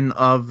discretion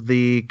of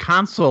the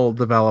console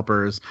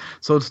developers.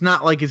 So it's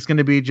not like it's going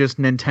to be just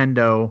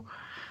Nintendo,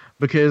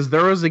 because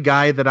there was a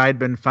guy that I'd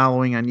been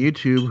following on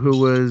YouTube who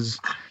was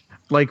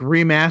like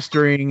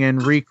remastering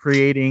and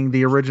recreating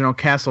the original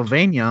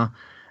Castlevania,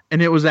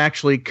 and it was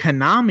actually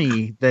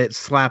Konami that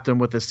slapped him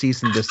with a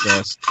cease and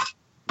desist.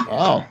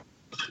 Wow.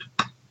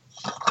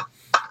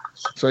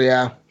 So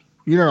yeah,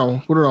 we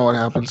don't know what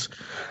happens.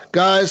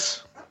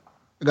 Guys,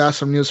 I got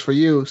some news for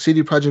you.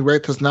 CD Projekt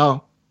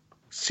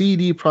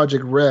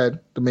Red,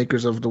 the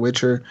makers of The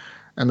Witcher,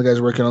 and the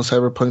guys working on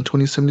Cyberpunk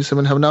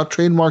 2077 have now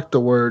trademarked the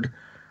word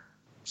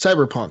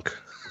cyberpunk.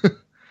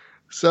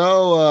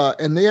 So,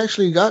 and they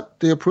actually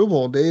got the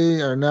approval.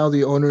 They are now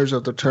the owners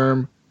of the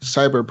term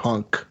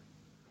cyberpunk.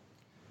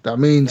 That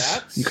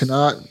means you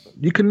cannot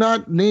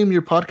name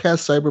your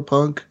podcast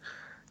cyberpunk.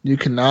 You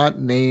cannot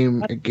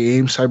name a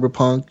game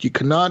cyberpunk. You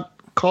cannot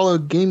call a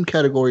game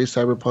category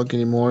cyberpunk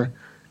anymore,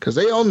 because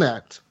they own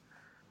that.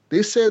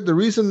 They said the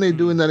reason they're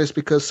doing that is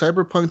because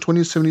Cyberpunk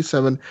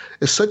 2077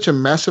 is such a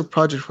massive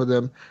project for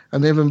them,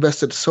 and they've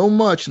invested so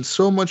much and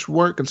so much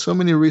work and so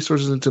many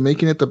resources into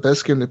making it the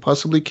best game they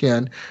possibly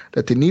can,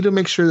 that they need to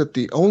make sure that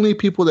the only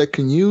people that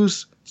can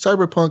use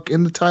Cyberpunk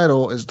in the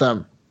title is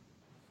them.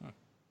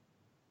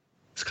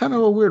 It's kind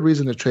of a weird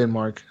reason to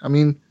trademark. I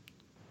mean,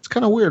 it's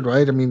kind of weird,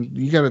 right? I mean,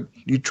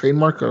 you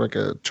trademark like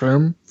a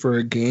term for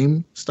a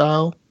game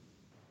style.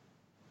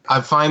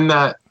 I find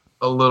that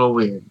a little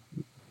weird.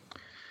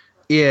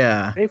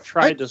 Yeah. They've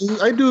tried to.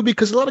 I do,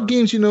 because a lot of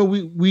games,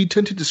 we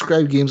tend to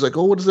describe games like,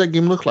 oh, what does that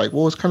game look like?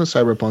 Well, it's kind of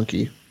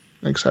cyberpunky,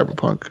 like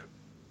Cyberpunk.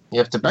 You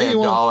have to pay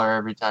 $1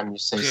 every time you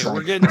say something.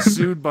 We're getting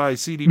sued by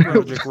CD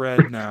Projekt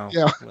Red now.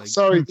 Yeah,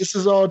 sorry, this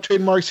is all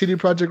trademark CD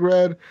Projekt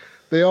Red.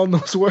 They own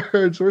those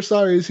words. We're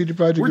sorry, CD Projekt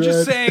Red. We're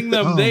just saying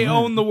them. They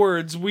own the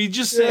words. We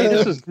just say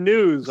this is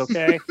news,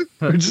 okay?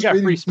 We got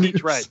free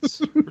speech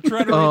rights. We're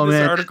trying to read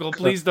this article.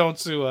 Please don't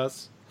sue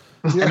us.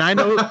 Yeah. And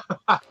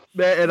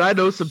I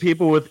know some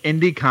people with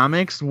indie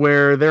comics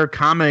where their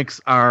comics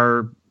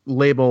are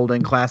labeled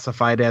and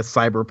classified as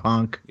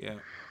cyberpunk. Yeah.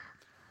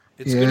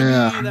 That's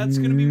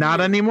gonna be not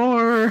weird.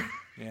 Anymore.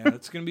 Yeah,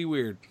 that's gonna be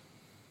weird.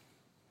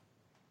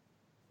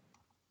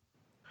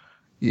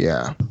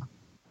 Yeah.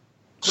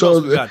 What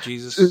else we got,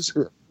 Jesus?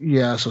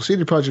 So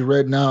CD Projekt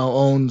Red now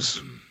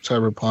owns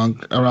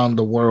Cyberpunk around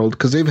the world,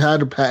 because they've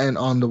had a patent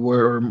on the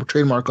word, or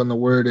trademark on the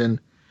word, in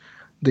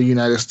the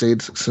United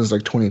States since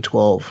like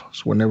 2012.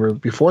 So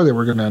before they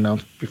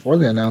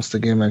announced the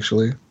game,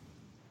 actually.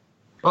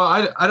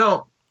 Well,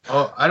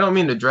 I don't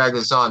mean to drag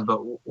this on, but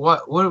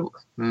what's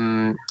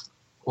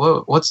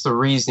the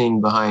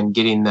reasoning behind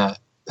getting that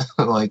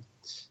like?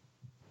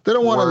 They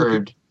don't want other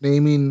people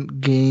naming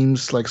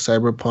games like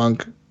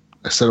Cyberpunk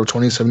instead of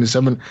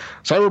 2077.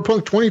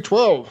 Cyberpunk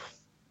 2012.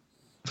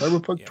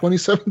 Cyberpunk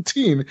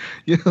 2017.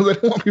 They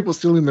don't want people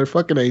stealing their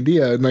fucking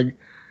idea and like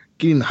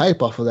getting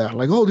hype off of that.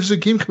 Like, oh, there's a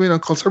game coming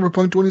out called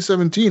Cyberpunk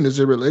 2017. Is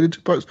it related to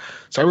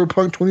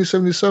Cyberpunk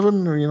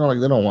 2077? Or,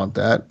 they don't want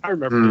that. I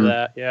remember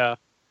that, yeah.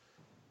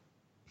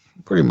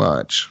 pretty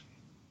much.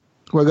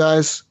 Well,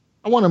 guys,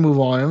 I want to move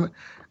on,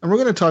 and we're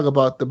going to talk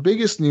about the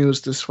biggest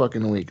news this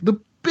fucking week. The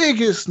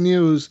biggest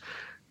news.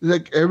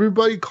 Like,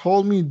 everybody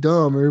called me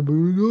dumb.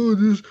 Everybody, oh,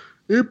 this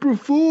April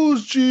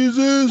Fool's,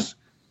 Jesus.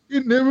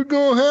 It never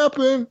gonna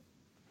happen.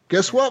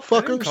 Guess what, fuckers? I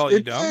didn't call you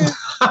dumb.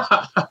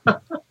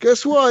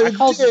 Guess what? I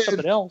called it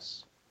something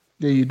else.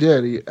 Yeah, you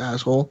did, you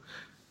asshole.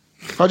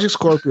 Project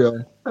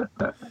Scorpio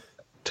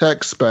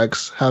tech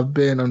specs have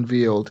been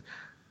unveiled.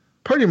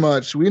 Pretty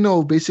much, we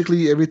know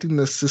basically everything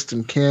the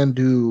system can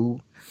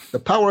do, the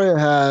power it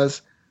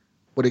has,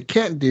 what it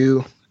can't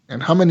do,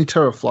 and how many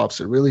teraflops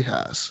it really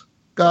has.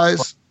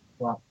 Guys,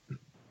 I'm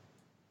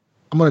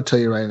going to tell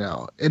you right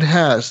now, it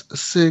has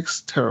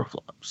 6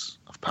 teraflops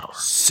of power.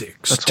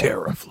 6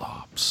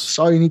 teraflops. That's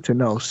all you need to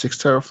know. 6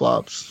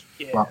 teraflops.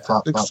 Yeah.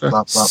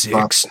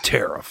 6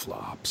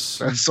 teraflops.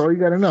 That's all you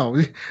got to know.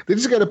 They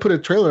just got to put a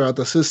trailer out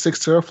that says 6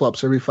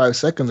 teraflops every 5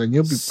 seconds, and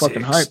you'll be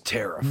fucking hyped. 6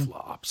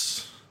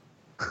 teraflops.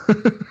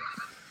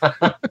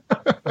 I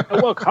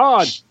work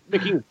hard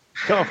making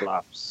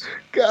teraflops.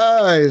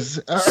 Guys,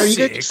 are you guys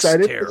 6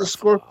 excited for the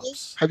Scorpio?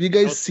 Have you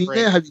guys seen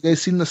great. it? Have you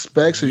guys seen the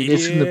specs? Have you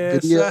guys seen the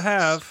video? Yes, I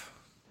have.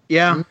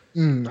 Yeah.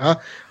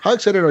 How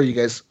excited are you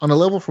guys? On a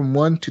level from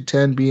 1 to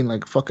 10 being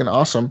like fucking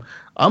awesome,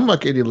 I'm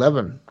like at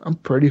 11. I'm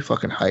pretty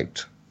fucking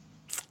hyped.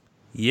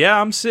 Yeah,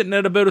 I'm sitting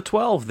at about a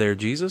 12 there,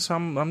 Jesus.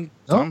 I'm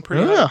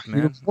pretty hyped,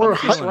 man. You're more I'm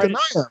feeling hyped than it.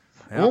 I am.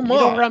 Yeah. Oh You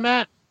know where my. I'm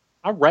at?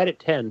 I'm right at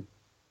 10.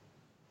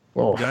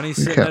 Whoa. Gunny's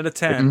You sitting can't- at a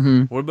 10.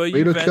 Mhm. What about Way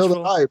you, to kill the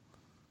Vengeful? hype.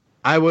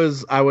 I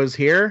was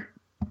here.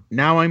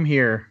 Now I'm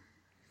here.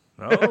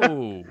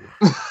 Oh.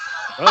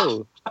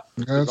 Oh,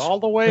 That's- all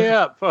the way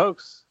up,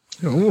 folks.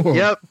 Ooh.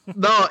 Yep.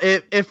 No,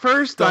 at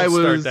first Don't I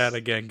was. start that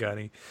again,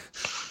 Gunny.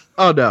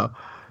 Oh no,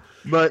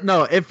 but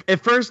no. If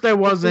at first I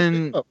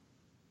wasn't.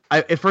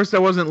 At first I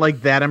wasn't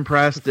like that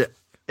impressed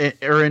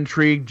or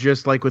intrigued,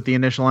 just like with the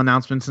initial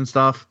announcements and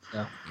stuff.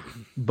 Yeah.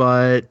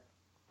 But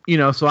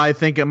so I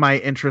think my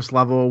interest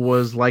level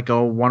was like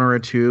a 1 or a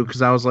 2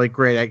 because I was like,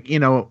 great,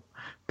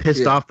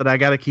 pissed off that I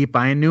got to keep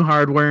buying new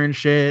hardware and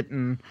shit.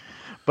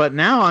 But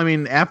now, I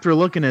mean, after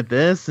looking at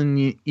this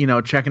and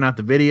checking out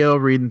the video,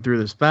 reading through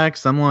the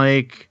specs, I'm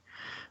like,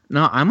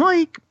 no, I'm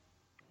like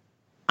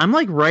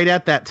right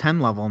at that 10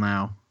 level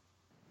now.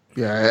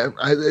 Yeah,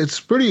 it's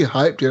pretty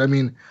hyped, dude. I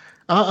mean,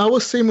 I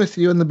was same with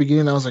you in the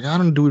beginning. I was like,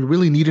 do we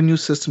really need a new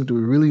system? Do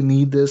we really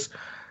need this?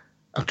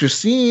 After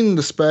seeing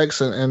the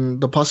specs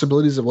and the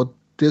possibilities of what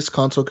this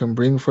console can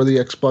bring for the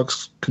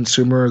Xbox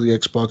consumer, the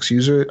Xbox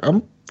user,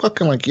 I'm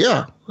fucking like,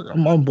 yeah,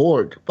 I'm on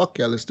board. Fuck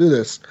yeah, let's do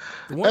this.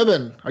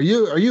 Evan, are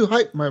you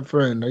hyped, my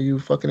friend? Are you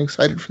fucking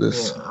excited for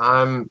this?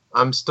 Yeah,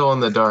 I'm still in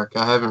the dark.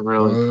 I haven't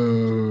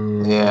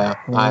really. Yeah,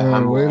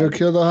 I'm way to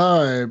kill the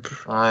hype.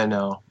 I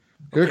know.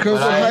 Here comes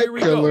the hype Here we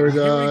go. killer,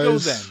 Here we go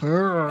guys.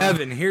 then.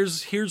 Evan,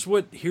 here's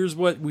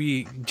what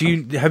we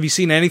do. Have you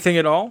seen anything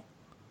at all?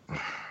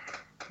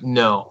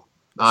 No.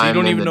 So you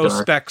don't even know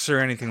dark. specs or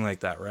anything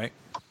like that, right?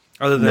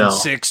 Other than No.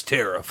 6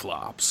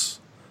 teraflops.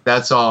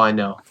 That's all I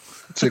know.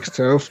 6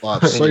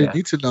 teraflops. So you Yeah.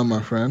 need to know,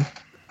 my friend.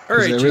 All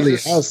right, It really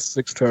Jesus. has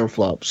 6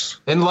 teraflops.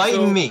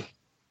 Enlighten me,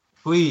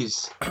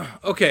 please.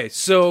 Okay,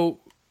 so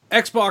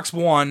Xbox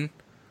One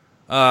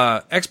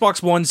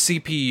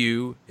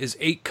CPU is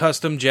 8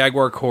 custom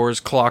Jaguar cores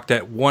clocked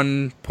at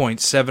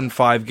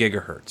 1.75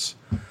 gigahertz.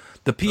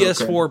 The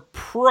PS4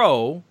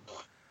 Pro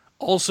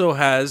also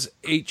has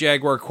 8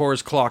 Jaguar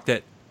cores clocked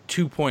at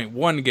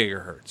 2.1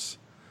 gigahertz.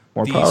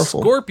 More The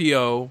powerful.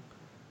 Scorpio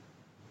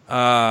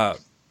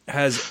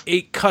has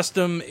 8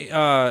 custom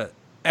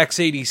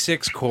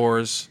x86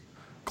 cores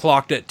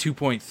clocked at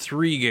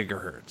 2.3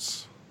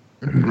 gigahertz.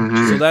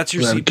 So that's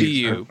your That gives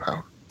CPU. her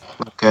power.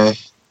 Okay.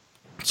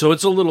 So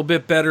it's a little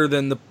bit better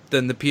than the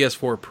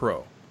PS4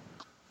 Pro.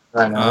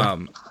 Right now.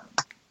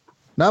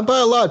 Not by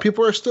a lot.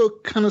 People are still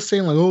kind of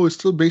saying like, "Oh, it's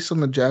still based on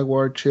the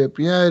Jaguar chip."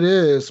 Yeah, it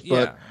is,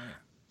 but Yeah.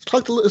 it's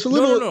a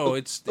little. No.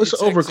 It's an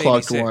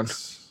overclocked x86. one.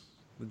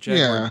 The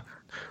Jaguar. Yeah,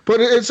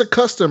 but it's a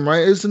custom,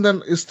 right? Isn't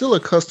that? It's still a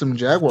custom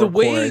Jaguar The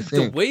core. I way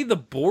think. the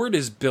board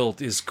is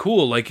built is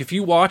cool. Like if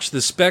you watch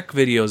the spec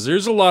videos,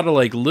 there's a lot of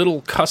like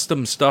little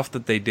custom stuff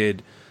that they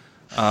did,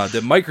 that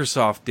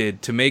Microsoft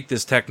did to make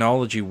this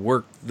technology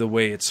work the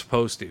way it's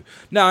supposed to.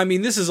 Now, I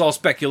mean, this is all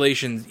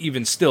speculation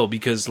even still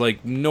because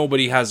like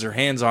nobody has their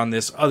hands on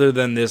this other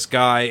than this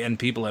guy and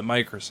people at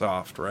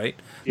Microsoft, right?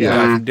 The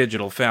guy from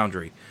Digital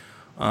Foundry.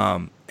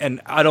 And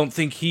I don't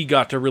think he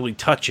got to really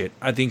touch it.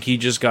 I think he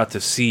just got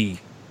to see,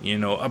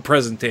 a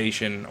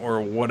presentation or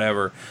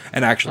whatever,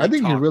 and actually. I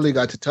think he really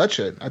got to touch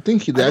it. I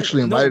think they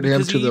actually invited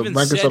him to the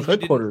Microsoft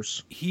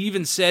headquarters. He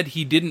even said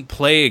he didn't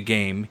play a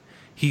game.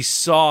 He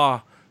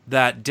saw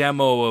that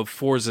demo of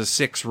Forza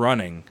 6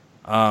 running.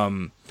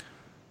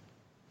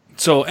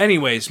 So,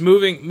 anyways,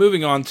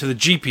 moving on to the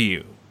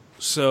GPU.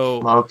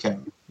 So, Okay.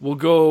 we'll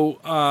go.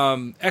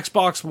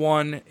 Xbox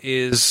One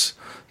is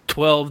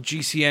 12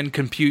 GCN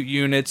compute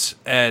units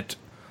at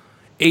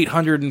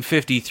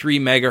 853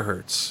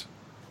 megahertz.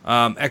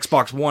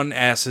 Xbox One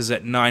S is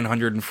at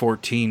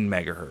 914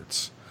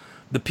 megahertz.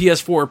 The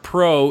PS4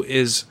 Pro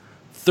is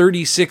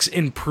 36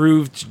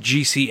 improved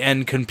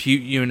GCN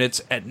compute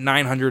units at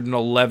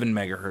 911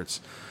 megahertz.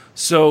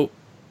 So,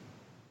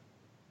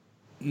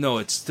 no,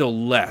 it's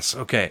still less.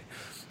 Okay.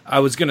 I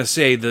was going to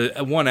say the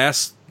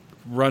 1S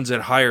runs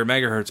at higher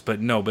megahertz, but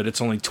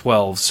it's only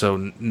 12,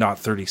 so not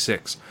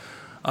 36.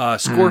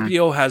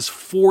 Scorpio has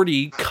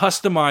 40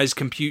 customized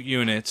compute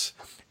units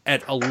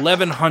at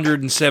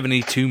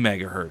 1172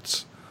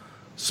 megahertz.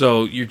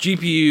 So your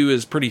GPU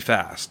is pretty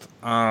fast.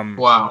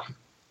 Wow.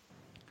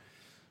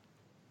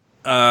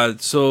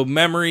 So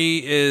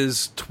memory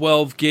is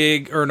 12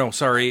 gig,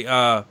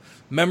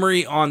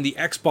 memory on the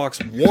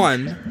Xbox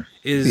One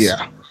is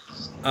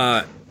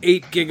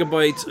 8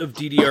 gigabytes of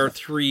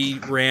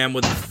DDR3 RAM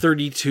with a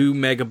 32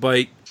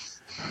 megabyte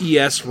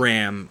ES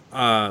RAM,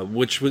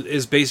 which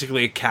is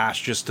basically a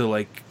cache just to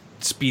like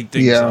speed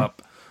things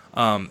up.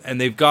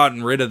 And they've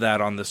gotten rid of that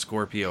on the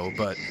Scorpio,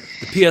 but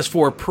the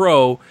PS4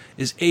 Pro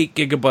is 8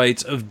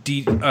 gigabytes of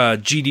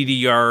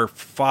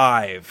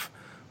GDDR5,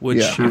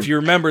 which, if you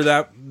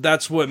remember,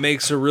 that's what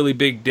makes a really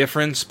big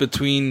difference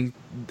between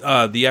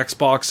the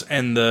Xbox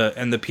and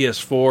the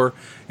PS4.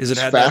 Is it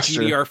had that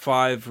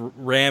GDDR5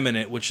 RAM in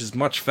it, which is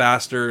much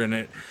faster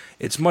and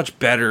it's much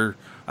better.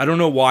 I don't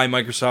know why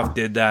Microsoft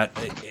did that.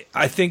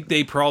 I think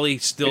they probably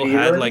still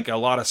had like a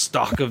lot of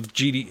stock of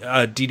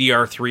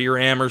DDR3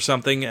 RAM or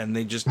something, and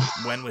they just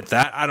went with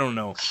that. I don't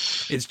know.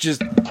 It's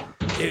just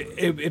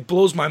it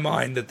blows my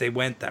mind that they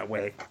went that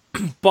way.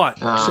 But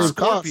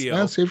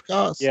Scorpio, save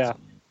costs. Yeah.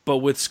 But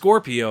with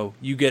Scorpio,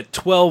 you get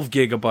 12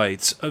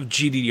 gigabytes of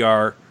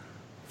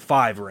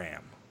GDDR5 RAM.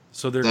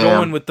 So they're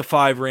going with the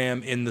 5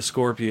 RAM in the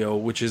Scorpio,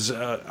 which is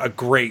a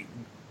great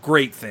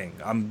thing.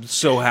 I'm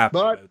so happy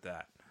about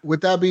that.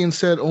 With that being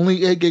said,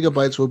 only 8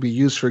 gigabytes will be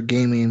used for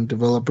gaming.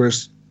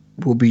 Developers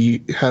will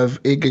have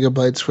 8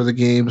 gigabytes for the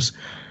games.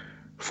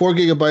 4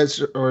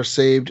 gigabytes are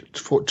saved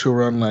to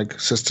run like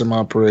system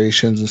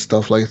operations and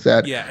stuff like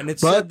that. Yeah, and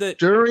it's said that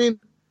during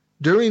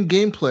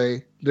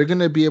gameplay, they're going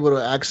to be able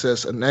to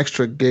access an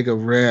extra gig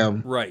of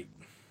RAM. Right.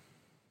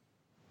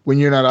 When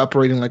you're not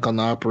operating like on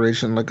the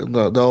operation, like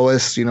the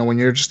OS, when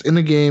you're just in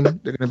the game,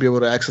 they're going to be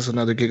able to access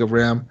another gig of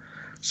RAM.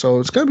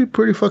 So it's going to be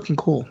pretty fucking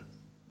cool.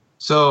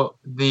 So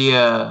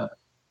the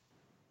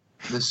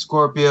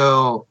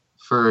Scorpio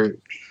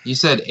you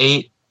said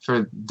 8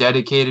 for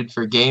dedicated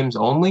for games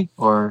only,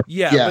 or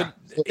but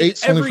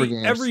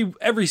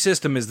every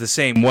system is the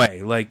same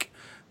way. Like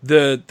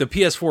the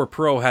PS4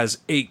 Pro has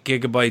 8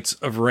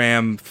 gigabytes of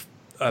RAM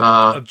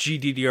of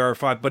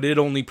GDDR5, but it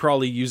only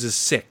probably uses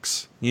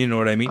 6. You know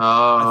what I mean?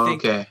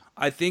 Okay.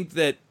 I think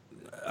that.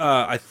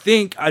 I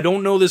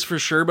don't know this for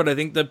sure, but I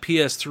think the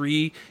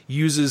PS3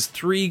 uses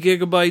 3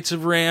 gigabytes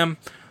of RAM.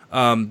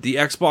 The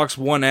Xbox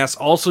One S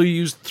also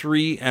used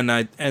 3, and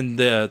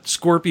the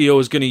Scorpio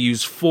is going to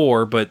use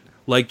 4. But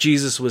like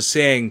Jesus was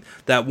saying,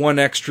 that one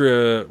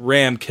extra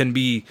RAM can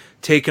be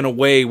taken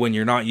away when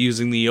you're not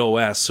using the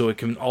OS, so it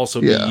can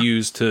also be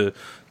used to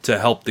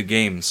help the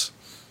games.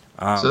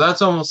 So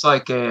that's almost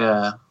like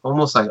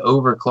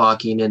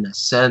overclocking in a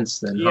sense,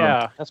 then.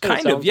 Yeah, that's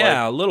kind of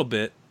a little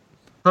bit.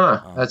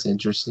 Huh, that's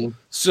interesting.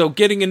 So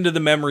getting into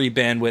the memory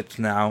bandwidth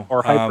now,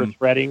 or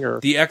hyper-threading, or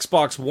the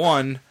Xbox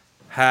One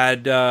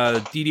had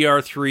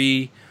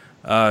DDR3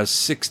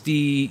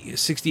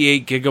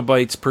 68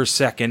 gigabytes per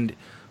second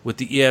with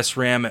the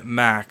ESRAM at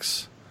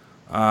max,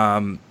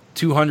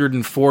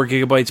 204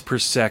 gigabytes per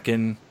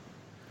second.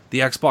 The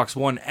Xbox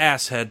One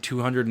S had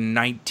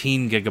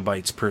 219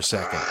 gigabytes per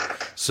second,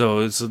 so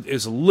it's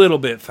a little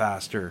bit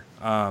faster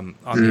on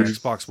the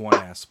Xbox One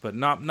S, but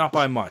not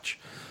by much.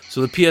 So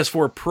the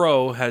PS4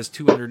 Pro has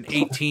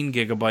 218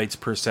 gigabytes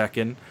per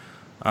second,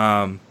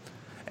 and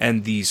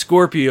the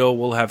Scorpio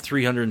will have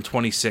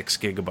 326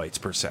 gigabytes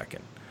per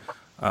second.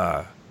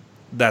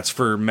 That's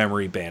for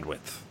memory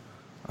bandwidth.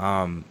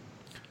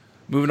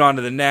 Moving on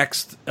to the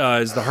next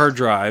is the hard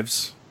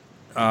drives.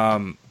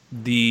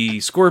 The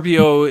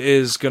Scorpio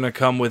is going to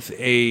come with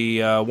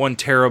a 1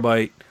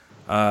 terabyte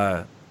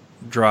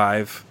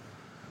drive.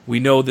 We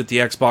know that the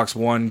Xbox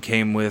One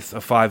came with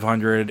a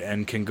 500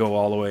 and can go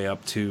all the way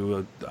up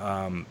to,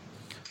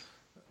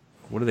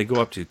 what do they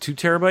go up to? 2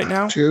 terabyte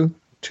now? 2,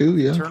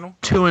 yeah. Internal?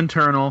 2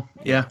 internal,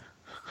 yeah.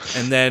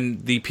 And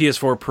then the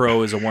PS4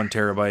 Pro is a 1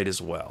 terabyte as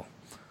well.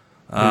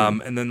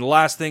 And then the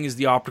last thing is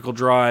the optical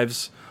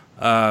drives.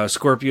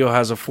 Scorpio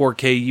has a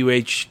 4K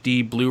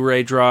UHD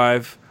Blu-ray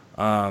drive.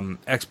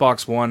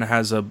 Xbox One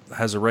has a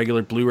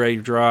regular Blu-ray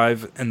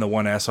drive, and the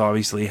One S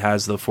obviously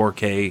has the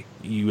 4K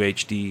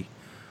UHD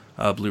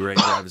Blu-ray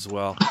drive as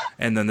well.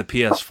 And then the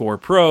PS4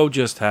 Pro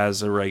just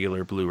has a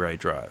regular Blu-ray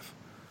drive.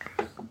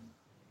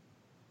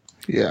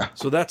 Yeah.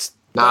 So that's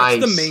Nice.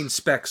 the main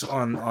specs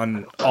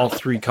on all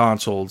 3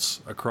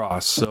 consoles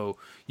across. So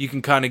you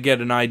can kind of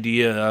get an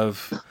idea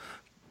of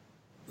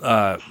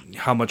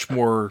how much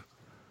more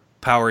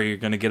power you're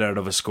going to get out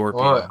of a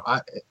Scorpio.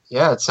 Well,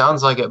 it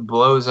sounds like it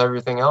blows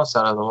everything else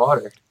out of the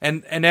water.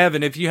 And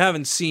Evan, if you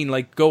haven't seen,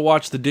 go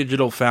watch the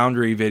Digital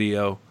Foundry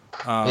video.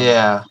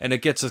 And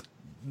it gets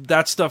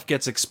that stuff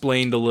gets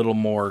explained a little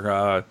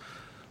more.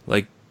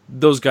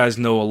 those guys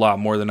know a lot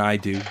more than I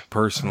do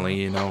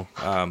personally.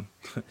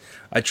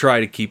 I try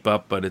to keep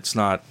up, but it's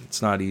not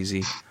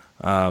easy.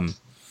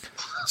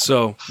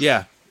 So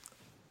yeah,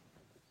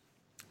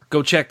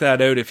 go check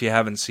that out if you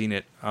haven't seen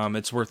it.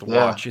 It's worth a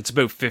watch. It's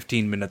about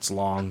 15 minutes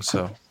long,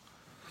 so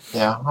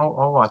yeah,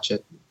 I'll watch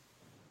it.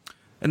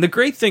 And the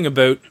great thing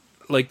about,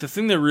 like, the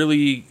thing that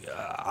really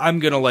I'm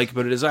gonna like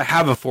about it is I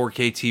have a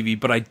 4K TV,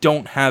 but I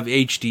don't have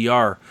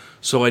HDR,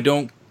 so I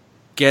don't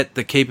get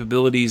the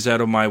capabilities out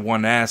of my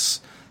 1S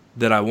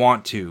that I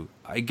want to.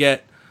 I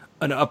get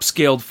an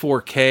upscaled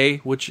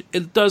 4K, which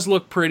it does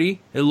look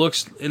pretty. It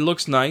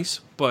looks nice,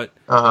 but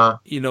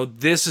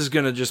this is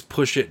gonna just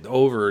push it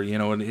over.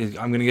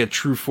 I'm gonna get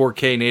true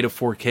 4K, native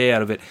 4K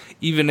out of it.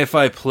 Even if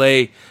I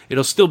play,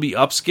 it'll still be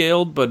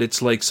upscaled, but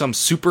it's like some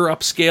super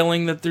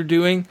upscaling that they're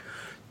doing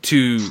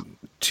to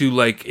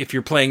like if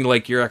you're playing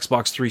like your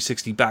Xbox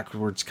 360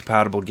 backwards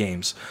compatible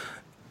games.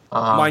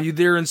 Mind you,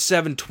 they're in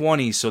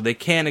 720, so they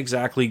can't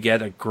exactly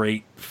get a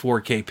great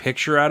 4K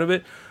picture out of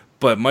it.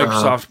 But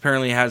Microsoft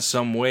apparently has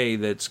some way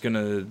that's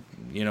gonna,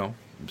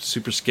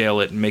 super scale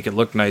it and make it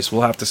look nice.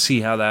 We'll have to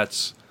see how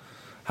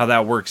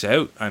that works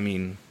out. I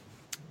mean,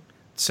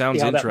 it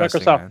sounds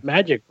interesting. That Microsoft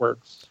Magic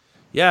works.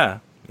 Yeah.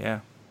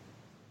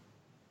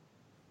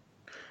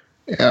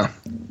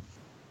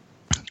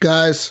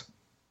 Guys,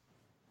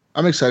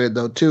 I'm excited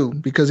though too,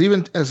 because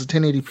even as a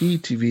 1080p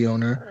TV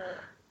owner,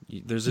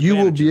 you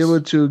will be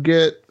able to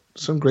get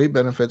some great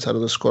benefits out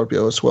of the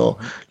Scorpio as well.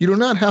 You do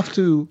not have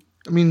to.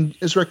 I mean,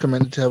 it's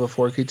recommended to have a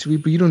 4K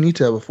TV, but you don't need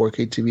to have a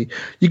 4K TV.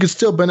 You can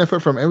still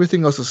benefit from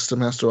everything else the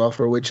system has to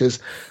offer, which is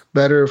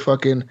better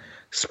fucking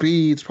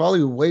speeds,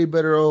 probably way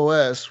better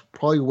OS,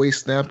 probably way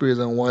snappier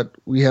than what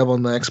we have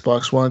on the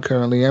Xbox One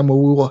currently, and what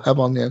we will have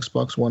on the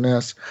Xbox One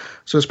S.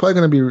 So it's probably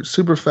going to be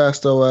super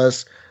fast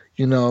OS.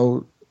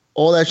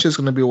 All that shit's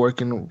going to be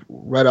working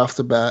right off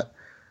the bat.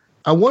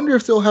 I wonder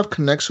if they'll have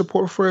Kinect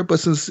support for it, but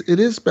since it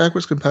is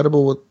backwards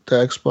compatible with the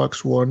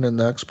Xbox One and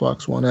the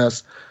Xbox One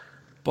S,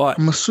 but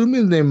I'm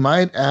assuming they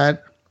might add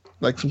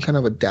like some kind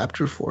of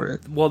adapter for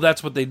it. Well,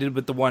 that's what they did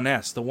with the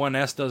 1S. The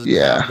 1S doesn't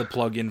have the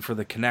plug-in for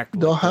the Kinect.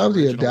 They'll have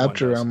the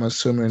adapter, I'm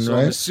assuming, so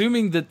right? I'm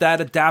assuming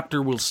that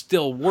adapter will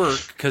still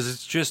work because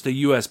it's just a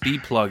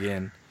USB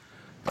plug-in,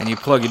 and you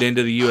plug it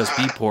into the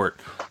USB port.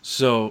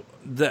 So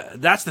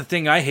that's the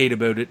thing I hate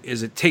about it,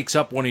 is it takes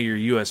up one of your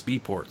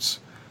USB ports,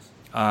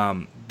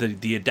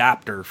 the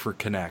adapter for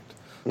Kinect.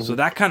 So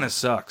that kind of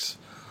sucks.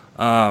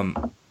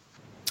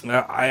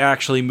 I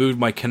actually moved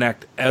my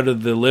Kinect out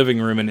of the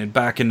living room and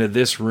back into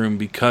this room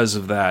because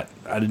of that.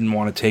 I didn't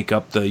want to take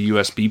up the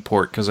USB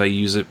port because I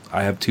use it.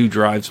 I have 2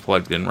 drives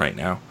plugged in right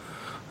now.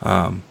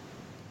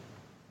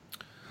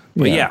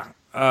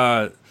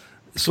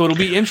 So it'll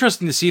be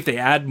interesting to see if they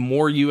add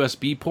more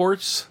USB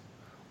ports,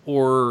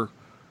 or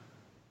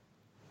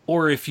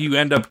if you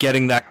end up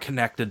getting that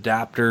Kinect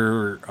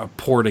adapter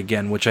port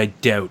again, which I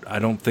doubt. I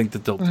don't think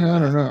that they'll do I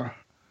don't know.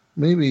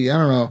 Maybe. I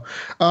don't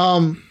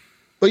know.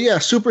 But yeah,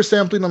 super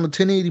sampling on the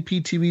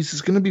 1080p TVs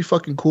is going to be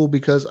fucking cool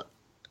because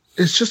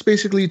it's just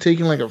basically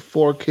taking like a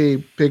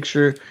 4K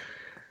picture,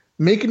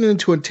 making it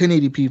into a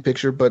 1080p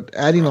picture, but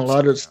adding a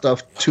lot of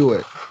stuff to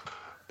it.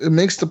 It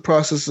makes the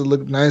processor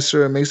look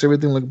nicer. It makes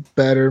everything look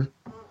better.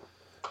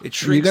 It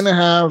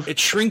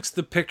shrinks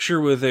the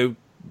picture without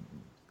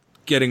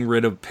getting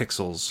rid of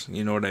pixels.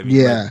 You know what I mean?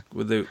 Yeah.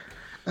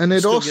 And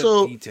it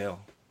also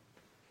detail.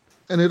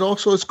 And it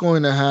also is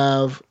going to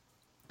have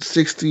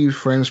 60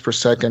 frames per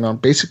second on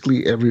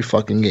basically every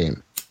fucking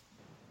game.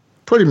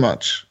 Pretty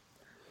much.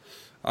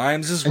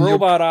 IMS's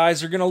robot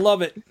eyes are going to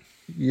love it.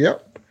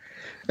 Yep.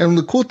 And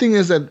the cool thing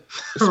is that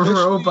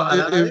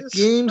if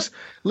games,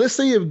 let's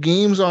say if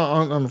games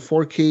on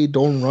 4K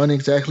don't run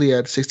exactly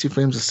at 60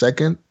 frames a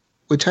second,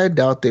 which I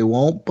doubt they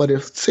won't, but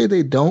if say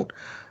they don't,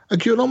 I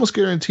could almost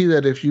guarantee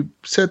that if you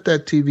set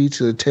that TV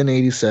to the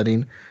 1080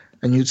 setting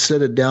and you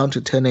set it down to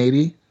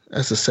 1080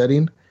 as a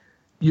setting,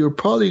 you're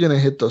probably going to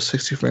hit those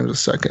 60 frames a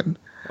second.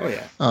 Oh,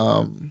 yeah.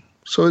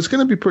 So it's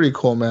going to be pretty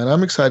cool, man.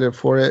 I'm excited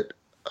for it.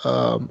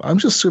 I'm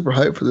just super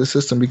hyped for this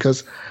system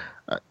because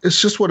it's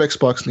just what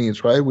Xbox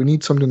needs, right? We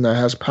need something that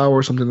has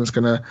power, something that's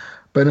going to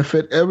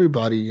benefit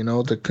everybody,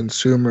 the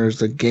consumers,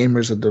 the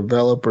gamers, the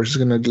developers. It's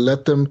going to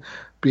let them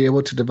be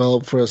able to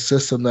develop for a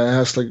system that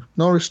has like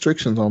no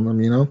restrictions on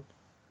them,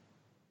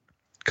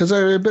 Because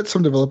I bet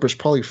some developers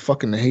probably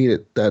fucking hate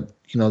it that,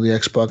 the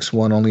Xbox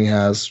One only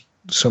has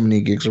so many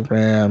gigs of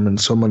RAM and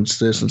so much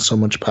this and so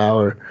much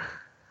power.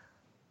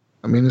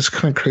 I mean, it's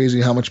kind of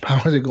crazy how much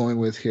power they're going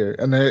with here.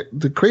 And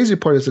the crazy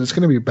part is that it's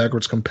going to be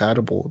backwards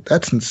compatible.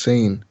 That's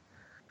insane.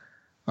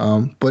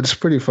 But it's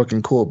pretty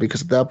fucking cool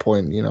because at that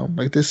point,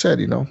 like they said,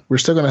 we're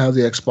still going to have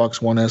the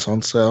Xbox One S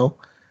on sale.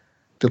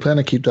 They plan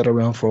to keep that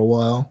around for a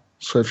while.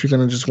 So if you're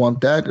going to just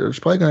want that, it's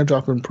probably going to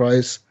drop in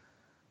price.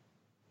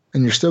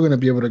 And you're still going to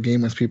be able to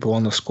game with people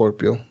on the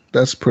Scorpio.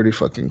 That's pretty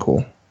fucking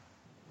cool.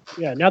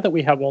 Yeah, now that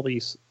we have all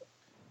these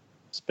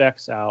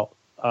specs out,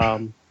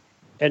 and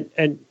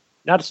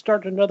not to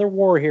start another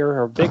war here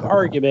or a big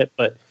argument,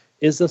 but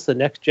is this the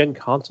next gen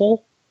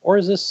console or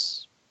is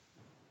this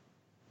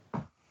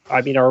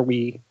I mean,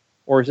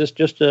 or is this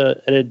just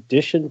an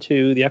addition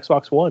to the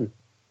Xbox One?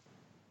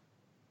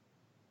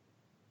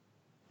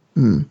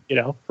 You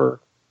know,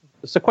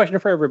 it's a question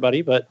for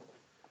everybody, but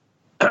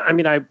I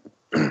mean,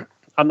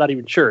 I'm not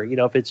even sure, you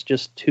know, if it's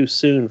just too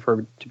soon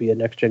to be a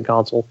next gen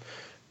console.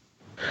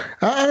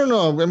 I don't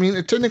know. I mean,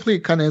 it technically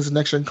kind of is a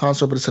next gen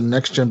console, but it's a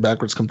next gen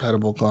backwards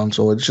compatible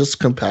console. It's just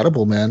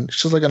compatible, man.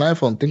 It's just like an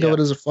iPhone. Think of it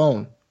as a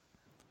phone.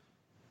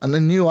 And the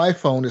new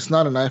iPhone is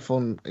not an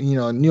iPhone. You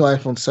know, a new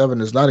iPhone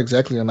 7 is not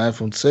exactly an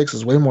iPhone 6.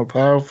 It's way more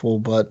powerful,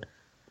 but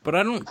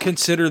I don't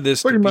consider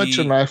this pretty much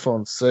an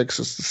iPhone 6.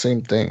 It's the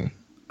same thing.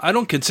 I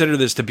don't consider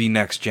this to be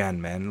next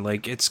gen, man.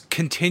 Like, it's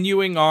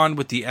continuing on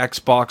with the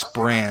Xbox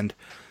brand,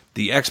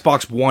 the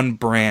Xbox One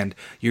brand.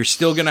 You're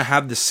still going to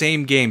have the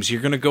same games.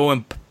 You're going to go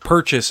and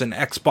purchase an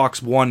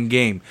Xbox One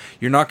game.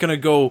 You're not going to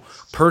go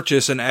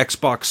purchase an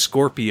Xbox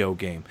Scorpio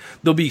game.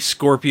 There'll be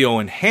Scorpio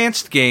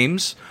enhanced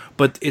games,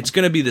 but it's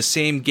going to be the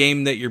same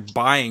game that you're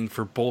buying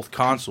for both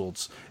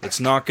consoles. It's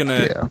not going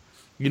to,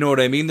 you know what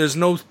I mean? There's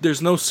no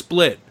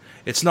split.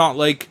 It's not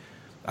like,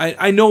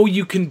 I know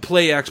you can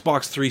play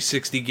Xbox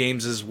 360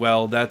 games as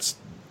well. That's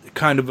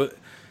kind of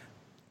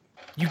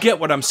you get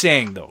what I'm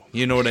saying, though.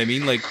 You know what I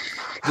mean? Like,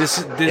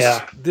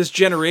 this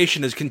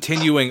generation is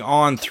continuing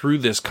on through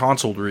this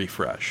console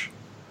refresh.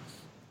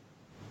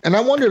 And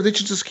I wonder if they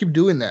should just keep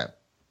doing that.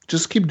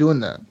 Just keep doing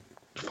that.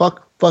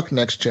 Fuck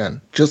next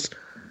gen. Just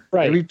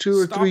every 2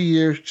 or 3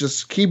 years,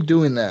 just keep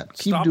doing that.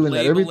 Keep doing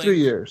that every 3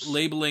 years.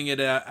 Labeling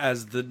it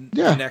as the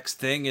next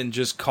thing and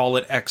just call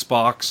it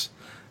Xbox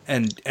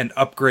and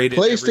upgrade it.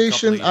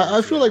 PlayStation,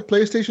 I feel like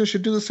PlayStation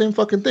should do the same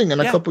fucking thing in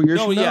a couple years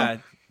from now.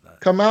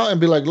 Come out and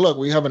be like, look,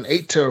 we have an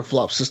 8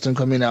 teraflop system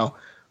coming out.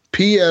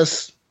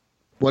 PS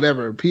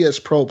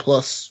Pro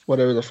Plus,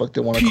 whatever the fuck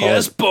they want to call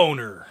it. PS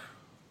Boner.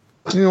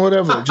 You know,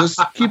 whatever. Just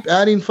keep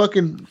adding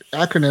fucking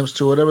acronyms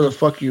to whatever the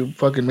fuck you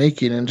fucking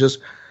making and just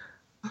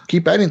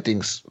keep adding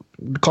things.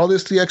 Call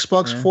this the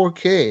Xbox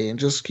 4K and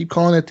just keep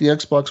calling it the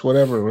Xbox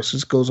whatever. It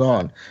just goes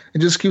on.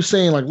 And just keep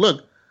saying, like,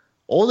 look,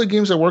 all the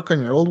games that work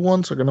on your old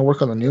ones are going to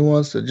work on the new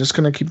ones. They're just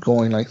going to keep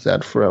going like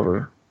that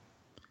forever.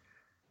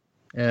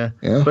 Yeah.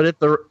 But at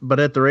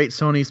the rate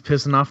Sony's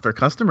pissing off their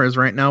customers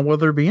right now, will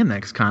there be a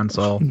next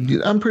console?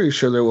 I'm pretty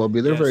sure there will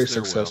be. They're very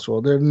successful.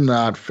 They're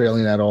not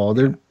failing at all.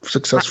 They're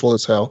successful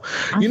as hell.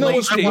 You know,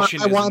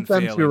 PlayStation I want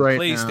them failing. to right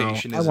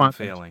PlayStation now. isn't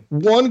failing.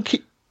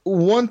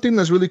 One thing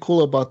that's really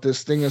cool about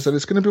this thing is that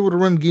it's going to be able to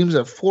run games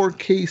at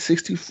 4K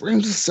 60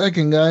 frames a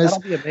second, guys.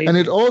 That'll be amazing. And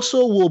it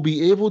also will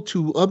be able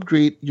to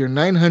upgrade your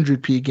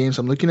 900p games.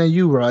 I'm looking at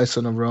you, Rise,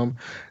 son of Rome.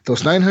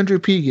 Those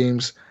 900p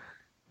games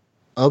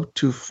up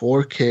to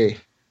 4K.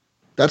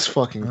 That's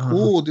fucking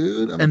cool,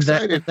 dude. I'm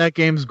excited. That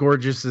game's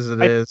gorgeous as it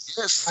is.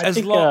 Yes.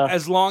 As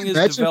long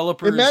as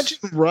developers... Imagine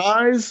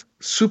Rise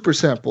super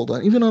sampled,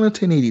 even on a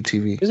 1080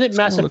 TV. Isn't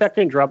Mass Effect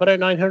Andromeda at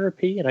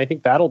 900p? And I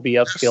think that'll be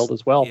upscaled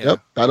as well. Yep.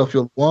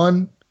 Battlefield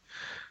 1,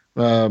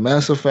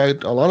 Mass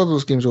Effect, a lot of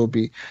those games will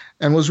be.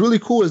 And what's really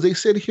cool is they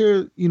said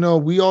here, you know,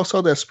 we all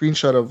saw that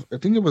screenshot of, I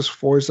think it was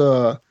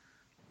Forza...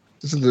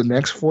 Is it the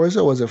next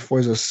Forza, or was it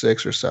Forza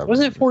 6 or 7? Was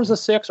it Forza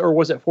 6 or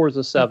was it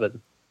Forza 7?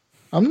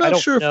 I'm not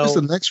sure if it's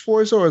the next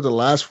Forza or the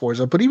last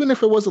Forza, but even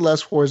if it was the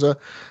last Forza,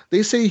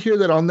 they say here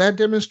that on that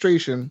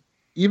demonstration,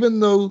 even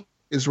though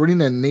it's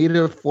running at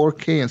native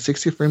 4K and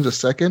 60 frames a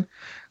second,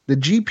 the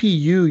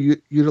GPU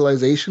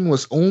utilization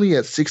was only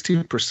at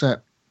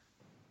 60%.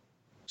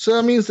 So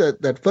that means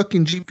that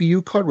fucking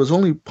GPU card was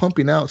only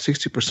pumping out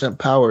 60%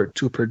 power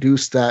to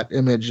produce that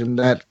image and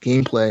that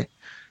gameplay.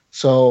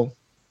 So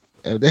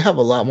they have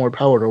a lot more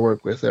power to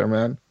work with there,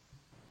 man.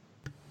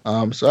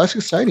 So that's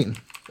exciting.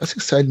 That's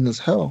exciting as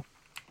hell.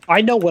 I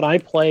know when I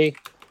play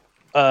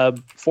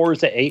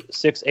Forza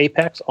 6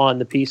 Apex on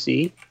the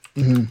PC,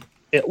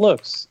 it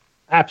looks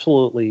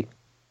absolutely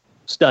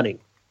stunning.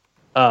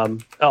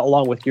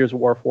 Along with Gears of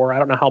War 4. I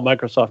don't know how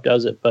Microsoft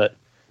does it, but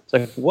it's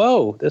like,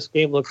 whoa, this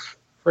game looks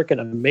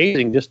freaking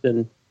amazing just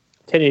in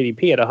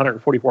 1080p at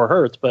 144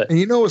 hertz. But and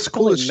you know what's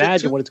cool?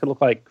 Imagine what it's going to look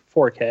like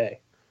 4K.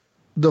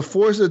 The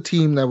Forza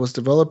team that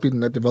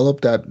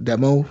developed that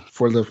demo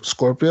for the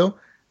Scorpio,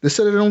 they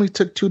said it only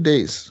took 2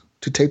 days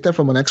to take that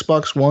from an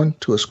Xbox One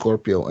to a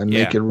Scorpio and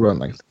make it run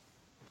like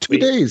 2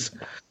 days.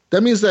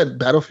 That means that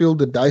Battlefield,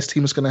 the DICE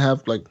team, is going to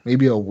have like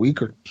maybe a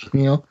week or,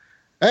 you know,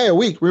 hey, a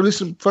week, release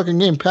some fucking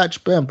game,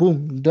 patch, bam,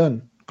 boom,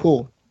 done.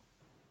 Cool.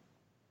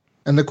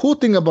 And the cool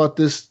thing about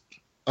this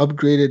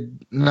upgraded,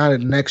 not a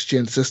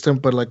next-gen system,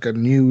 but like a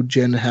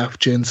new-gen,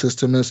 half-gen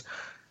system is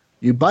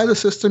you buy the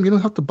system, you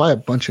don't have to buy a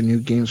bunch of new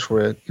games for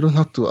it. You don't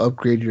have to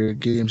upgrade your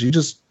games. You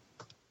just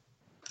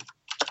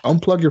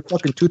unplug your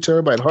fucking 2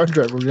 terabyte hard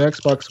drive from your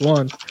Xbox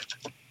One,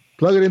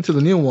 plug it into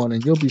the new one,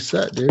 and you'll be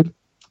set, dude.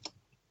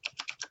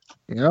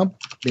 You know,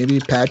 maybe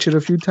patch it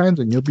a few times,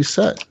 and you'll be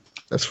set.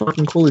 That's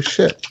fucking cool as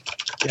shit.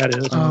 Yeah, it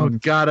is. Oh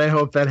God, I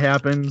hope that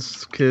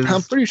happens. Cause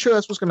I'm pretty sure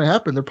that's what's going to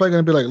happen. They're probably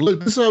going to be like,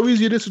 "Look, this is how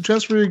easy it is to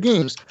transfer your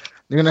games."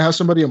 They're going to have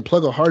somebody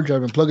unplug a hard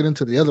drive and plug it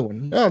into the other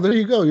one. Oh, there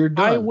you go. You're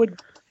done. I would.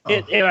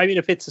 I mean,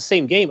 if it's the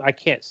same game, I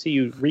can't see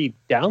you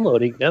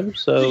re-downloading them.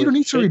 So you don't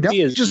need to re-download.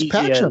 You just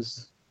patch them.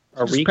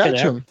 Or just patch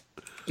reconnect. them.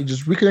 You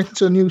just reconnect it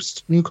to a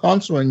new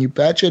console and you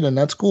patch it, and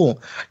that's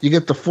cool. You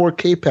get the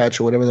 4K patch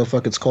or whatever the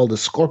fuck it's called, the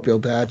Scorpio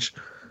patch,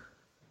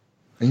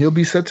 and you'll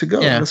be set to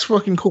go. Yeah. That's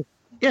fucking cool.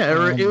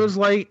 Yeah, it was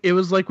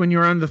like when you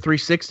were on the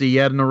 360, you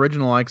had an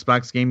original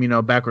Xbox game,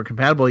 backward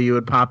compatible. You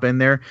would pop in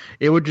there,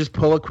 it would just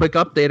pull a quick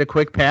update, a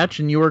quick patch,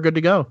 and you were good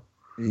to go.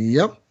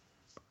 Yep.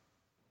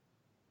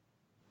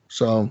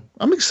 So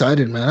I'm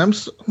excited, man.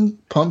 I'm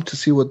pumped to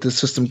see what this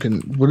system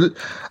can.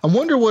 I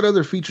wonder what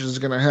other features it's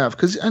gonna have,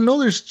 because I know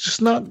there's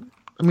just not.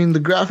 I mean, the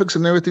graphics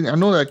and everything. I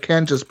know that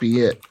can't just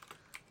be it.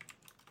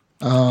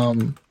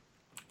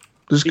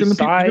 There's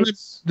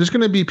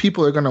gonna be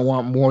people that are gonna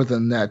want more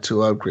than that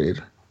to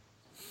upgrade.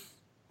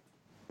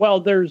 Well,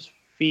 there's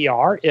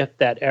VR if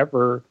that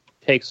ever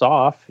takes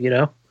off. I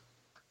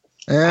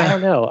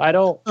don't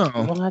know.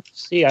 We'll have to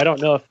see. I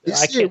don't know if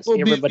I can't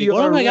see everybody.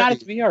 Oh my god,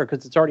 it's VR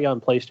because it's already on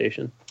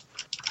PlayStation.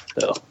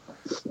 So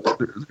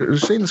they're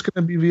saying it's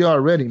going to be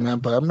VR ready, man,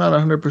 but I'm not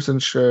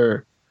 100%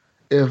 sure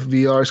if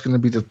VR is going to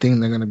be the thing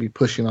they're going to be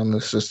pushing on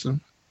this system.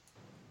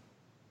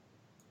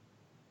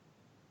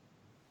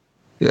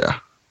 Yeah.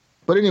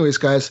 But anyways,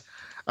 guys,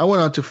 I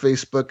went on to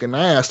Facebook and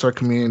I asked our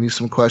community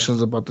some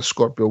questions about the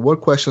Scorpio.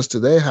 What questions do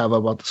they have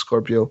about the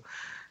Scorpio?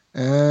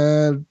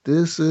 And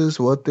this is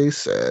what they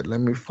said.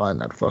 Let me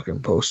find that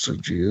fucking post.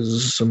 Jeez,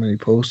 there's so many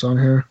posts on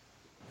here.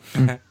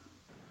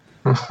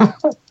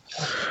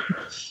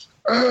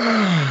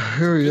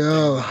 Here we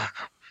go.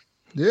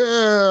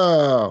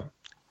 Yeah.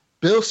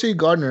 Bill C.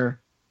 Gardner,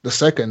 the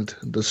second,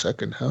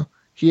 huh?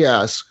 He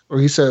asks, or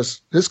he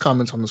says, his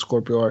comments on the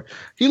Scorpio are,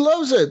 he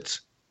loves it.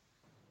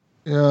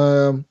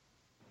 He'll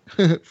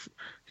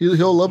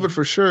love it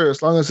for sure,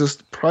 as long as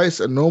it's priced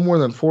at no more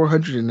than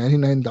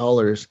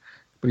 $499.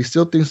 But he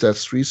still thinks that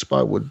sweet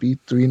spot would be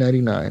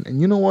 $399.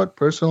 And you know what?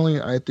 Personally,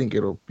 I think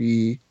it'll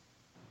be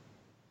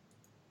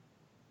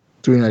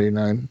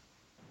 $399.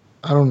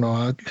 I don't know.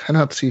 I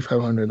cannot see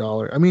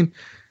 $500. I mean,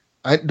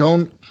 I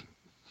don't.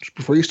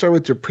 Before you start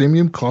with your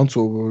premium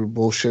console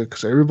bullshit,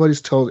 because everybody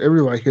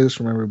I hear this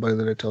from everybody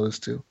that I tell this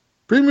to.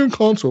 Premium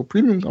console,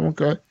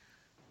 okay.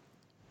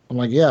 I'm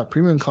like, yeah,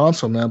 premium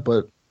console, man,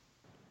 but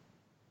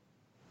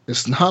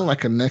it's not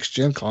like a next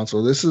gen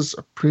console. This is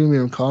a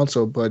premium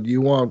console, but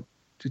you want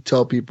to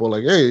tell people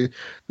like, hey,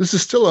 this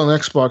is still an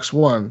Xbox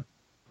One.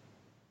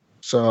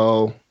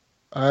 So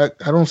I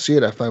don't see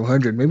it at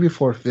 500, maybe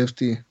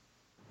 450,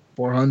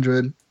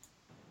 400.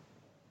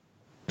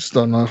 Just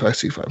don't know if I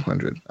see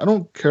 500. I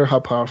don't care how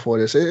powerful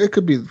it is. It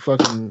could be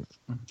fucking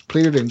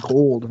plated in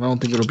gold, and I don't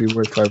think it'll be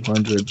worth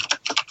 500.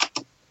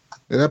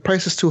 That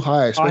price is too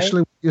high,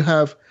 especially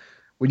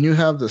when you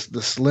have the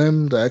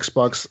Slim, the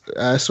Xbox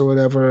S or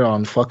whatever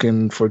on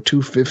fucking for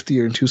 $250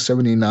 or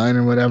 $279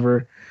 or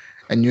whatever,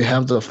 and you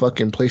have the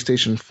fucking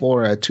PlayStation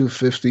 4 at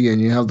 $250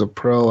 and you have the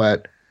Pro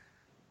at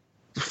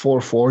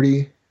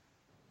 $440.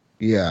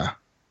 Yeah.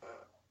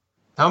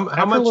 How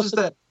much is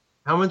that?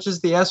 How much is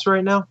the S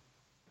right now?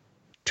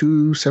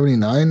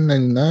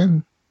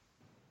 $279.99,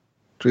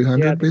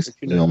 $300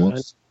 basically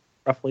almost.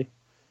 Roughly.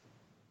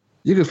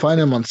 You can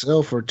find them on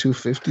sale for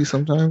 $250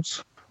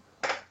 sometimes.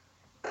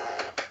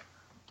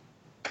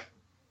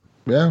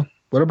 Yeah.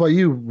 What about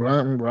you,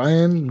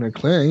 Ryan or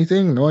Clint?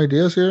 Anything? No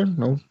ideas here?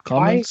 No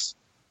comments?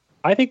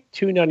 I think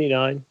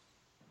 $299.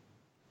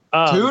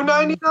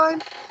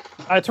 $299?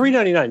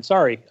 $399.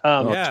 Sorry.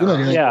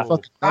 $299. Yeah.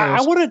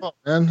 I wanted.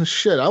 Man,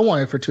 shit, I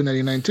want it for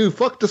 $299 too.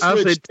 Fuck the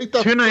Switch. Take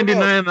that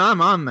 $299.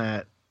 I'm on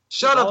that.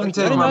 Shut up and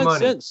take my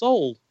money.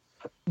 Sold.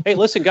 Hey,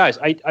 listen, guys.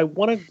 I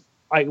want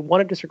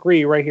to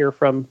disagree right here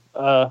from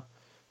the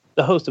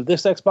host of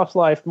this Xbox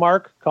Live,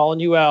 Mark,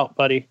 calling you out,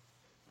 buddy,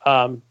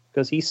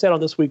 because he said on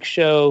this week's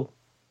show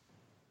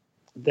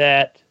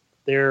that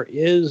there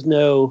is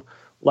no,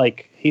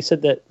 he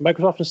said that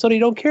Microsoft and Sony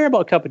don't care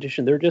about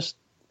competition.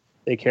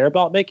 They care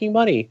about making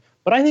money.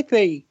 But I think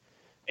they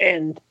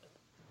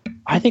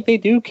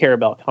do care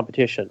about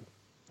competition.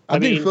 I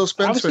mean, Phil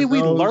Spencer obviously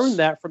we learned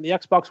that from the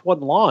Xbox One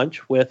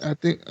launch with. I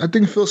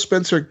think Phil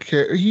Spencer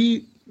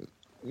he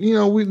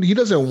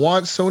doesn't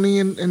want Sony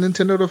and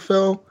Nintendo to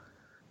fail,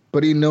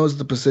 but he knows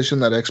the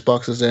position that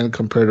Xbox is in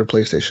compared to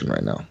PlayStation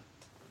right now.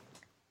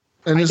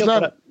 And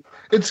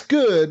it's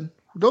good.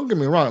 Don't get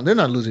me wrong; they're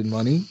not losing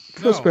money.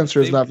 Phil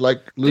Spencer is not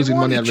losing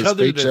money on his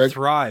paycheck. To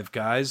thrive,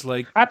 guys.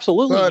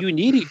 Absolutely, you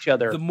need each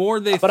other. The more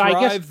they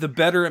thrive, the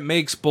better it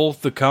makes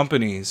both the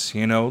companies.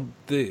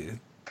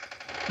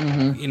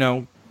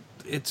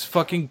 It's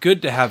fucking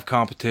good to have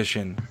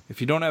competition.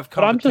 If you don't have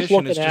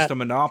competition, it's just a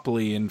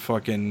monopoly and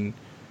fucking,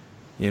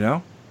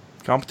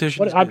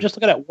 competition. I'm just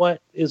looking at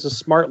what is a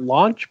smart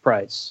launch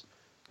price.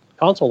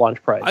 Console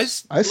launch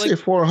price. I say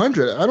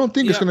 400. I don't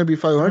think it's going to be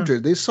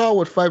 500. They saw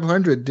what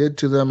 500 did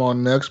to them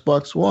on the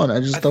Xbox One. I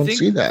don't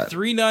see that.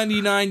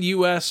 $399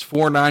 US,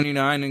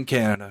 $499 in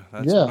Canada.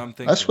 That's what I'm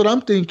thinking. That's what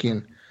I'm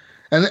thinking.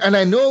 And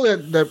I know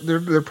that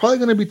they're probably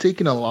going to be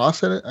taking a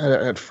loss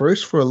at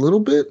first for a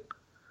little bit,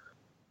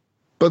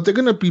 but they're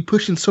going to be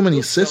pushing so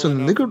many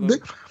systems.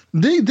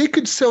 They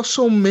could sell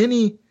so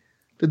many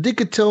that they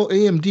could tell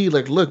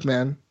AMD look,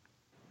 man,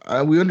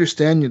 we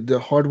understand the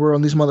hardware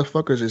on these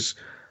motherfuckers is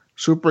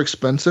super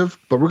expensive,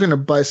 but we're gonna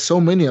buy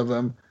so many of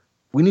them.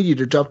 We need you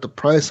to drop the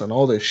price on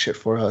all this shit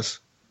for us,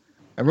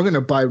 and we're gonna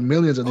buy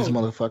millions of these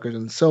motherfuckers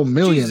and sell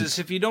millions. Jesus,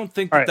 if you don't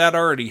think that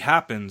already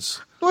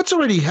happens, well, it's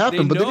already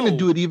happened, but they're gonna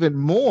do it even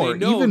more,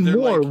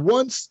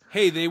 once.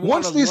 Hey, they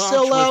once they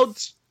sell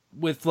out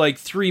with like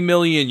 3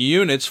 million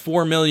units,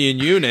 4 million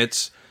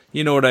units.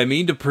 You know what I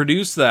mean? To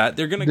produce that,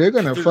 they're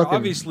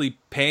obviously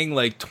paying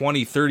like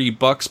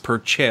 $20-$30 per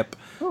chip.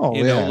 Oh,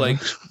 you know, like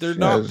they're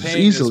not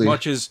paying as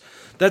much as.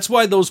 That's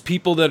why those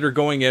people that are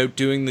going out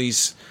doing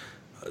these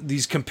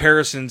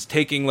comparisons,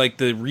 taking like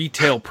the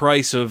retail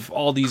price of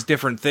all these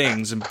different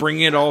things and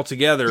bringing it all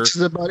together. It's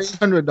about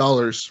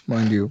 $800,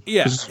 mind you.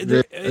 Yeah,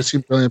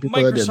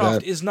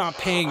 Microsoft is not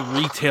paying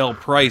retail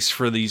price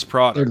for these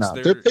products. They're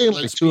not. They're paying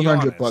like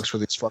 $200 for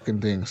these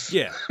fucking things.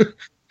 Yeah.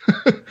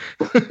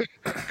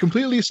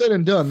 Completely said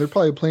and done. They're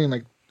probably paying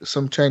like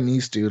some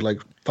Chinese dude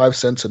like 5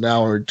 cents an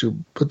hour to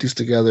put these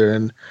together,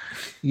 and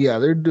yeah,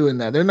 they're doing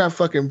that. They're not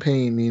fucking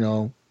paying,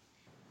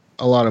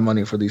 a lot of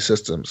money for these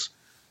systems.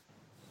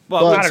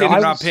 Well, I would say they're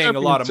not paying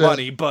a lot of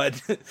money,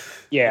 but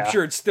yeah, I'm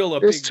sure it's still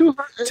a big to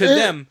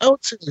them. I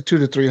would say like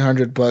 $200 to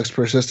 $300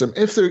 per system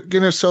if they're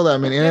gonna sell that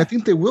many, and I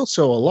think they will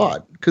sell a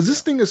lot because this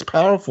thing is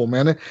powerful,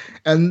 man,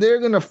 and they're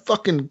gonna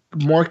fucking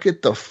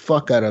market the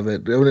fuck out of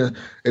it.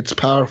 It's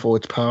powerful.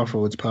 It's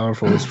powerful. It's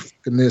powerful. It's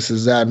fucking this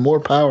is that. More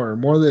power.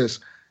 More this.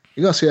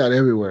 You're gonna see that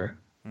everywhere.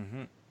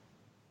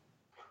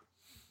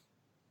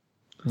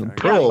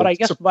 Pro, but I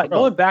guess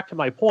going back to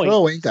my point,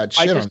 Pro ain't got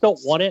shit I just don't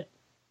want it.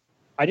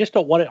 I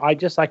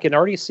can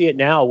already see it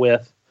now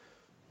with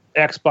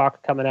Xbox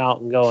coming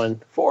out and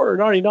going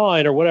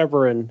 $499 or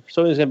whatever, and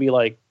Sony's gonna be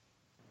like,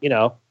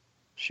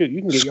 shoot, you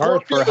can get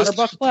yours for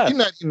 $100 less.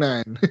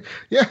 $399.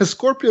 Yeah,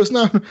 Scorpio's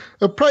now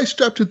a price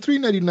drop to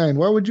 $399.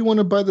 Why would you want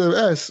to buy the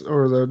S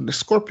or the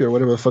Scorpio, or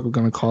whatever the fuck we're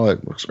gonna call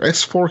it,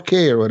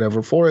 S4K or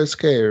whatever,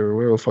 4SK or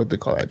whatever the fuck they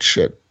call that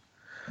shit.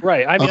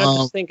 Right. I mean, I'm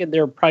just thinking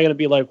they're probably gonna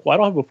be like, well, I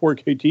don't have a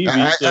 4K TV.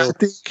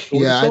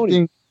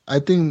 I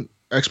think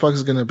Xbox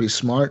is gonna be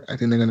smart. I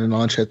think they're gonna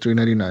launch at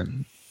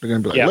 $399. They're gonna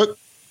be like, look,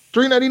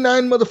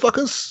 $399,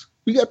 motherfuckers.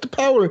 We got the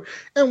power,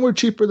 and we're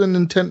cheaper than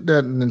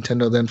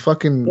Nintendo than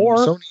fucking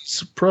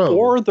Sony's Pro.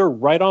 Or they're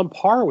right on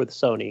par with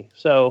Sony.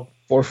 So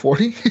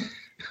 $440,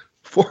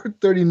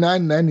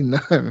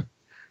 $439.99.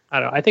 I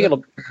don't know. I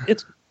think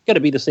it's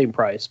gonna be the same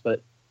price,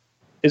 but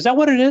is that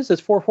what it is?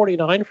 It's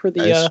 $449 for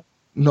the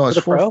no, it's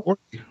 $440.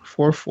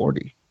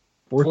 $440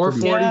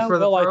 for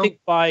the Pro? I think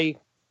by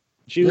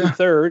June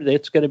 3rd,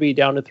 it's going to be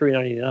down to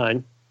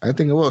 $399. I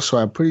think it will. So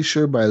I'm pretty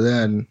sure by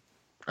then,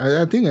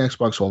 I think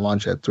Xbox will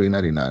launch at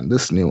 $399.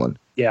 This new one.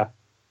 Yeah.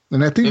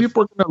 And I think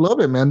people are going to love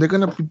it, man. They're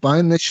going to be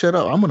buying this shit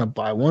up. I'm going to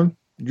buy one.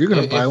 You're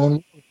going to buy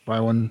one. Buy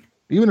one.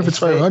 Even if it's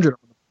 $500.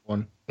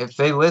 If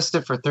they list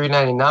it for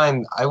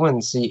 $399, I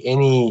wouldn't see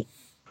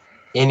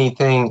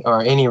anything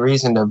or any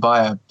reason to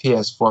buy a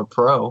PS4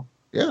 Pro.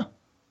 Yeah.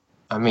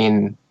 I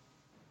mean,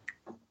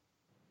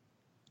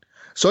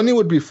 Sony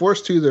would be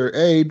forced to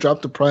either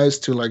drop the price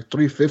to like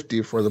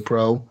 $350 for the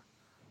Pro,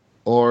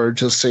 or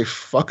just say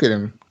fuck it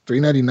and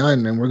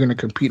 $399, and we're going to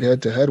compete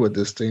head to head with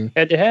this thing.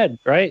 Head to head,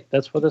 right?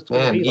 That's what it's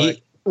going to be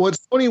like. What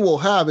Sony will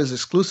have is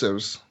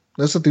exclusives.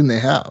 That's the thing they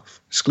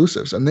have,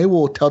 exclusives, and they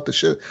will tout the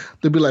shit.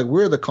 They'll be like,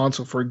 "We're the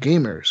console for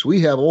gamers.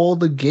 We have all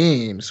the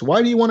games.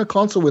 Why do you want a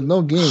console with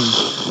no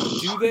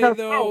games?" Do they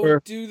though?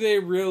 Power. Do they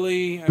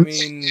really? I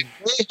mean,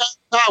 they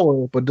have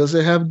power, but does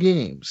it have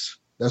games?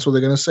 That's what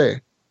they're gonna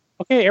say.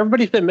 Okay,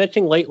 everybody's been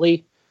mentioning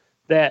lately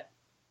that,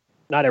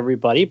 not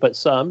everybody, but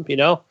some,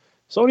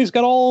 Sony's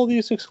got all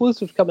these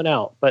exclusives coming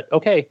out. But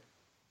okay,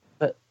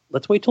 but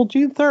let's wait till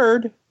June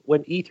 3rd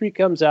when E3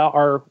 comes out,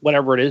 or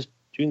whatever it is.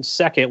 June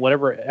 2nd,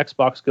 whenever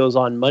Xbox goes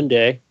on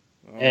Monday,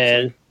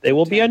 and they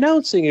will be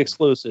announcing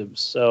exclusives.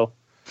 So,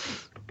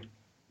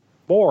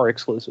 more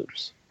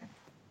exclusives.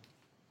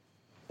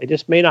 They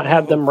just may not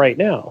have them right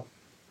now.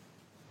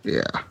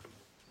 Yeah.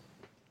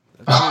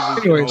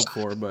 Anyways,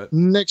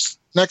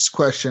 next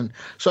question.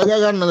 So I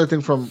got another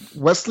thing from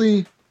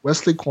Wesley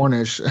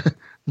Cornish.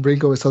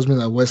 Brink always tells me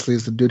that Wesley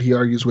is the dude he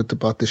argues with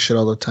about this shit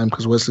all the time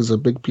because Wesley's a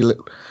big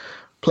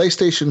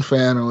PlayStation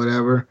fan or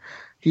whatever.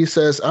 He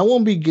says, I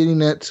won't be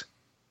getting it,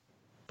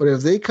 but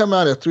if they come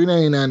out at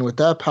 $399 with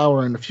that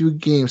power and a few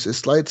games,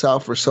 it's lights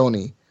out for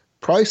Sony.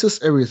 Price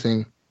is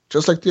everything.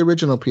 Just like the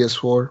original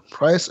PS4,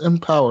 price and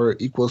power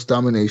equals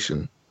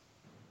domination.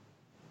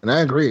 And I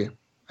agree.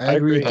 I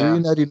agree.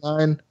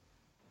 $399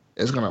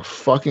 is going to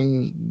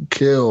fucking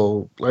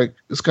kill. Like,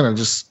 it's going to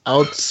just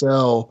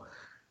outsell.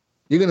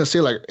 You're going to see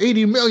like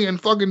 80 million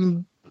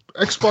fucking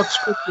Xbox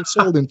Scorpions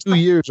sold in 2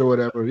 years or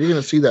whatever. You're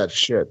going to see that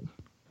shit.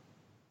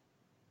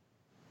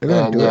 They're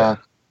going to do it.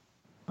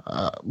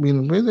 I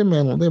mean, they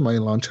might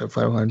launch at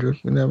 500.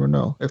 We never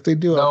know. If they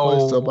do,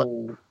 I'll still buy.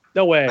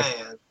 No way.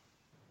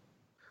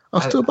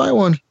 I'll still buy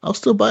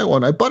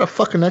one. I bought a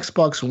fucking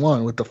Xbox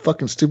One with the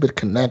fucking stupid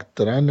Kinect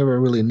that I never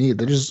really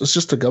need. It's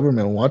just the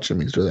government watching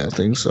me through that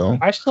thing. So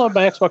I still have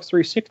my Xbox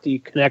 360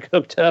 Kinect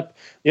hooked up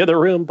in the other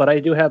room, but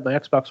I do have my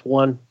Xbox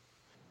One.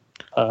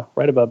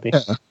 right above me.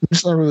 Yeah,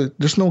 it's not really.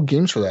 There's no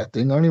games for that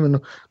thing. I don't even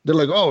know. They're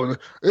like, oh,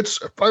 it's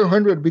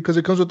 500 because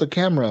it comes with the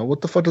camera.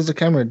 What the fuck does the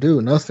camera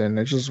do? Nothing.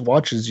 It just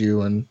watches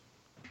you and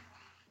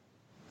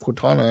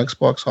Cortana,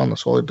 Xbox on.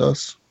 That's all it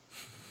does.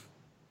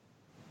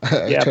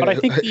 Yeah, but I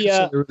think it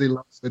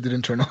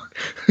didn't turn on.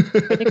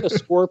 I think the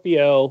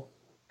Scorpio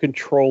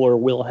controller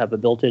will have a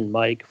built-in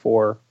mic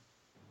for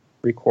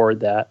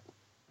record that.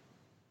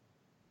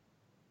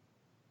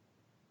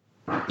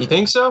 You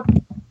think so?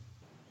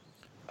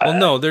 Well,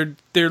 no,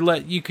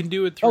 you can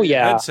do it through your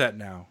headset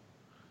now.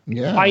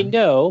 Yeah, I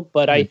know,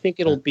 but I think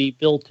it'll be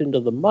built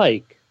into the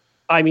mic.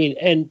 I mean,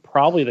 and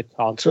probably the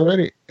console.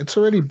 It's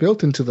already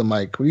built into the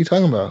mic. What are you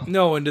talking about?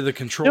 No, into the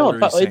controller.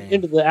 No,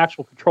 into the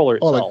actual controller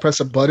itself. Oh, like press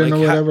a button or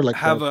whatever. Like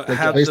have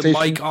the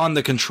mic on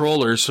the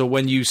controller, so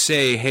when you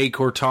say "Hey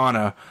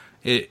Cortana,"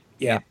 it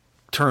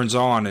turns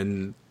on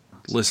and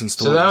listens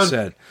to what you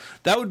said.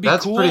 That would be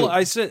cool.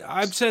 I've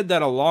said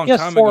that a long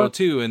time ago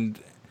too,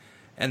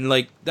 and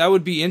like that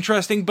would be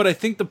interesting. But I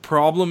think the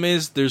problem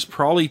is there's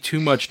probably too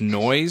much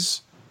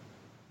noise.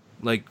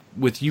 Like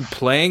with you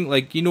playing,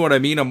 like you know what I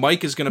mean. A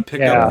mic is going to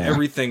pick up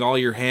everything, all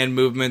your hand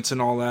movements and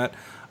all that.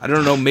 I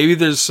don't know. Maybe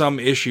there's some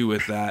issue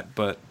with that,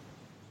 but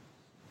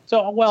I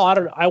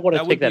want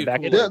to take that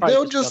back. Cool.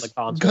 They'll just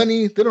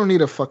Gunny. They don't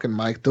need a fucking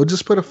mic. They'll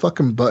just put a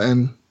fucking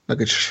button,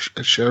 like a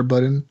share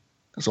button.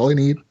 That's all they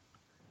need.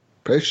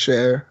 Press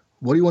share.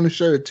 What do you want to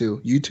share it to?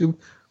 YouTube,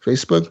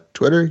 Facebook,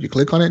 Twitter. You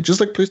click on it, just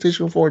like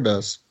PlayStation 4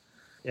 does.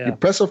 Yeah. You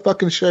press a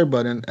fucking share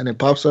button and it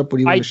pops up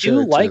what you want to share it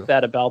to. I do like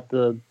that about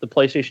the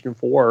PlayStation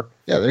 4.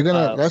 Yeah, they're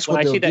gonna. That's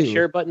what they'll do. When I see that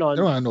share button on,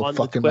 they don't have no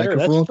fucking Twitter,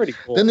 microphone. That's pretty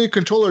cool. Then the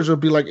controllers will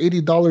be like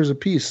 $80 a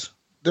piece.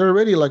 They're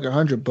already like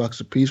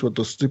 $100 a piece with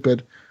those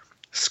stupid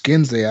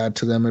skins they add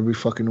to them every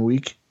fucking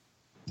week.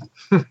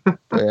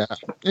 Yeah.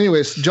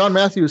 Anyways, John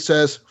Matthews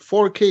says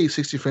 4K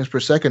 60 frames per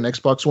second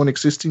Xbox One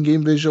existing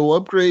game visual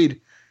upgrade.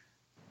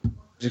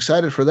 He's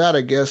excited for that,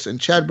 I guess. And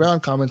Chad Brown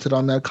commented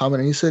on that comment,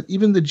 and he said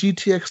even the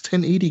GTX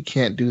 1080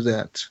 can't do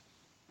that.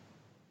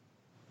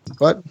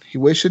 But he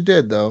wished it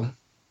did, though.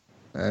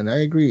 And I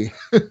agree.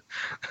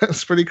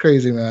 That's pretty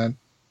crazy, man.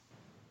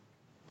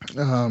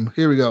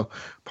 Here we go.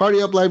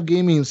 Party Up Live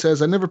Gaming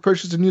says, I never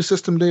purchased a new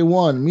system day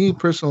one. Me,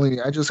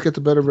 personally, I just get the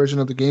better version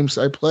of the games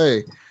I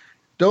play.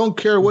 Don't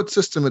care what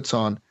system it's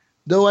on.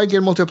 Though I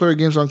get multiplayer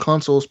games on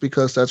consoles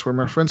because that's where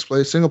my friends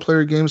play.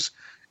 Single-player games,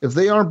 if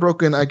they aren't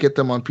broken, I get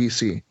them on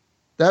PC.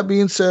 That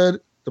being said,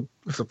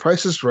 if the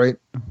price is right,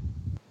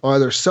 I'll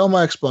either sell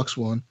my Xbox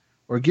One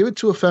or give it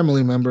to a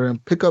family member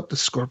and pick up the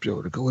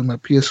Scorpio to go in my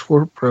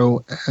PS4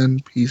 Pro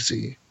and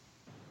PC.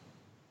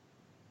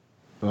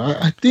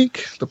 I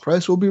think the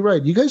price will be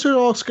right. You guys are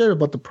all scared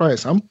about the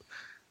price. I'm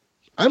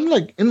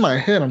like, in my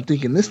head, I'm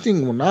thinking this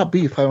thing will not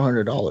be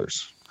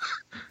 $500.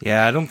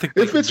 Yeah, I don't think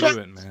they can do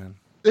it, man.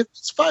 If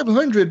it's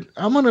 $500,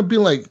 I'm gonna be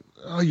like,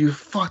 oh, you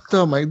fucked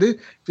up, man.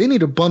 They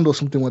need to bundle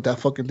something with that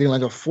fucking thing,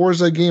 like a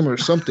Forza game or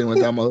something with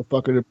that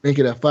motherfucker to make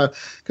it at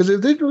 $500. Because if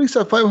they release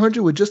at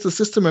 $500 with just the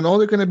system and all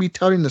they're gonna be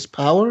touting is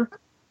power,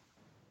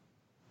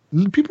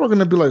 people are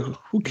gonna be like,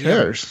 who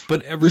cares? Yeah,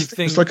 but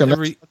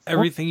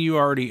everything you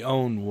already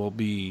own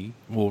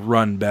will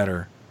run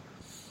better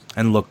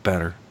and look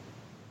better.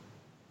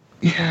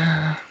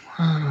 Yeah,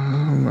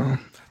 I don't know.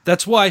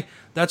 That's why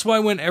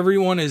when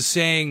everyone is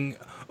saying,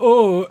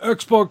 oh,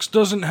 Xbox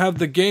doesn't have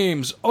the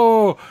games.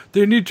 Oh,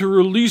 they need to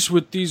release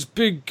with these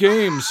big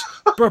games.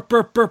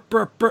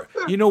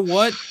 You know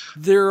what?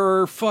 There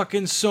are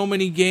fucking so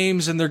many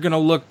games, and they're going to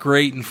look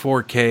great in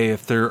 4K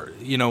if they're,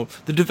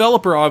 the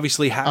developer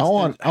obviously has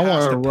to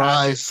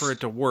patch it for it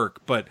to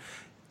work. But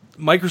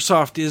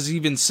Microsoft has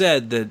even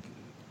said that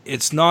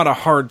it's not a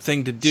hard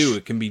thing to do.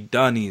 It can be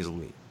done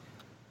easily.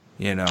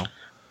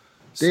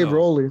 Dave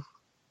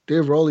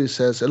Rowley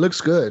says, it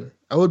looks good.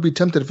 I would be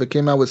tempted if it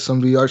came out with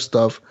some VR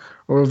stuff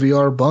or a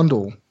VR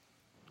bundle.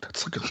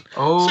 That's like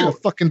a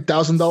fucking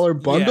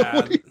 $1,000 bundle.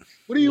 Yeah.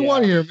 What do you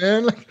want here,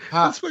 man? Like,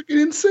 that's fucking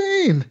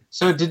insane.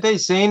 So did they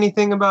say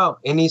anything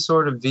about any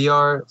sort of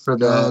VR for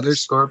the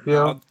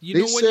Scorpio? When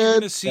you're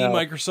going to see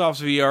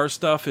Microsoft's VR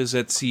stuff is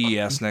at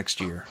CES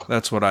next year.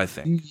 That's what I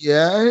think.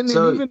 Yeah, and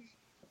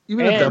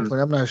even at that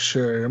point, I'm not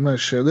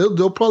sure.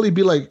 They'll probably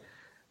be like,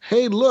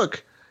 hey,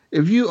 look,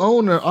 if you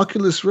own an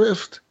Oculus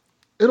Rift,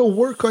 it'll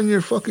work on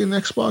your fucking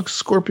Xbox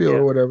Scorpio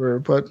or whatever,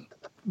 but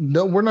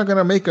no, we're not going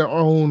to make our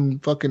own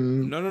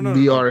fucking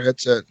VR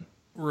headset.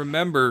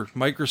 Remember,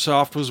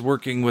 Microsoft was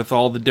working with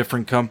all the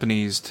different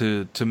companies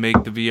to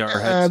make the VR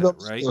headset,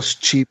 right? Those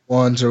cheap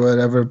ones or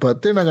whatever,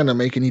 but they're not going to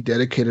make any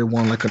dedicated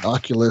one like an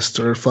Oculus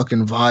or a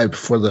fucking Vive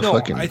for the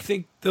fucking... I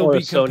think there'll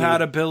be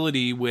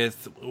compatibility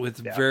with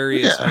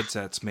various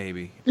headsets,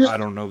 maybe. Yeah. I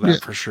don't know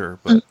that for sure,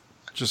 but...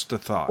 Just a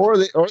thought. Or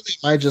they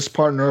might just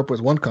partner up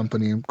with one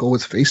company and go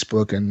with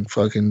Facebook and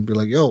fucking be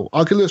like, yo,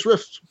 Oculus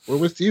Rift, we're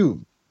with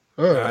you.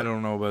 I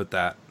don't know about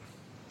that.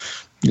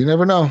 You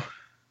never know.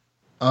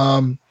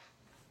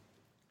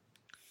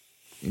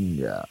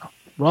 Yeah.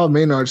 Rob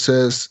Maynard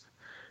says,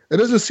 it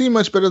doesn't seem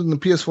much better than the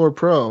PS4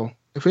 Pro.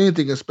 If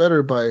anything, it's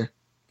better by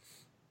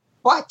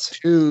what?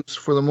 twos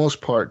for the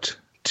most part.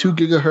 2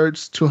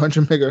 gigahertz,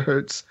 200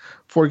 megahertz,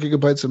 4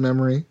 gigabytes of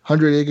memory,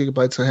 108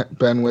 gigabytes of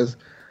bandwidth.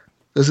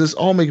 Does this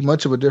all make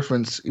much of a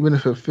difference, even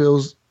if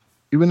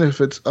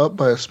it's up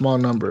by a small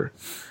number?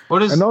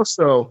 And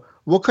also,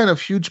 what kind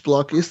of huge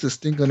block is this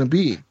thing going to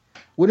be?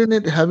 Wouldn't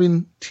it,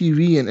 having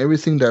TV and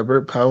everything,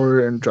 divert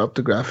power and drop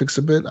the graphics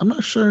a bit? I'm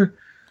not sure.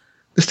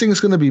 This thing is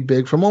going to be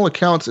big. From all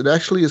accounts, it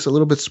actually is a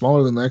little bit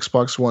smaller than the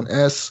Xbox One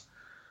S.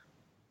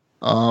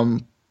 No,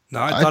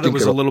 I thought it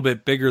was a little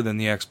bit bigger than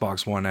the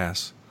Xbox One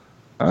S.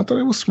 I thought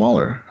it was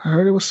smaller. I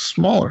heard it was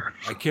smaller.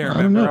 I can't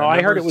remember. No,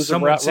 I heard it was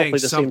someone roughly saying the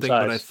same something,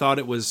 size. but I thought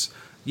it was.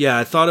 Yeah,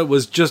 I thought it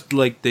was just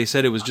like they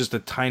said it was just a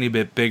tiny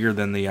bit bigger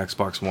than the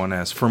Xbox One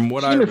S, from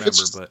what I remember. If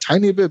it's but a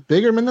tiny bit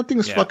bigger, man, that thing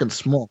is fucking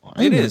small.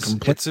 It is.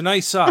 It's a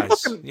nice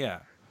size.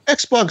 Yeah.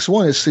 Xbox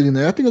One is sitting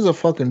there. I think it's a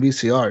fucking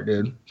VCR,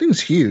 dude. That thing's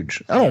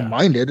huge. I don't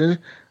mind it.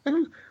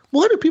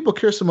 Why do people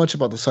care so much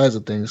about the size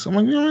of things? I'm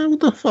like, what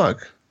the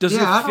fuck? Does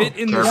it fit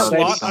in the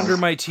slot under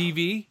my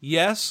TV?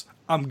 Yes,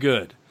 I'm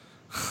good.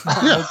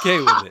 I'm okay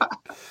with it.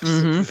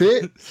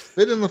 Mm-hmm.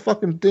 Fit in the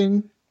fucking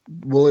thing.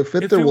 Will it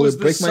fit there? Will it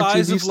break my TV stand?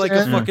 If it was the size of like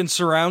a fucking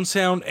surround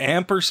sound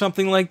amp or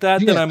something like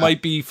that, then I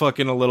might be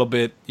fucking a little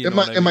bit. Am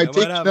I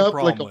taking up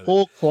like a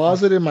whole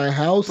closet in my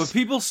house? But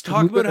people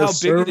talk about how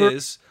big it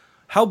is.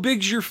 How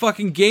big's your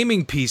fucking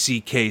gaming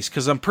PC case?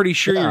 Because I'm pretty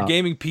sure your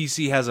gaming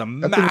PC has a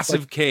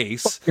massive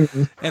case,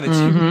 and it's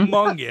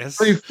humongous.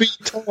 3 feet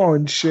tall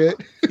and shit.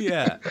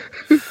 Yeah.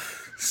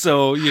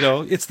 So,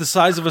 it's the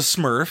size of a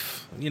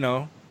Smurf,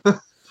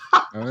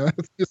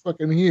 It's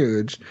fucking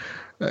huge.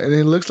 And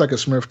it looks like a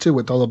Smurf, too,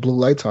 with all the blue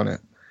lights on it.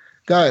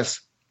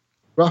 Guys,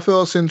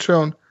 Rafael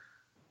Cintrone.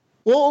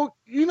 Well,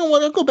 you know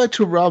what? I'll go back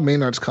to Rob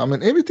Maynard's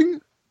comment. Everything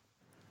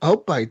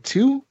out by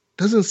 2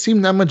 doesn't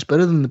seem that much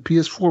better than the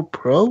PS4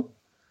 Pro.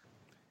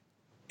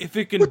 If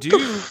it can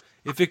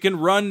if it can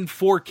run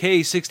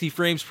 4K 60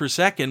 frames per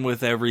second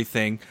with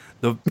everything,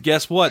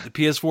 guess what? The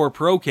PS4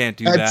 Pro can't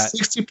do that. At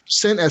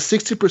 60%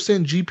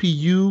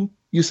 GPU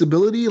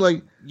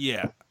usability,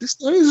 this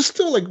is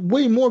still like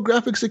way more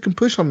graphics it can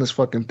push on this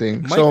fucking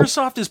thing.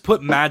 Microsoft has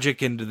put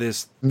magic into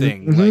this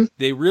thing. Like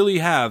they really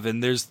have,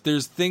 and there's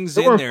things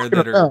in there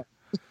that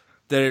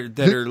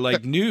are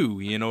like new,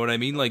 you know what I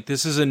mean? Like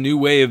this is a new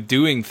way of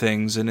doing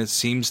things, and it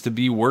seems to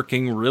be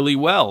working really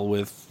well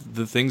with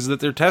the things that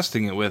they're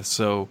testing it with.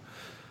 So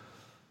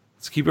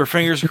let's keep our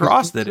fingers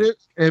crossed that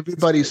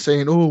everybody's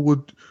saying,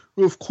 well,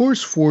 of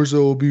course Forza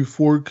will be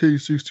 4K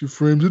 60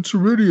 frames. It's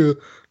already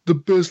the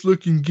best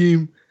looking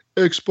game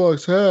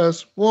Xbox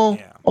has. Well,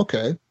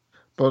 okay.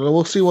 But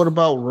we'll see what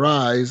about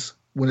Rise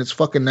when it's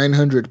fucking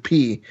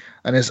 900p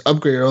and it's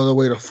upgraded all the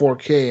way to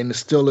 4K and it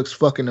still looks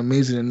fucking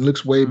amazing and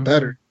looks way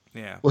better.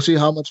 Yeah. We'll see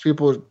how much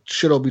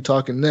shit will be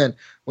talking then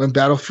when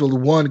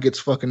Battlefield 1 gets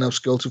fucking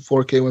upscaled to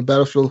 4K, when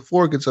Battlefield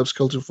 4 gets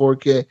upscaled to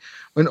 4K,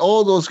 when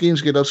all those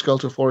games get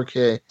upscaled to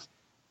 4K.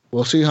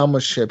 We'll see how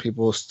much shit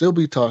people will still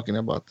be talking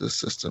about this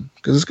system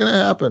because it's going to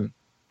happen.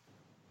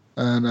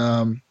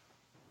 And,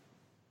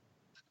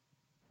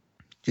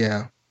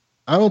 yeah,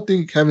 I don't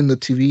think having the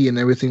TV and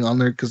everything on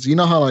there, because you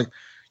know how like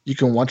you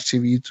can watch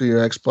TV through your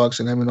Xbox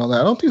and having all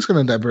that, I don't think it's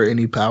going to divert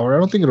any power. I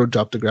don't think it'll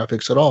drop the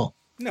graphics at all.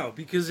 No,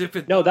 because if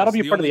it that'll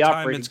be part of the time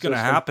operating it's going to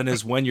system. happen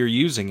is when you're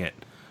using it,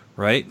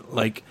 right?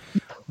 Like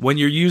when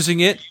you're using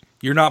it,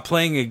 you're not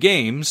playing a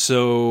game,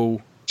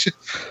 so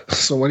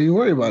what do you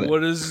worry about it?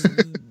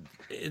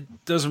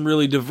 It doesn't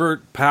really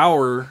divert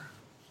power.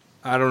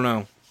 I don't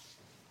know.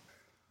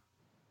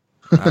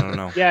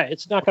 Yeah,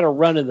 it's not going to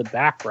run in the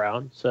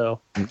background,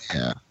 so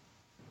yeah.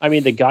 I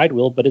mean, the guide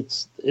will, but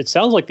it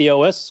sounds like the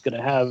OS is going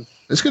to have.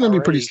 It's going to be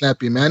pretty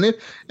snappy, man.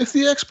 If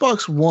the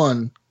Xbox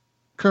One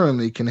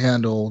currently can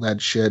handle that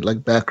shit,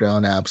 like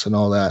background apps and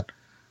all that,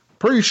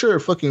 pretty sure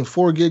fucking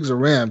 4 gigs of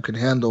RAM could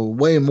handle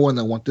way more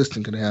than what this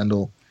thing can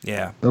handle.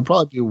 Yeah. It'll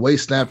probably be way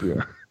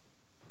snappier.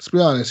 Let's be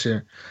honest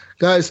here.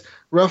 Guys,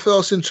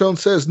 Rafael Cintrone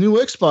says, new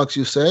Xbox,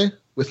 you say?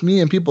 With me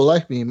and people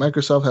like me,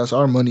 Microsoft has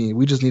our money.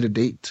 We just need a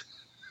date.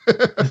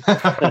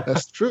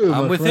 That's true.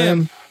 I'm with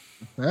friend. him.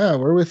 Yeah,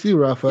 we're with you,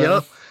 Rafael.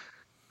 Yep.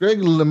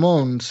 Greg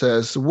Lemon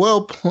says,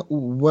 well,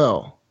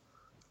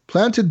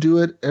 plan to do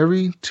it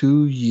every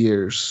 2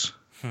 years.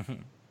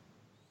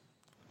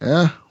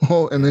 Yeah.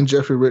 Oh, and then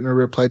Jeffrey Rittner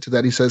replied to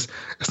that. He says,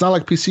 it's not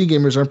like PC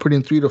gamers aren't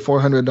putting $300 to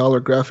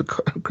 $400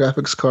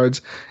 graphics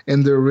cards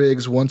in their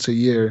rigs once a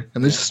year.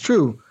 And this is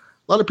true.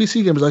 A lot of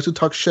PC gamers like to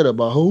talk shit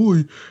about,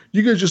 oh,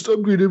 you guys just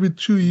upgrade every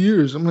 2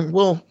 years. I'm like,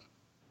 well,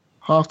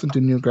 how often do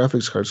new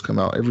graphics cards come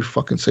out? Every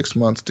fucking 6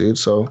 months, dude.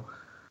 So,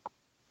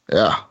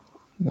 yeah.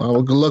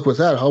 Well, good luck with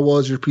that. How well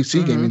is your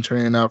PC gaming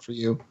turning out for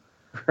you?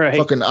 Right.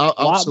 Fucking a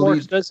lot more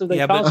expensive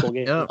than console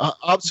games.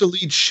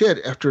 Obsolete shit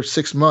after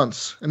 6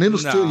 months. And it'll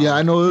still,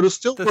 I know it'll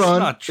still run.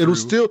 Not true. It'll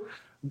still.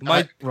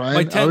 My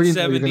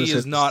 1070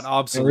 is not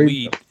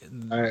obsolete.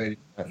 All right.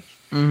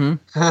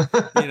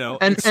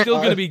 It's still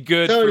going to be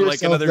good for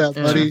like another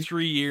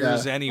 2-3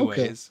 years anyways.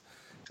 Okay.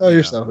 Tell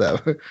yourself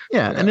that.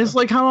 Yeah, and it's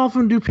like, how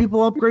often do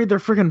people upgrade their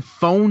freaking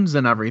phones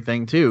and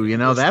everything too?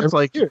 That's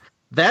like,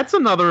 that's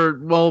another.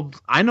 Well,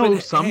 I know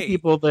some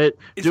people that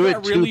do it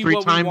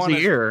 2-3 times a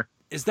year.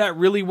 Is that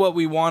really what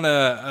we want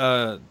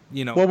to,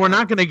 you know? Well, we're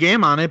not going to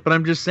game on it, but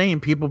I'm just saying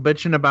people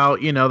bitching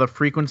about, you know, the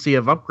frequency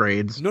of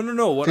upgrades.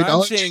 No. What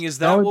I'm saying is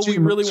that what we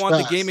really want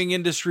the gaming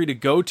industry to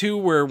go to,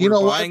 where we're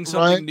buying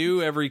something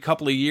new every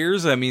couple of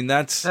years? I mean,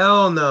 that's...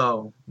 Hell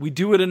no. We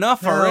do it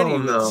enough already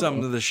with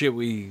some of the shit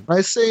we...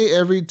 I say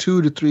every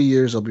 2 to 3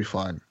 years will be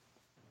fine.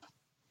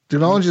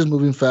 Technology is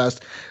moving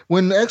fast.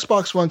 When the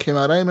Xbox One came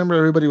out, I remember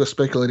everybody was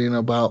speculating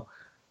about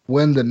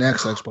when the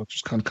next Xbox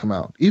was going to come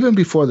out, even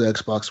before the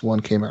Xbox One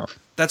came out.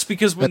 That's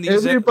because when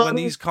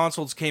these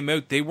consoles came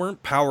out, they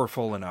weren't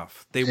powerful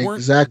enough. They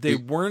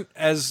weren't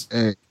as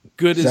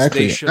good as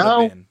they should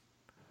have been.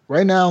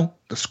 Right now,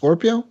 the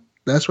Scorpio,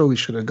 that's what we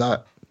should have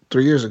got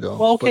 3 years ago.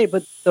 Well, okay,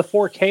 but the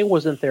 4K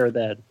wasn't there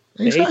then.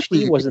 The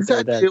HD wasn't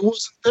there then. It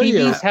wasn't there TVs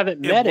yet.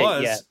 haven't met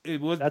it yet.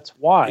 That's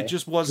why. It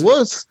just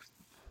wasn't.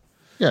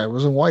 Yeah, it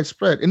wasn't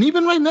widespread. And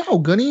even right now,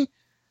 Gunny,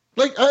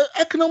 like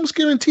I can almost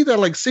guarantee that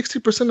like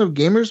 60% of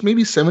gamers,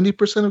 maybe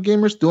 70% of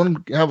gamers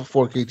don't have a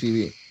 4K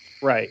TV.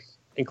 Right.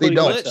 Including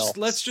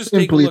Let's just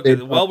take a look at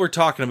it. While we're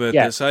talking about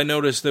this, I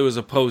noticed there was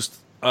a post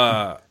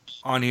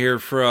on here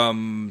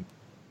from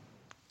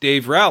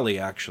Dave Rowley,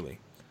 actually.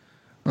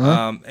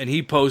 And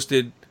he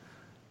posted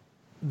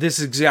this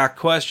exact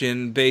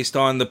question based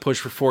on the push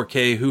for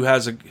 4K, who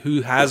has a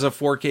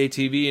 4K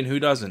TV and who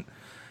doesn't.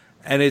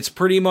 And it's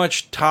pretty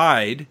much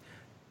tied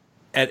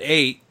at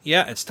 8.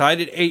 Yeah, it's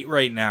tied at 8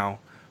 right now,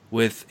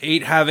 with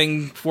 8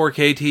 having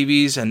 4K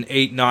TVs and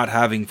 8 not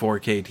having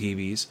 4K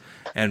TVs,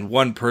 and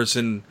one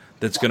person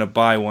that's going to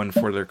buy one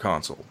for their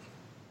console.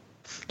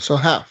 So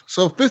half.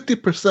 So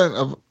 50%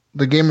 of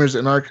the gamers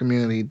in our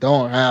community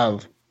don't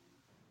have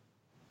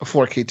a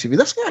 4K TV.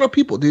 That's a lot of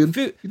people, dude.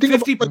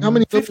 50% how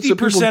many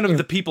 50% of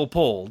the people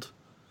polled.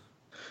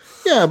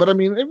 Yeah, but I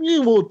mean,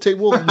 we'll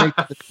make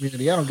the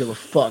community. I don't give a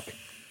fuck.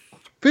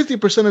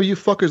 50% of you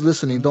fuckers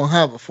listening don't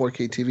have a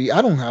 4K TV.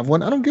 I don't have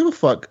one. I don't give a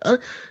fuck.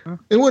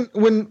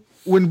 And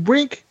when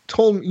Brink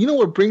told me, you know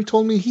what Brink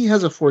told me? He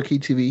has a 4K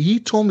TV. He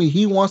told me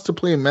he wants to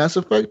play Mass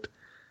Effect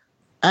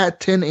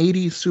at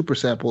 1080 super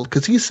sampled,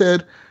 because he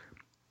said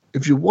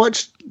if you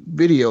watch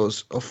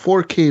videos, a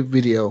 4K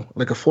video,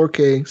 like a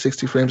 4K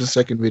 60 frames a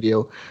second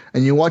video,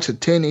 and you watch a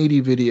 1080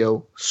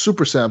 video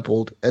super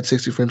sampled at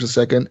 60 frames a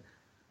second,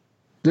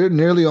 they're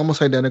nearly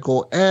almost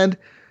identical. And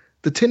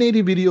the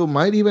 1080 video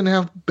might even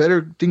have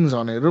better things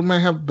on it. It might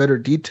have better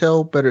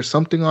detail, better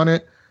something on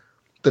it,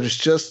 that is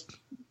just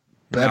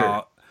better.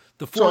 No,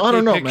 the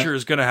 4K picture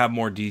is going to have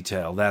more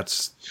detail.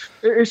 It's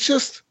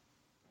just,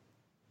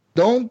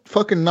 don't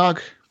fucking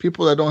knock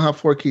people that don't have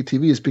 4K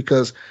TVs,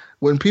 because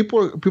when people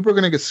are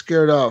going to get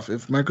scared off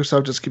if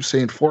Microsoft just keeps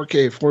saying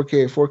 4K,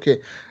 4K,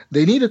 4K,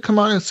 they need to come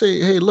out and say,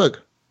 hey,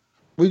 look,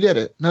 we get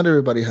it. Not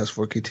everybody has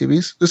 4K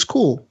TVs. It's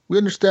cool. We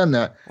understand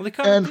that. Well, they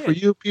kind of did. For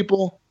you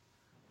people,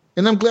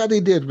 and I'm glad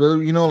they did, but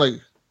you know, like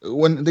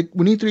when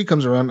E3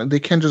 comes around, they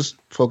can't just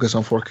focus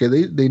on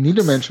 4K. They need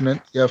to mention it.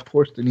 Yeah, of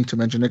course they need to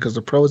mention it, because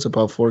the Pro is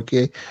about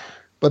 4K,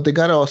 but they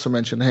got to also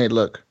mention, hey,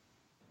 look,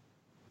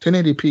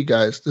 1080p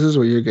guys, this is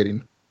what you're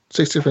getting.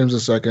 60 frames a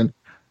second,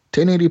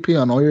 1080p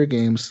on all your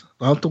games.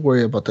 Don't have to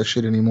worry about that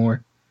shit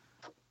anymore.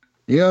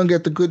 You're gonna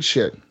get the good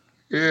shit.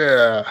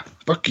 Yeah,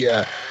 fuck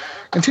yeah.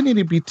 And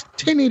 1080p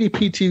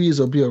TVs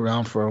will be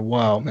around for a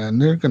while, man.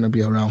 They're gonna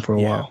be around for a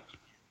while.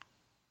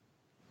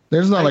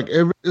 There's not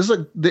it's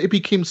like it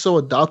became so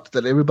adopted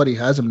that everybody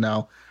has them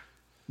now.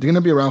 They're gonna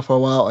be around for a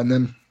while, and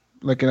then,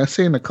 like, and I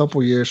say in a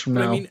couple years from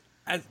now, I mean,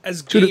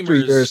 as 2 gamers, to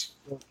 3 years,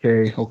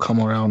 okay, will come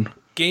around.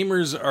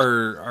 Gamers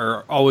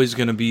are always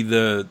going to be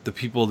the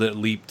people that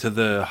leap to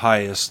the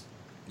highest.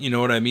 You know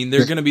what I mean?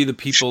 They're going to be the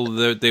people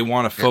that they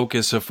want to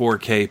focus a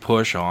 4K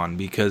push on,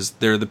 because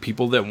they're the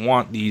people that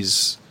want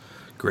these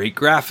great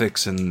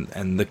graphics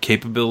and the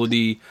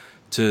capability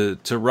to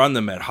run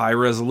them at high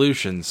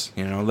resolutions.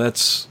 You know,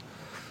 that's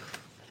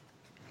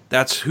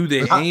who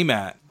they aim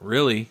at,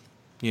 really.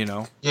 You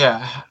know?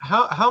 Yeah.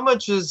 How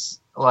much is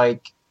a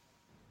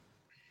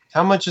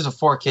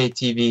 4K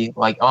TV,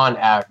 like, on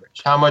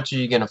average? How much are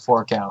you going to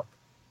fork out?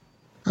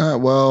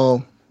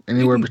 Well,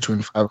 anywhere between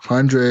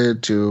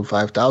 $500 to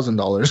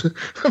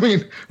 $5,000. I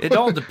mean, it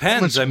all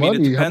depends. I mean,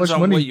 it depends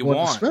on what you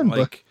want.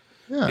 Like,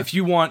 if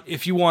you want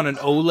an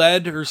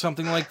OLED or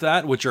something like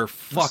that, which are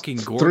fucking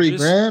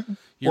gorgeous, $3,000,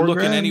 you're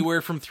looking $4,000.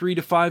 anywhere from $3,000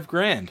 to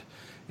 $5,000.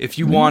 If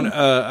you want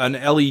an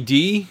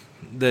LED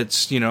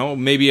that's, you know,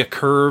 maybe a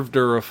curved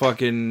or a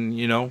fucking,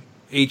 you know,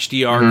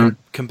 HDR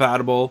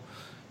compatible,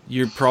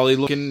 you're probably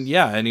looking,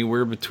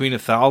 anywhere between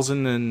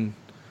 $1,000 and,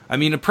 I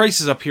mean, the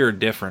prices up here are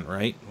different,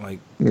 right? Like,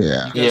 you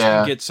guys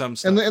can get some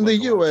stuff. In the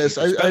US,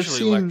 I've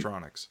seen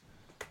electronics.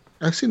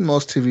 I've seen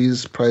most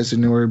TVs priced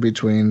anywhere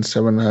between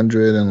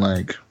 $700 and,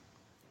 like,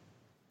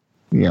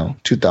 you know,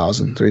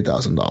 $2,000,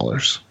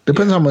 $3,000.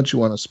 Depends how much you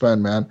want to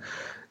spend, man.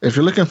 If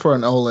you're looking for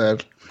an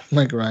OLED,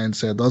 like Ryan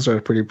said, those are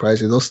pretty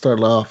pricey. They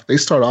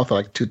start off at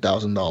like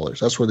 $2,000.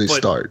 That's where they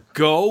start.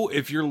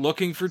 If you're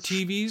looking for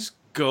TVs,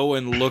 go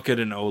and look at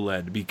an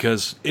OLED,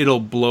 because it'll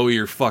blow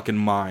your fucking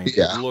mind.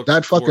 Yeah,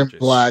 that fucking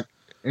black.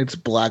 It's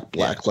black,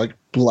 like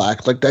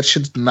black. Like that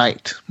shit's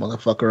night,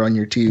 motherfucker, on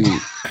your TV.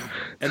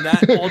 And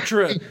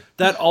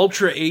that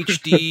ultra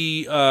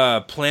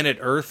HD Planet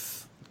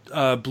Earth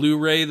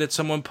Blu-ray that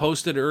someone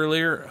posted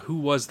earlier. Who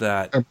was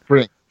that?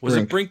 Brink. Was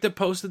it Brink that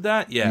posted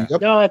that? Yeah.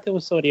 Yep. No, I think it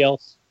was somebody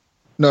else.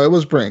 No, it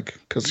was Brink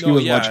because he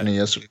was watching it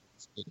yesterday.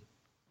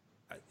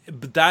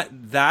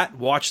 But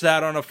watch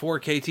that on a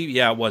 4K TV.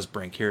 Yeah, it was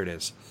Brink. Here it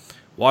is.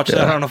 Watch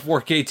that on a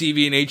 4K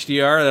TV in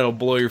HDR. That'll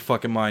blow your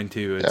fucking mind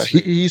too.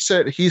 He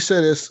said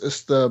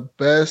it's the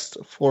best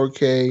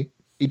 4K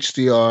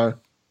HDR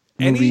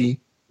movie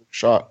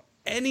shot.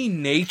 Any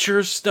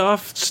nature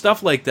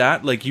stuff like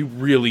that, like you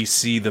really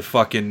see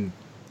the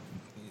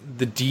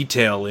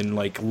detail in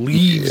like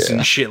leaves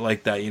and shit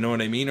like that. You know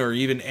what I mean? Or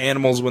even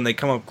animals when they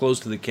come up close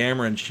to the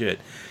camera and shit.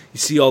 You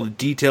see all the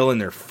detail in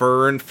their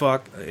fur and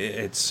fuck.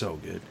 It's so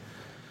good.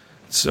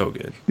 It's so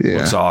good. Yeah.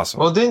 Looks awesome.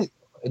 Well,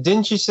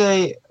 didn't you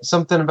say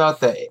something about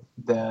the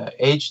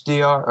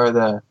HDR or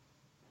the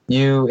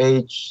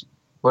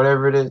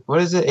whatever it is?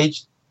 What is it?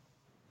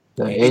 HDR.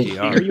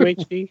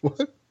 UHD?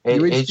 What?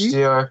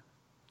 HDR.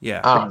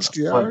 Yeah.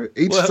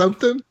 HDR?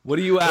 Something? What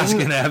are you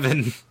asking,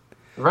 Evan?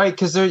 Right,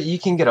 because you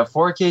can get a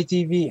 4K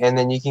TV and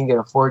then you can get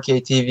a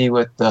 4K TV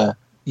with the...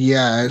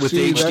 Yeah, with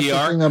HDR? That's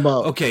the thing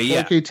about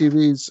 4K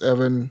TVs,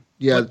 Evan.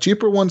 Yeah,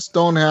 cheaper ones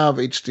don't have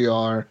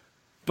HDR.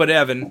 But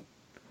Evan...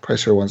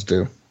 Pricier ones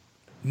do.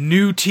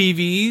 New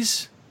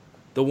TVs,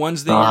 the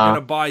ones that you're going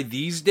to buy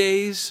these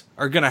days,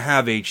 are going to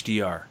have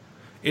HDR.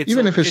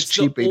 Even if it's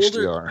cheap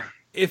HDR.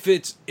 If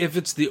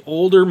it's the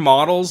older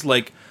models,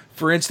 like,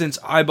 for instance,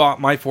 I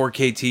bought my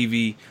 4K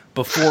TV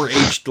before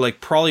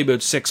probably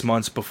about 6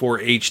 months before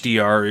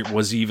HDR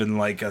was even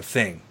like a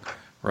thing,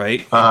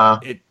 right?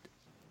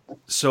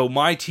 So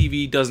my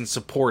TV doesn't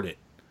support it,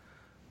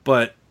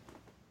 but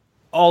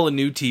all the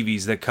new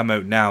TVs that come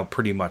out now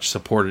pretty much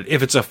support it.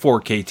 If it's a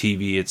 4K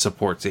TV, it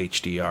supports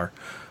HDR.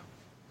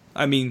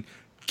 I mean,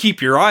 keep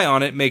your eye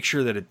on it, make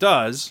sure that it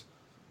does,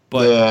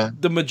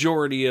 but the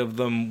majority of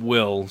them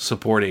will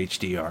support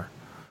HDR.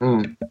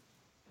 Mm.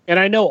 And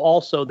I know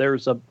also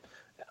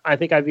I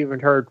think I've even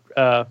heard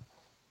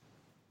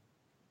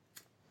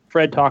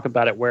Fred talk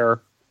about it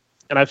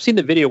and I've seen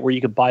the video where you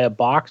could buy a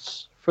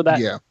box for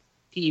that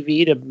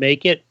TV to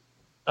make it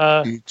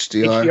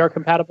HDR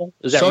compatible.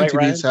 Is that Some right,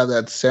 TVs have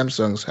that.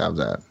 Samsungs have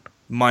that.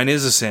 Mine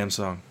is a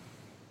Samsung.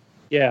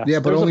 Yeah,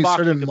 but there's only a box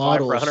certain you can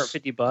models. buy for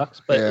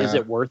 $150, but is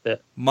it worth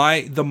it?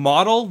 My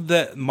model,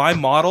 the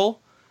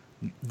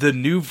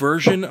new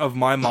version of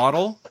my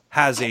model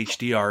has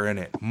HDR in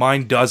it.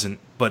 Mine doesn't,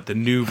 but the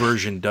new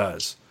version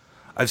does.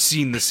 I've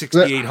seen the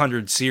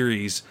 6800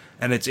 series,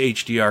 and it's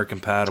HDR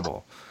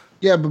compatible.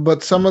 Yeah,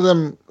 but some of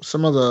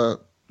the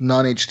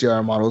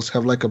non-HDR models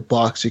have like a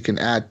box you can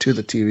add to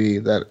the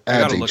TV that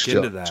adds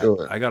HDR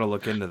to it. I gotta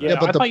look into that. Yeah,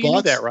 but I thought you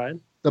knew that,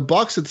 Ryan. The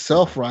box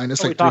itself, Ryan,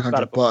 is like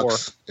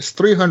 $300. It's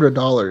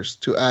 $300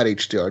 to add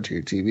HDR to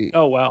your TV.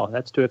 Oh wow,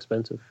 that's too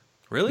expensive.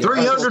 Really?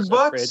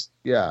 $300?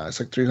 Yeah, it's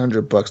like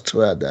 $300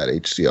 to add that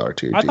HDR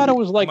to your TV. I thought it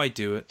was like might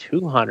do it.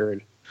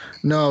 $200.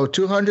 No,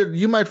 $200.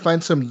 You might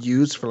find some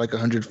used for like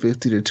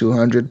 $150 to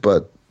 $200,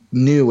 but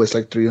new is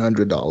like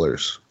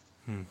 $300.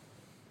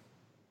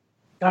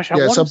 Gosh,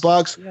 it's a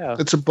box. Yeah.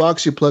 It's a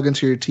box you plug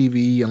into your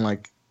TV and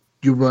like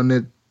you run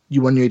your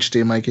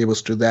HDMI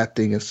cables through that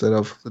thing instead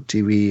of the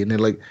TV, and it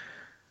like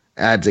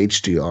adds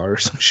HDR or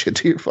some shit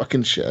to your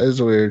fucking shit. It's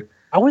weird.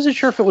 I wasn't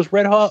sure if it was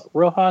Red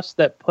Rojas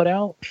that put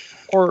out,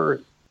 or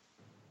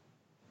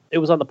it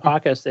was on the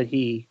podcast that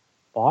he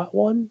bought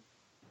one,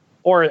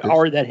 or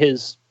that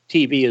his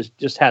TV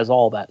just has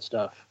all that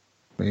stuff.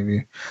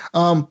 Maybe.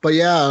 But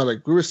yeah,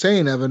 like we were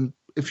saying, Evan,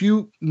 if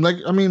you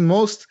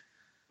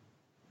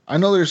I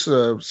know there's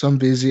some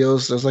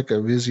Vizios. There's like a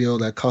Vizio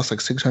that costs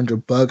like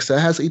 $600 that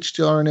has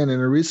HDR in it, and it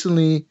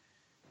recently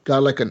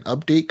got like an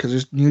update because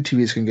there's new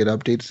TVs can get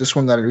updates. This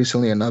one got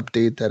recently an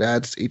update that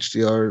adds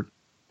HDR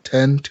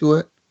 10 to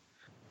it.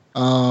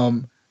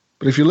 But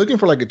if you're looking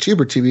for like a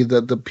cheaper TV,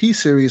 the P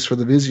series for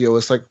the Vizio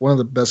is like one of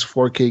the best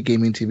 4K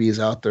gaming TVs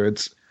out there.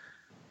 It's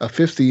a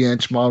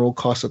 50-inch model,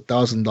 costs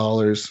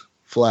 $1,000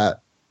 flat,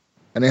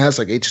 and it has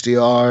like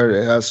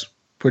HDR. It has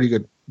pretty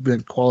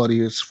good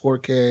quality. It's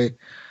 4K.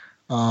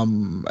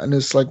 And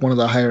it's like one of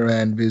the higher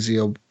end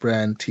Vizio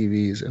brand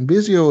TVs. And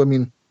Vizio, I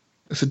mean,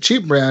 it's a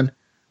cheap brand,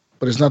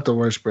 but it's not the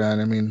worst brand.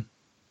 I mean,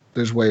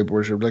 there's way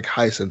worse. Like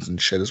Hisense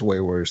and shit is way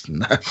worse than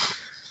that.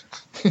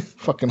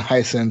 Fucking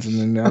Hisense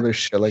and then other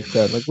shit like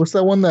that. Like, what's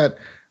that one that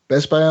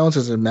Best Buy owns?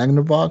 Is it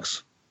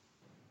Magnavox?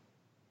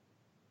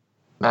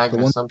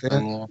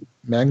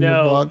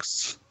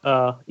 Magnavox?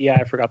 Yeah,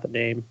 I forgot the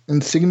name.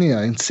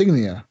 Insignia.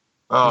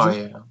 Oh,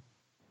 yeah.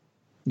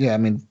 Yeah, I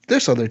mean,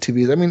 there's other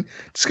TVs. I mean,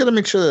 just gotta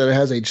make sure that it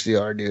has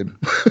HDR, dude.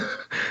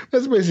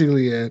 That's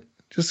basically it.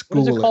 Just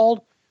Google it. What is it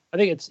called? I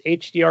think it's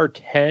HDR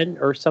 10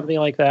 or something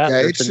like that.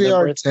 Yeah,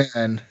 HDR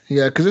 10.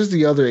 Yeah, because there's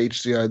the other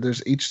HDR.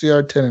 There's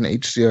HDR 10 and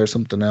HDR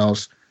something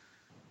else.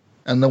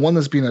 And the one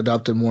that's being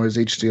adopted more is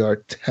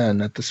HDR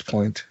 10 at this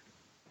point.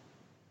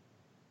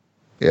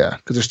 Yeah,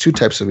 because there's two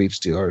types of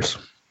HDRs. So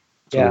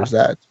there's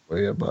that.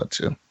 Worry about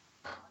too.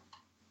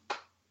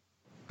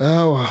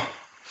 Oh,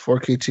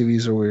 4K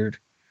TVs are weird.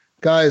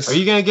 Guys, are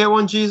you gonna get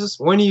one, Jesus?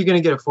 When are you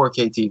gonna get a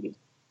 4K TV?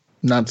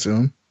 Not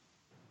soon.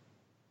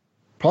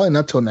 Probably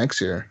not till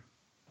next year,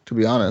 to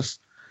be honest.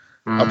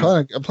 I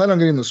plan on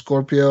getting the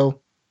Scorpio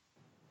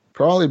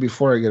probably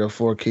before I get a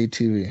 4K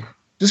TV.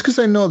 Just because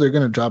I know they're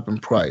going to drop in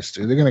price,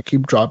 dude. They're going to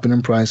keep dropping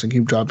in price and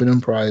keep dropping in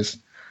price.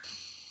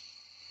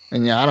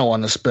 And yeah, I don't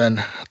want to spend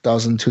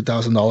 $1,000,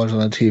 $2,000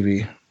 on a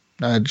TV.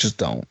 I just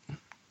don't.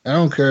 I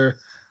don't care.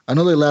 I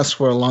know they last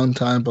for a long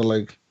time, but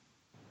like,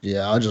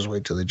 yeah, I'll just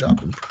wait till they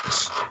drop in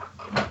price.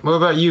 What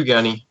about you,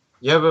 Gunny?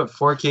 You have a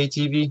 4K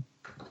TV?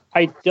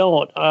 I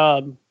don't.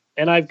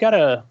 And I've got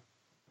a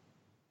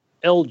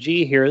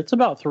LG here. It's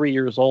about 3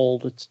 years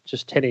old. It's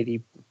just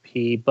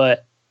 1080p,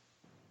 but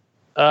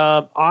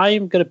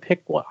I'm going to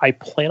pick one. I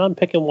plan on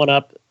picking one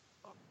up.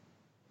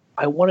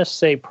 I want to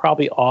say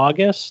probably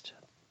August,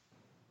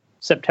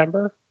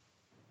 September.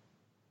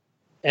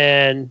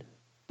 And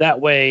that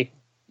way,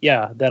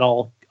 yeah, then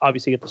I'll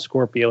obviously get the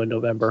Scorpio in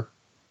November.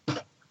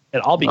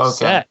 And I'll be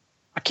set.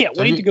 I can't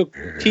wait to go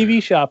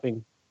TV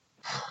shopping.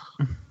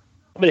 I'm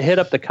going to hit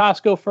up the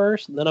Costco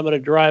first, and then I'm going to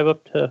drive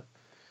up to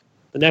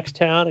the next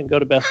town and go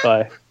to Best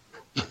Buy.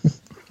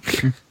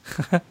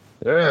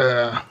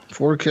 Yeah,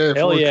 4K,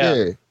 Hell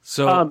 4K. Yeah.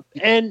 So,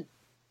 and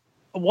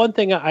one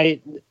thing I'm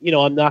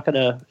not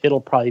gonna. It'll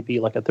probably be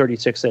like a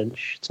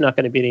 36-inch. It's not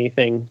going to be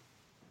anything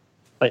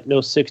like no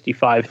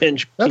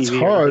 65-inch. That's TV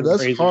hard.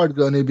 That's crazy. hard,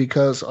 Gunny,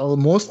 because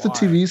most of the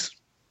TVs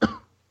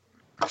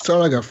start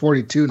like at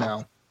 42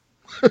 now.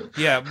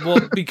 yeah,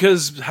 well,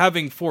 because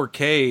having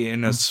 4K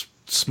in a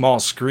small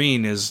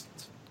screen is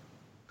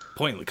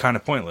kind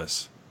of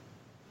pointless.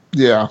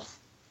 Yeah.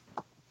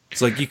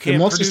 It's like you can't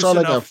produce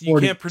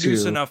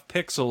enough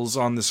pixels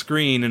on the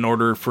screen in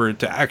order for it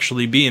to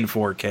actually be in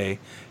 4K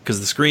because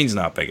the screen's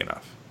not big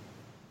enough.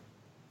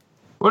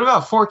 What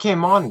about 4K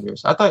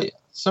monitors? I thought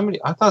somebody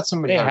had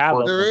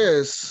 4K.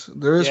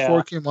 There is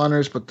 4K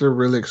monitors, but they're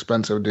really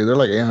expensive, dude. They're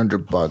like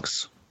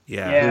 $800.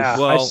 Yeah.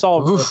 Well, I saw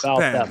about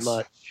that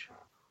much.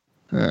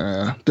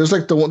 Yeah.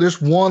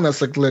 There's one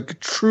that's like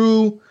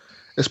true.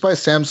 It's by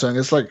Samsung.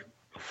 It's like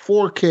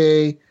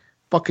 4K.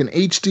 Fucking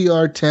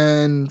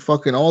HDR10,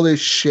 fucking all this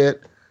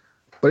shit,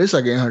 but it's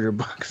like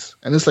 $800,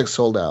 and it's like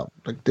sold out.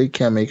 Like they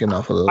can't make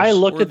enough of those. I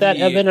looked at that,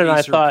 Evan, and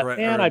I thought,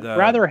 man, I'd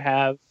rather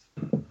have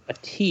a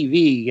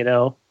TV.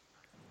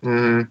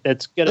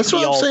 That's gonna. That's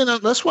what I'm saying.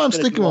 That's why I'm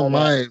sticking with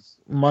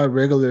my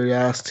regular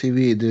ass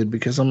TV, dude.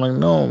 Because I'm like,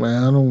 no,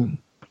 man, I don't.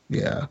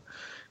 Yeah,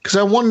 because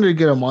I wanted to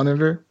get a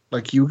monitor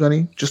like you,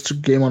 Gunny, just to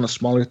game on a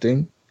smaller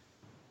thing.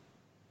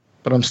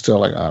 But I'm still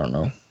like, I don't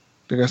know.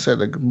 Like I said,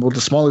 the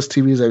smallest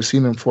TVs I've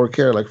seen in 4K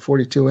are like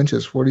 42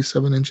 inches,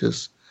 47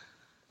 inches.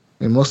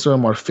 I mean, most of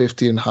them are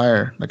 50 and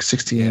higher, like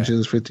 60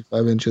 inches,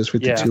 55 inches,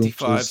 52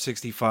 55, inches.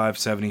 65,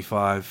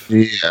 75.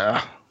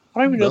 Yeah. I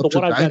don't even know the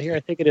one I've got here.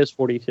 I think it is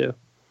 42.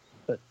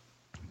 But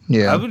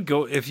yeah. I would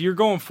go, if you're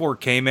going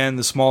 4K, man,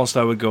 the smallest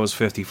I would go is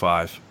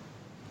 55.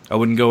 I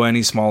wouldn't go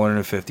any smaller than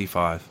a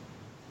 55.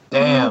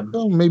 Damn.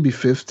 Well, maybe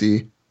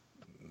 50.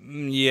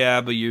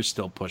 Yeah, but you're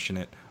still pushing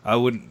it. I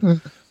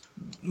wouldn't.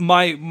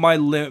 My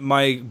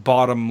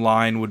bottom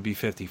line would be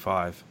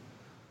 55.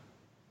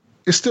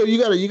 It's still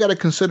you gotta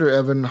consider,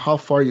 Evan, how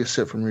far you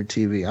sit from your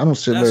TV. I don't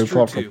sit very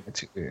far from my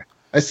TV.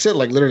 I sit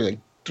like literally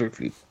 3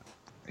 feet from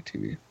my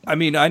TV. I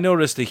mean, I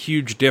noticed a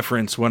huge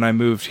difference when I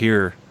moved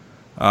here,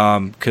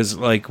 because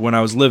like when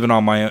I was living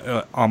on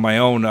my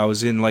own, I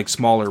was in like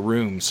smaller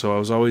rooms, so I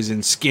was always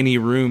in skinny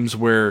rooms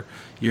where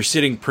you're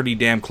sitting pretty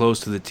damn close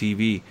to the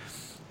TV.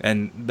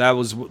 And that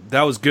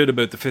was good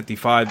about the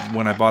 55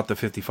 when I bought the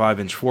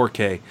 55-inch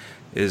 4K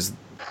is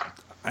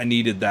I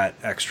needed that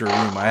extra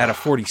room. I had a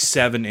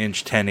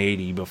 47-inch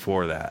 1080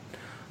 before that,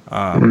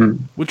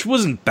 which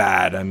wasn't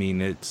bad. I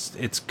mean,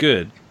 it's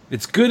good.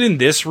 It's good in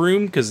this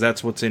room because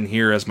that's what's in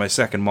here as my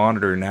second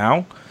monitor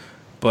now.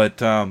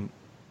 But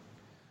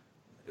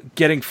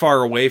getting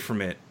far away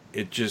from it,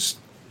 it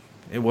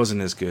wasn't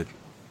as good.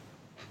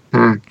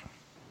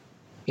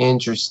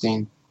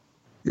 Interesting.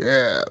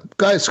 Yeah.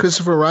 Guys,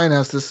 Christopher Ryan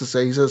has this to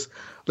say. He says,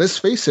 let's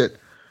face it,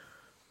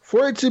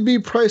 for it to be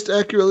priced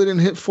accurately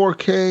and hit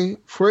 4K,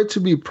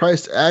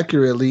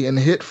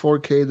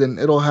 then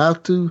it'll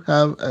have to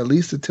have at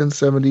least a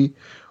 1070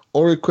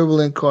 or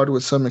equivalent card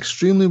with some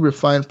extremely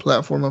refined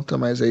platform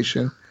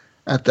optimization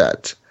at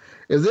that.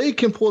 If they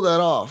can pull that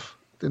off,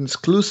 then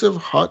exclusive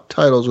hot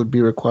titles would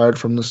be required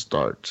from the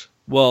start.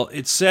 Well,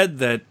 it said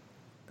that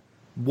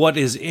what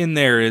is in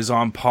there is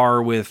on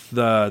par with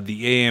the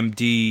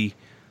AMD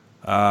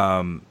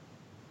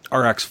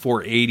RX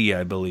 480,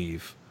 I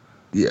believe.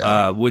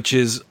 Yeah. Which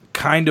is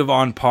kind of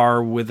on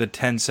par with a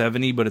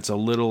 1070, but it's a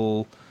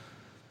little...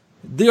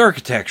 The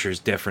architecture is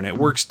different. It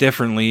works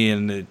differently,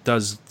 and it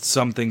does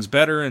some things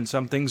better and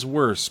some things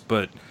worse,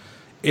 but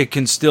it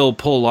can still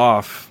pull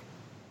off...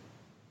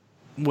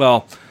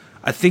 Well,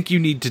 I think you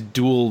need to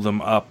dual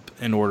them up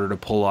in order to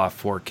pull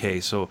off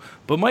 4K. So,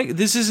 but Mike,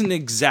 this isn't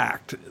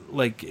exact.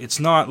 Like, it's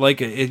not like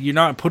you're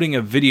not putting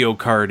a video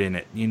card in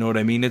it. You know what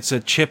I mean? It's a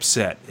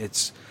chipset.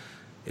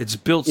 It's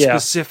built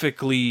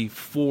specifically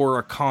for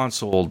a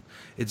console.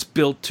 It's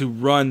built to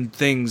run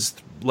things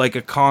like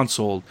a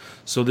console.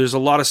 So there's a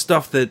lot of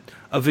stuff that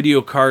a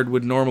video card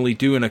would normally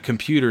do in a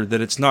computer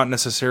that it's not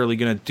necessarily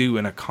going to do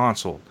in a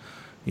console.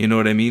 You know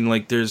what I mean?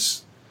 Like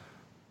there's,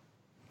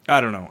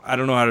 I don't know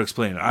how to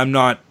explain it. I'm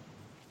not.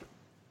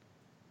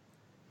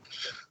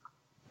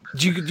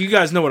 Do you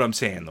guys know what I'm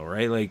saying though,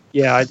 right? Like,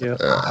 yeah, I do.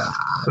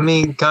 I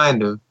mean,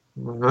 kind of.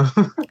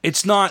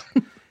 It's not.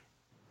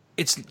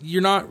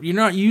 You're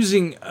not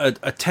using a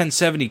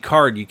 1070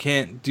 card. You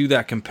can't do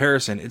that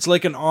comparison. It's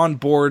like an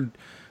onboard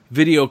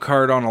video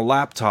card on a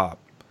laptop.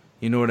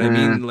 You know what I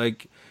mean?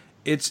 Like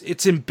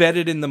it's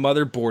embedded in the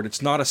motherboard.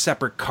 It's not a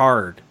separate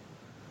card.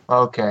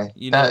 Okay,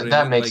 you know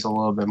that makes a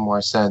little bit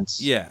more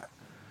sense. Yeah.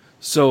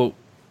 So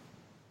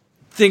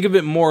think of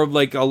it more of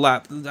like a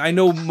lap. I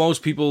know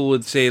most people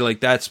would say like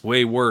that's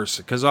way worse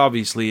because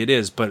obviously it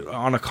is, but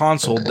on a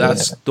console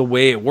that's the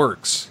way it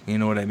works. You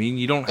know what I mean?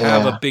 You don't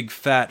have a big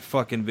fat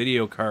fucking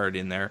video card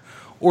in there,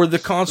 or the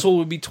console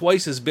would be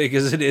twice as big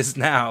as it is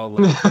now.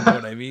 Like, you know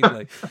what I mean?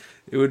 Like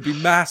it would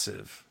be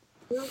massive.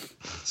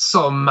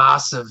 So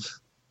massive.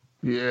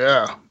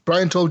 Yeah.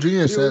 Brian Toll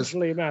Jr. says,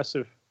 Hugely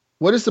massive.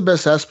 "What is the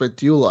best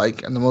aspect you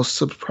like and the most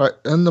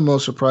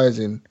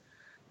surprising?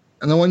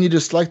 And the one you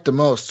dislike the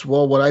most?"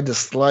 Well, what I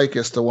dislike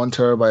is the 1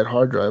 terabyte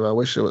hard drive. I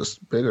wish it was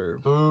bigger,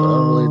 but I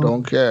really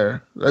don't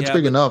care. That's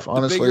big enough,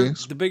 honestly.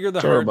 The bigger the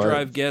hard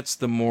drive gets,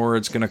 the more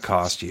it's going to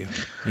cost you.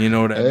 You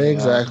know what I mean?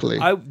 Exactly.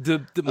 My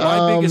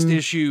biggest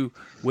issue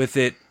with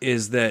it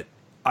is that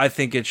I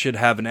think it should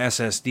have an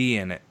SSD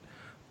in it.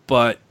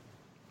 But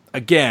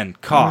again,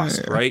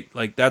 cost, right?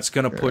 Like that's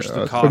going to push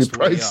the cost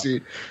way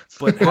up.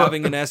 But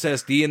having an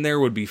SSD in there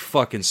would be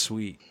fucking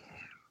sweet.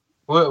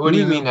 What do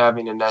you mean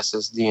having an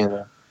SSD in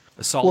there?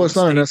 A solid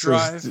state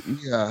drive?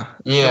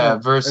 Yeah,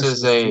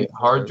 versus a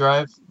hard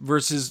drive?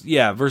 Versus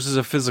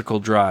a physical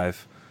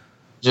drive.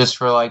 Just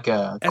for like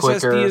a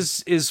quicker...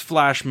 SSD is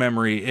flash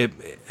memory.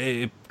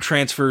 It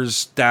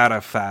transfers data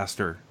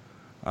faster.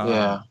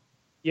 Yeah,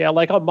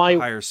 like on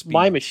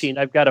my machine,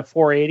 I've got a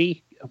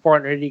 480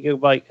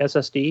 gigabyte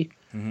SSD,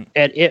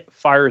 and it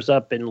fires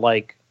up in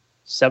like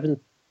 7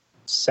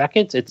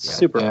 seconds. It's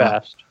super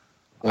fast.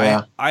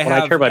 Yeah. I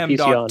have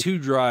M.2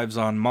 drives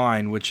on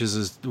mine, which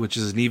is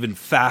an even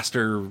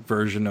faster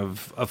version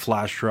of a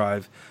flash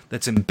drive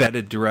that's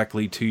embedded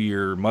directly to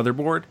your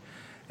motherboard,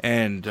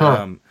 and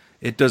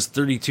it does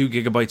 32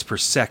 gigabytes per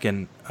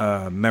second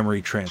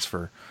memory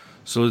transfer.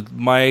 So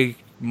my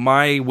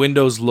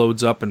Windows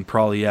loads up in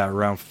probably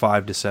around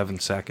 5 to 7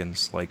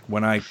 seconds. Like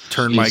when I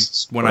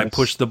I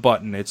push the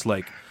button, it's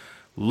like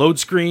load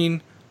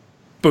screen,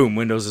 boom,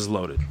 Windows is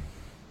loaded.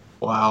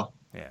 Wow.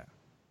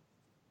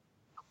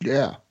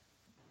 Yeah.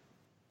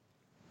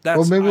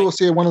 Well, maybe we'll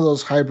see one of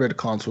those hybrid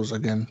consoles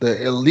again.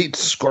 The Elite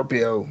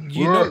Scorpio.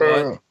 You know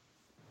what?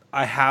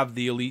 I have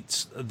the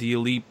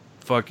Elite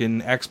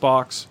fucking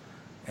Xbox,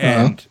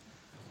 and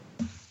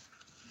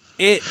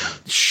it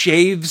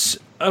shaves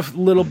a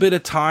little bit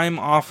of time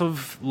off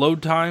of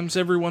load times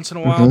every once in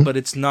a while, but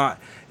it's not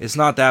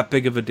that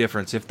big of a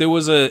difference. If there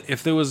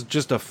was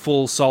just a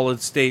full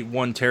solid state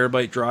 1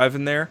 terabyte drive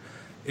in there,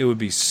 it would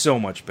be so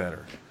much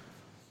better.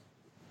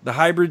 The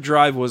hybrid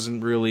drive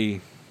wasn't really,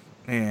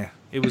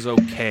 it was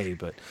okay,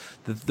 but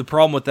the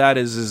problem with that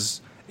is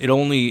it's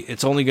only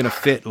going to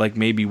fit like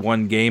maybe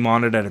 1 game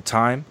on it at a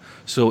time.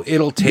 So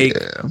it'll take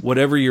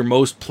whatever your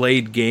most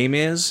played game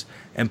is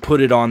and put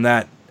it on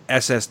that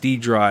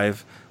SSD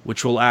drive,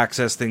 which will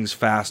access things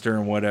faster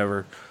and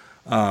whatever.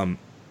 But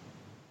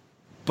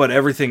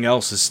everything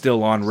else is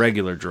still on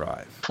regular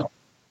drive.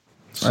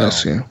 So. I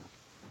see.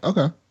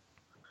 Okay.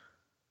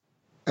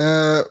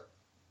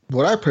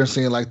 What I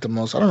personally like the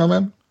most, I don't know,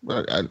 man.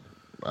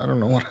 I don't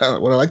know what I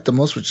like the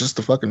most was just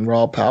the fucking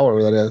raw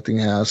power that thing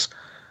has.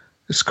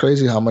 It's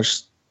crazy how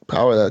much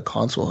power that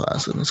console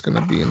has, and it's going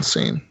to be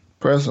insane.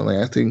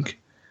 Personally, I think,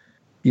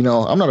 I'm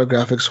not a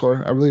graphics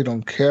whore. I really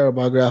don't care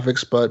about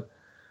graphics, but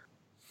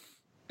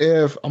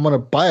if I'm going to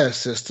buy a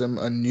system,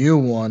 a new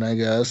one, I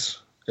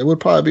guess, it would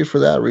probably be for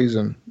that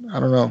reason.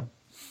 I don't know.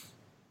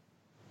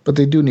 But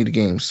they do need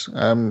games.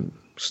 I'm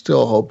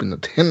still hoping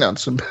that they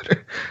announce some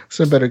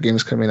better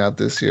games coming out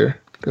this year.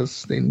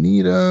 Because they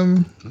need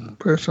them.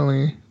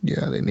 Personally,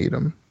 they need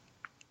them.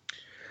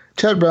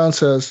 Chad Brown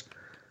says,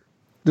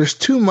 "There's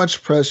too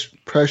much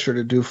pressure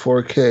to do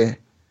 4K.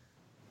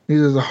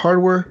 Neither the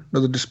hardware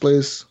nor the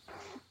displays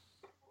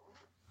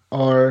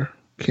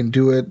can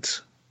do it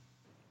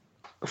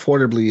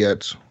affordably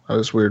yet." That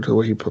was weird the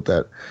way he put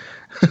that.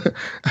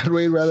 I'd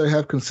way rather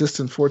have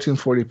consistent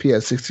 1440p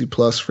at 60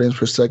 plus frames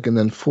per second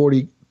than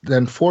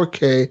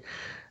 4K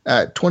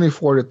at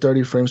 24 to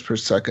 30 frames per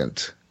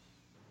second.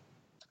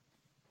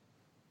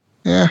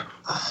 Yeah,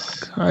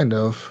 kind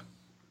of.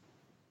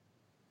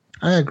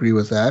 I agree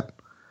with that.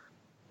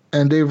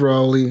 And Dave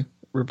Rowley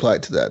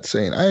replied to that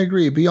saying, "I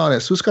agree, be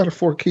honest, who's got a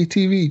 4K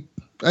TV?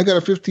 I got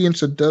a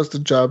 50-inch that does the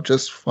job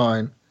just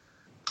fine.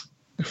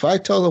 If I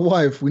tell the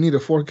wife we need a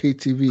 4K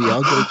TV,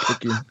 I'll get it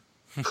kicking."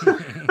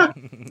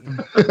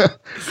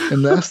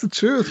 And that's the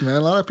truth, man. A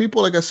lot of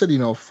people, like I said,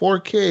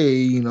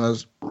 4K,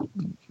 is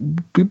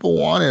people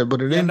want it,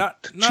 but it ain't.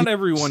 Not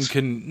everyone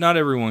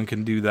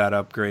can do that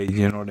upgrade.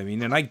 You know what I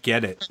mean? And I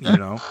get it. You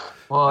know.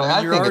 Well,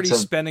 I you're think already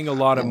spending a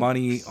lot of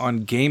money on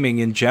gaming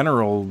in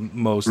general.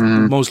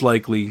 Most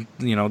likely,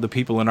 you know, the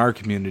people in our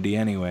community,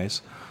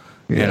 anyways.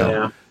 You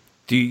know.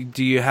 Do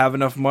you have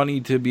enough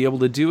money to be able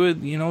to do it?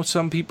 You know,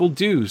 some people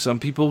do. Some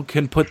people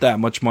can put that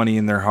much money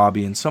in their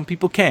hobby, and some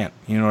people can't.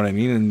 You know what I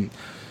mean? And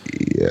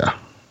yeah.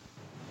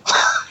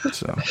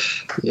 So.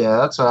 Yeah,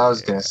 that's what I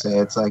was gonna say.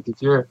 It's like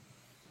if you're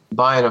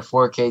buying a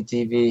 4K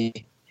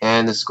TV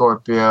and a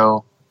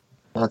Scorpio,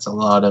 that's a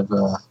lot of.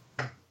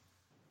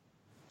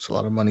 It's a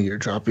lot of money you're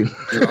dropping.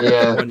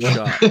 Yeah, one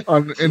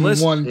shot. in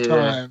one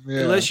time.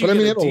 Yeah. Unless you but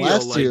get it'll a deal,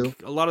 last you.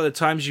 a lot of the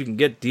times you can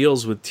get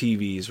deals with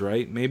TVs,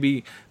 right?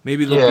 Maybe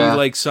there'll be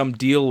like some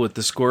deal with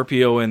the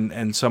Scorpio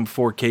and some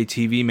 4K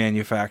TV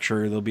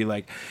manufacturer. They'll be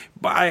like,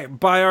 buy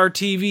our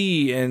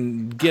TV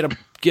and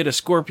get a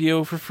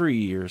Scorpio for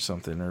free or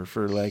something, or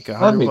for like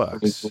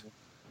 $100.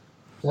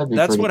 Cool.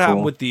 That's what cool.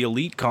 happened with the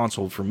Elite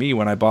console for me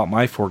when I bought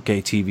my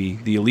 4K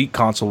TV. The Elite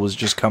console was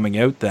just coming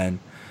out then.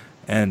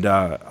 And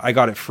I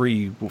got it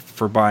free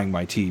for buying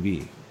my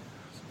TV.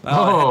 I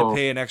had to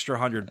pay an extra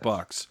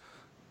 $100,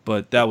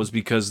 but that was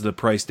because of the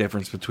price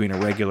difference between a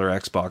regular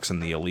Xbox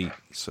and the Elite.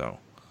 So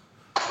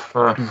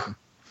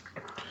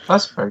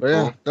that's very cool.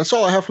 Yeah, that's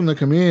all I have from the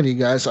community,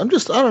 guys. I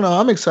don't know.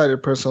 I'm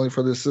excited personally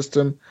for this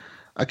system.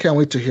 I can't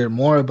wait to hear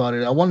more about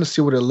it. I want to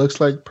see what it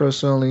looks like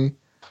personally.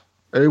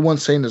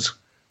 Everyone's saying it's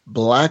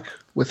black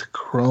with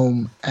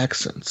chrome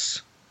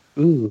accents.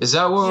 Ooh. Is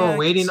that what we're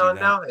waiting on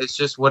now? It's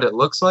just what it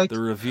looks like? The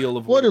reveal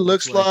of what it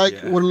looks like,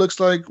 what it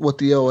looks like, what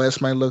the OS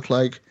might look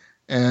like,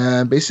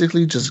 and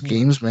basically just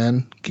games,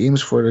 man.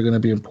 Games for it are going to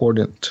be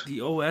important.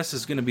 The OS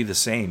is going to be the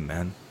same,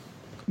 man.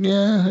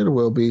 Yeah, it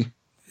will be.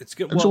 It's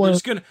good. Well,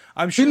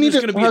 I'm sure there's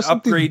going to be an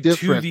upgrade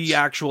to the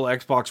actual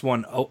Xbox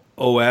One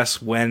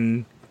OS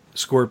when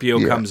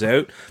Scorpio comes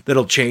out.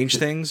 That'll change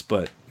things,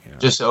 but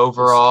just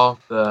overall,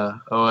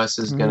 the OS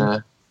is going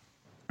to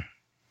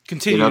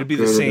continue to be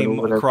the same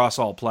across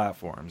all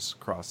platforms.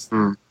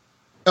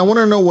 I want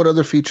to know what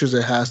other features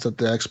it has that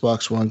the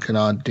Xbox One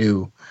cannot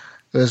do.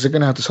 Because they're going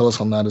to have to sell us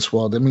on that as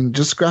well. I mean,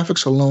 just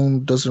graphics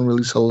alone doesn't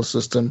really sell a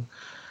system.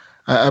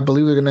 I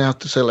believe they're going to have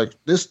to say, like,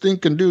 this thing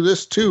can do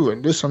this too,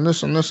 and this and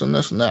this and this and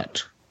this and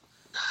that.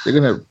 They're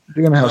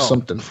gonna have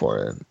something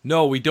for it.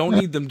 No, we don't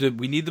need them to.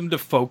 We need them to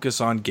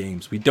focus on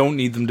games. We don't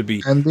need them to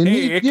be. And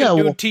they it can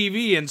do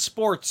TV and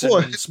sports and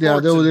sports they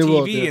and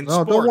will. TV and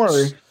no,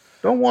 sports.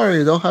 Don't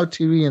worry. They'll have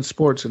TV and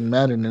sports and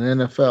Madden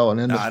and NFL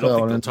and NFL. I don't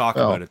think they'll talk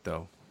about it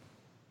though.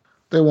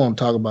 They won't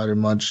talk about it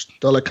much.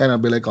 They'll like kind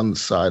of be like on the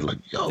side, like,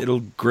 yo.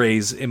 It'll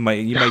graze. You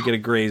might get a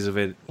graze of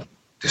it.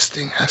 This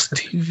thing has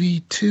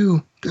TV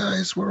too,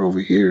 guys. We're over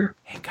here.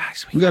 Hey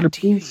guys, we got a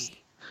TV. Booth.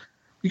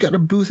 We got a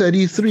booth at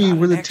E3.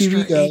 We're the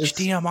TV guys.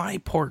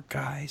 HDMI port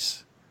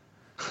guys.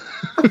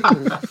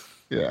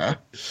 Yeah.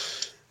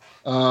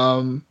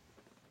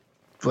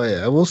 But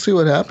yeah, we'll see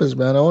what happens,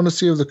 man. I want to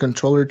see if the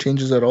controller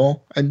changes at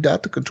all. I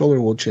doubt the controller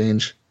will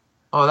change.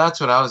 Oh, that's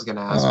what I was gonna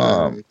ask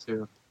earlier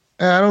too.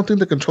 I don't think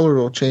the controller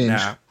will change.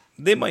 Nah,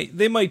 they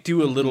might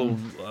do a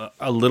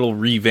little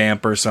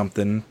revamp or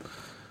something.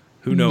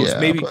 Who knows?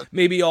 Yeah,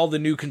 maybe all the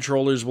new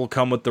controllers will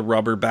come with the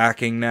rubber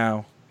backing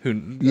now.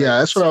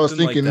 That's what I was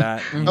thinking.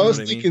 Like I was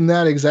thinking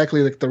that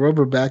exactly, like the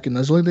rubber backing.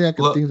 That's the only thing I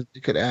could think that they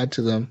could add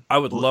to them. I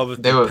would love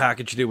if they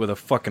packaged it with a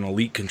fucking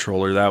Elite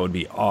controller. That would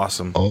be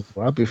awesome. Oh,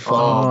 that'd be fun.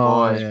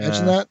 Oh, boy.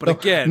 Imagine that. But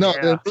again,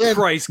 the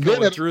price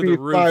going through the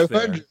roof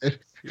there.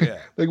 Yeah.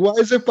 Like, why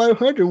is it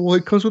 $500? Well,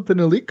 it comes with an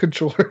Elite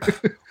controller.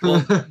 Well,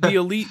 the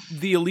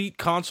Elite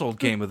console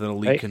came with an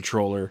Elite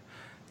controller,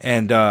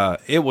 and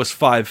it was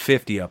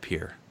 $550 up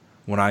here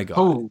when I got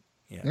it.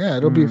 Yeah,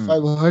 it'll be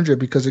 $500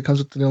 because it comes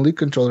with an Elite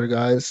controller,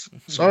 guys.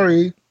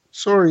 Sorry,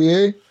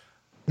 eh?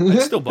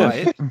 I'd still buy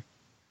it.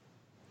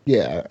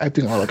 Yeah, I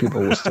think a lot of people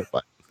will still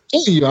buy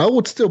it. I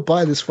would still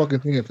buy this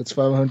fucking thing if it's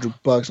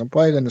 $500. I'm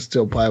probably gonna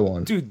still buy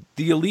one. Dude,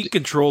 the Elite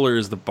controller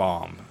is the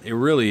bomb. It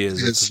really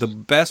is. It's the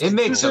best. It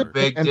makes a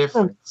big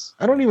difference.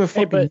 I don't even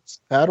fucking use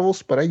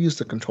paddles, but I use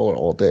the controller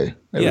all day,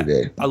 every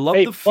day. I love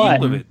the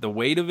feel of it, the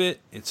weight of it.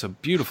 It's a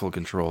beautiful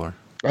controller.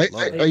 I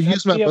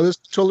use my brother's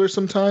controller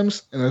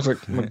sometimes, and I was like,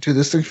 dude,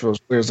 this thing feels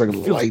weird. It's like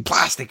light,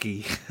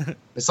 plasticky.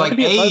 It's like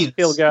AIDS.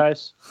 Buzzkill,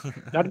 guys.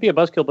 Not to be a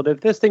buzzkill, but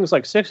if this thing's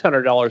like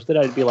 $600, then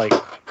I'd be like,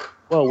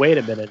 well, wait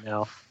a minute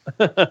now.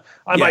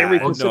 I might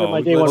reconsider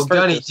my day one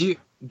purchase.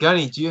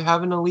 Gunny, do you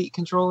have an Elite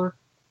controller?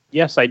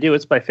 Yes, I do.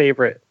 It's my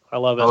favorite. I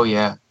love it. Oh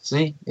yeah,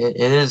 see, it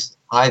is.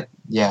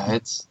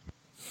 It's.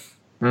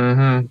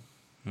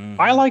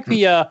 I like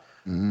the.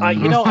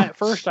 At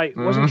first I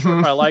wasn't sure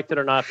if I liked it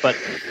or not, but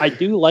I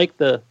do like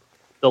the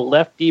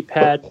left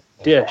D-pad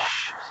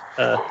dish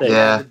thing.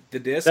 Yeah, the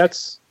disc.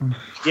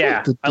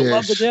 I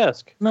love the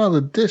disc. No,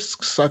 the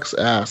disc sucks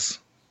ass.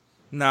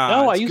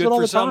 No, I use it all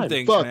the time.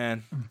 Things,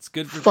 man. It's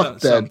good for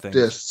some things.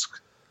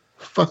 Disc.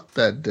 Fuck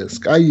that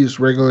disc. I use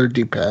regular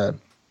D-pad.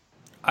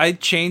 I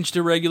changed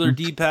to regular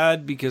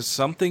D-pad because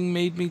something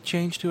made me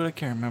change to it. I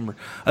can't remember.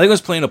 I think I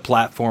was playing a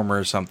platformer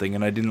or something,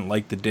 and I didn't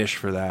like the dish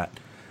for that.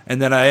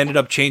 And then I ended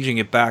up changing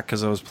it back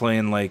because I was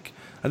playing I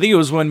think it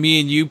was when me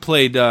and you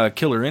played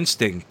Killer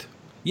Instinct.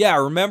 Yeah,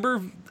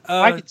 remember,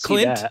 I could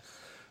Clint? see that.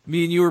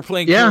 Me and you were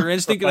playing Killer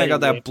Instinct, and I got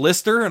that game.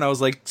 blister, and I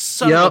was like,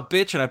 "Son of a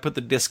bitch!" And I put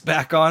the disc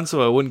back on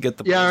so I wouldn't get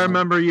the. Yeah, I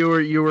remember you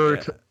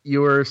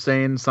were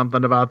saying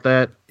something about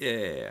that.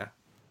 Yeah,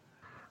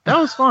 that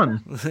was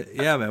fun.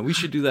 Yeah, man, we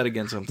should do that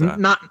again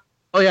sometime.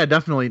 Oh yeah,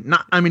 definitely.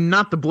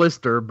 Not the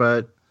blister,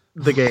 but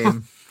the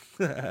game.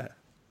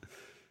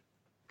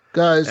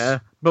 Guys. Yeah.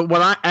 But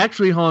what I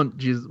actually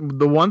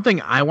the one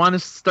thing I want to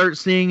start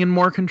seeing in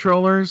more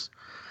controllers,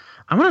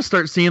 I want to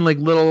start seeing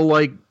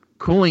little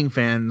cooling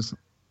fans.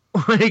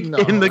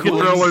 In the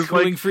controllers,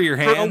 cooling for your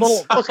hands.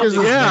 The fuck is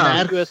this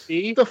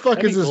USB? The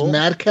fuck is this,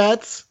 Mad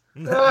Cats?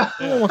 Dude,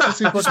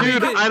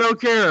 I don't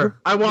care.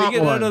 I want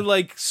one. one. Out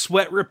of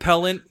sweat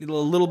repellent, a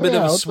little bit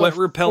of sweat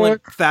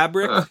repellent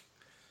fabric.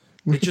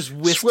 It just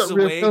whisks sweat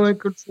away. repellent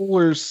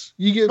controllers.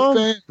 You get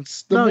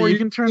fans. The more you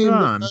can turn it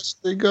on. The faster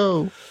they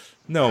go.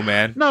 No,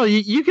 man. No,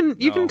 you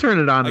can turn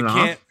it on and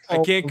off. I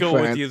can't go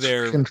with you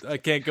there. I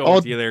can't go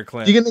with you there,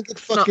 Clint. You're gonna get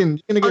fucking.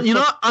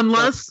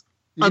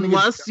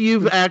 Unless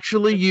you've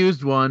actually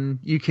used one,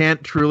 you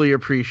can't truly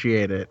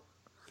appreciate it.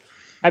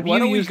 Have Why you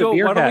don't we used go? a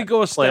beer Why don't we hat,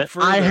 go a step Clint?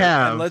 further? I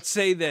have. And let's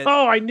say that.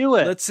 Oh, I knew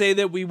it. Let's say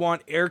that we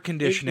want air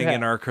conditioning Yeah.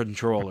 in our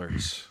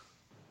controllers.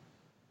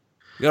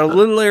 You got a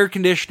little air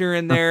conditioner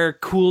in there,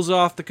 cools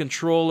off the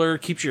controller,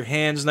 keeps your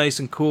hands nice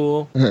and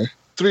cool.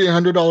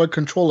 $300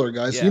 controller,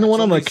 guys. Yeah, you know what?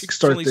 it's I'm gonna only- it's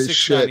kickstart only this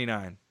shit.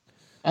 $6.99.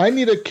 I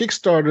need a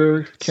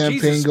Kickstarter campaign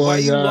Jesus, why are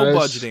going, you guys. low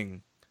budgeting?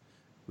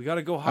 We got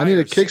to go higher. I need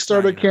a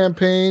Kickstarter $6.99.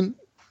 campaign.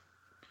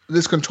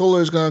 This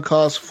controller is gonna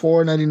cost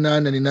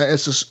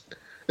 $499.99.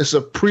 It's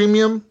a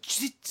premium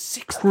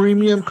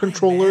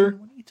controller.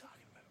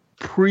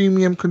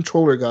 Premium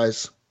controller,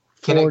 guys.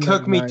 Can it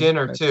cook me $499.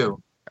 dinner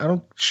too? I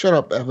don't. Shut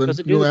up, Evan. Does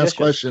it do You the ask dishes?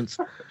 questions.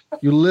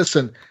 You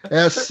listen. It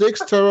has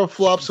 6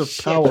 teraflops of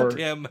power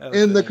Damn out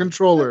in the there.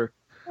 controller.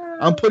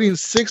 I'm putting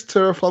 6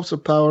 teraflops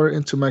of power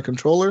into my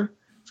controller.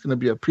 It's gonna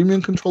be a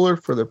premium controller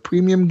for the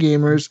premium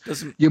gamers.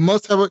 You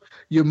must have a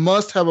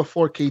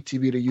 4K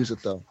TV to use it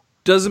though.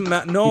 Doesn't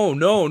matter.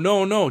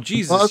 No.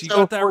 Jesus, you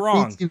got that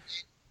wrong.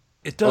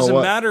 It doesn't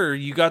what? matter.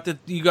 You got the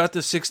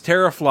 6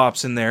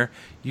 teraflops in there.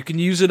 You can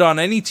use it on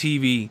any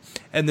TV,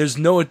 and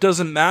it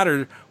doesn't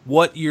matter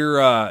what your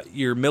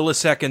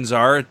milliseconds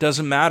are. It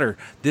doesn't matter.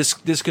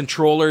 This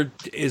controller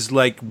is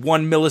 1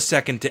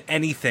 millisecond to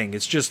anything.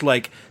 It's just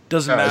doesn't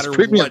Yeah, it's matter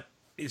premium. what.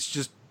 It's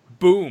just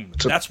boom.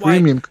 It's a that's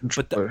premium why.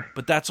 controller.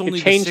 But that's You only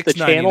the change the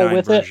channel $6.99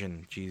 with it?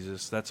 version.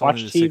 Jesus, that's Watch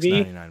only the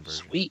TV. $6.99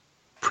 version. Sweet.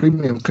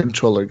 Premium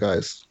controller,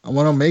 guys. I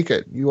want to make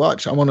it. You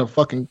watch. I want to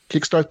fucking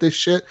kickstart this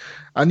shit.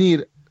 I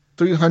need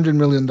 $300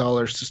 million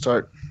to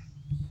start.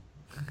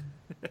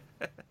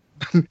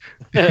 Only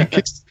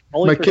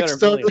my for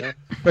 $100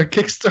 My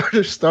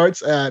Kickstarter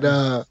starts at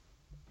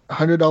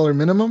 $100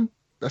 minimum.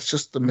 That's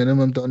just the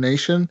minimum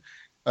donation.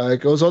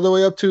 It goes all the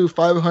way up to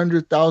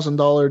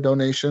 $500,000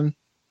 donation.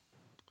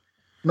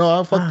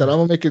 No, fuck that. I'm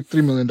gonna make it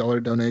 $3 million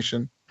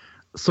donation.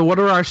 So what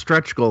are our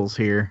stretch goals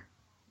here?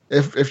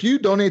 If you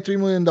donate $3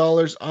 million,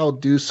 I'll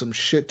do some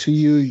shit to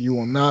you. You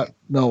will not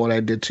know what I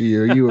did to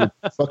you. You will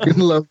fucking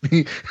love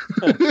me.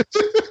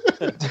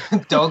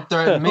 Don't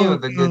threaten me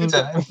with a good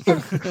time.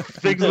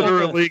 Things that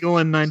are illegal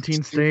in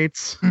 19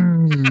 states.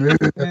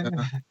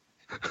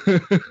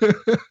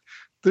 $3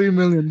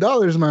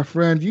 million, my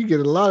friend. You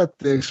get a lot of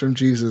things from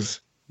Jesus.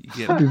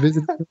 I'll be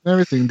visiting and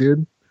everything,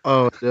 dude.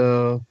 Oh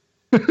no.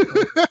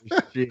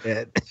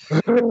 Shit.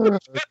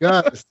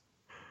 Guys,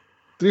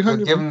 Give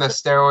him the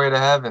stairway to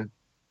heaven.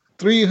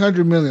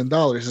 $300 million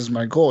is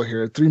my goal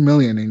here. $3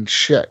 million in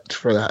shit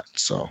for that.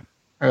 So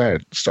I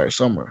gotta start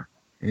somewhere.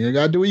 You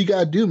gotta do what you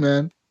gotta do,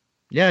 man.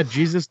 Yeah,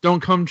 Jesus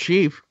don't come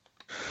cheap.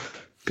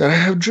 Gotta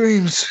have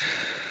dreams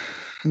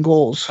and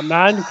goals. A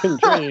man can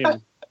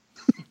dream.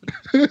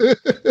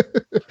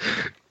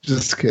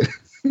 Just kidding.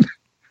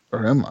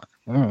 Or am I?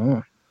 I don't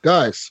know.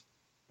 Guys,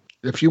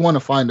 if you want to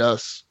find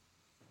us,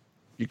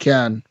 you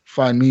can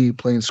find me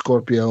playing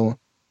Scorpio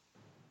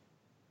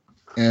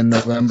in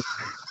November.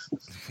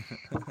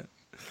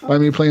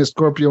 Find me playing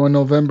Scorpio in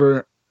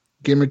November.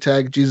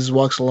 Gamertag Jesus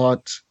Walks a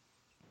Lot.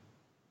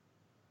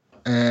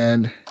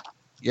 And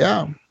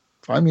yeah,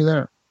 find me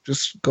there.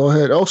 Just go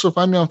ahead. Also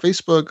find me on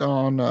Facebook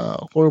on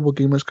Horrible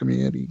Gamers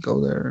Community.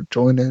 Go there,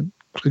 join in,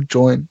 click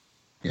join.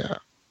 Yeah.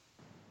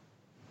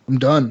 I'm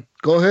done.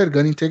 Go ahead,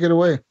 Gunny, take it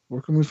away.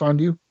 Where can we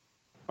find you?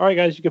 All right,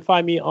 guys, you can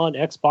find me on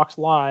Xbox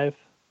Live,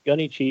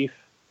 Gunny Chief,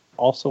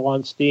 also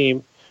on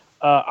Steam.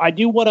 I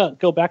do want to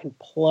go back and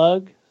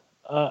plug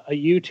a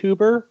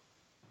YouTuber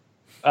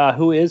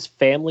who is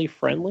family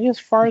friendly, as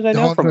far as I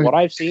know, from what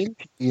I've seen.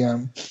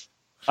 Yeah.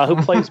 Who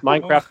plays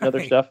Minecraft and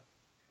other stuff.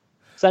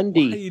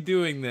 Sunday. Why are you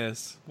doing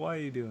this? Why are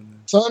you doing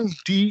this? Sun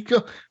D.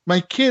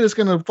 My kid is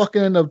gonna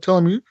fucking end up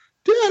telling me,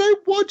 Dad, I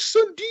watched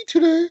Sun D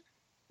today.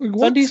 Like,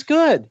 what? Sunday's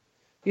good.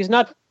 He's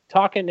not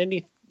talking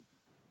any.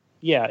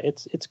 Yeah,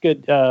 it's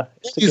good.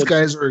 It's These good.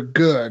 guys are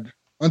good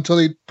until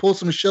they pull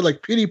some shit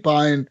like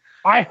PewDiePie and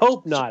I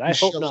hope not.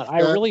 I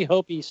really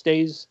hope he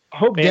stays. I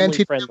hope Dan family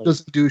TDM friendly.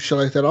 doesn't do shit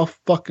like that. I'll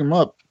fuck him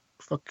up.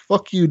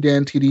 Fuck you,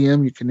 Dan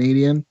TDM, you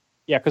Canadian.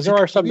 Yeah, because there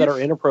are some that are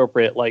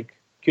inappropriate, like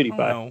Cutie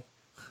Pie. No.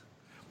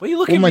 Well, you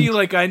look at me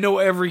like I know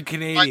every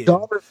Canadian.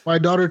 My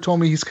daughter told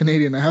me he's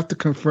Canadian. I have to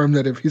confirm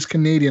that if he's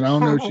Canadian, I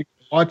don't know if she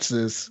can watch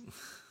this.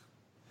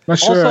 Not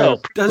sure.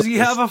 Also, does he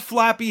have a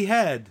flappy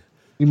head?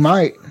 He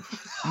might.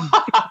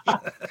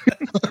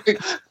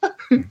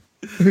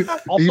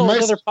 Also,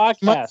 another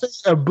podcast. Might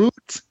say a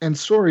boot and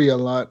sorry a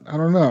lot. I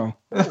don't know.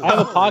 I have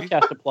a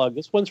podcast to plug.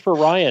 This one's for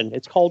Ryan.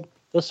 It's called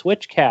The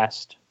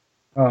Switchcast.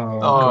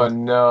 Oh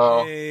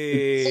no!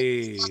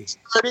 Hey.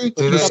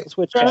 The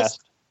Switchcast.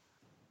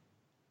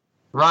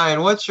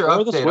 Ryan, what's your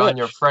update on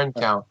your friend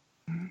count?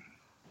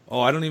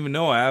 Oh, I don't even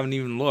know. I haven't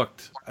even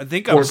looked. I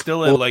think I'm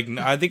still at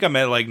I think I'm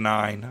at like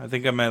 9. I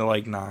think I'm at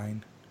like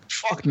 9.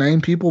 Fuck,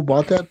 9 people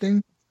bought that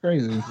thing?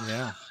 Crazy.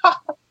 Yeah.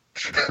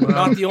 I'm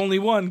not the only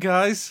one,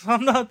 guys.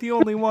 I'm not the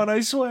only one,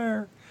 I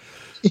swear.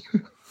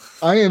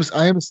 I am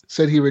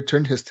said he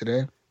returned his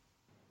today.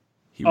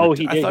 He did. I thought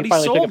he he finally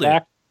took sold it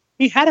back.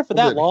 He had it for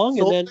that long,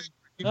 and then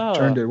he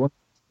returned it. What?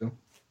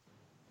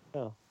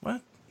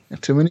 What?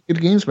 Too many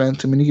good games, man.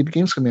 Too many good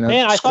games coming out.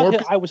 Man,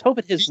 I was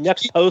hoping his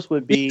next post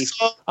would be,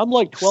 I'm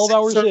like 12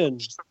 hours in.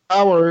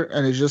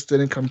 And it just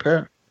didn't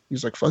compare.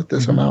 He's like, fuck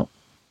this, I'm out.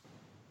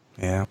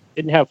 Yeah.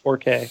 Didn't have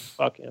 4K.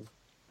 Fuck him.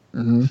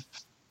 Mm-hmm.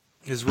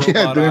 His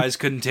robot eyes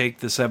couldn't take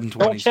the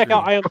 720. Don't check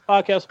out I Am the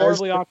Podcast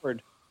Horribly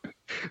Awkward.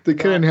 They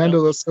couldn't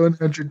handle a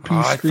 700p screen.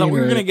 I thought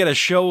we were going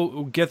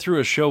to get through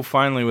a show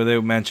finally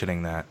without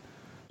mentioning that.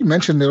 You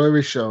mentioned it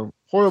every show.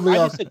 Horribly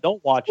I just said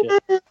don't watch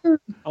it.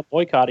 I'm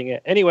boycotting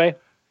it. Anyway,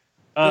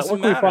 where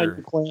can we find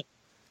you, Clint?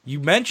 You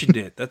mentioned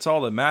it. That's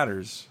all that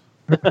matters.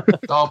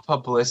 It's all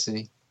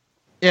publicity.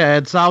 Yeah,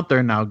 it's out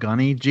there now,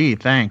 Gunny. Gee,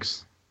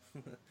 thanks.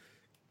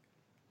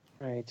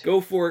 Right. Go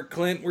for it,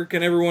 Clint. Where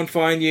can everyone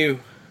find you?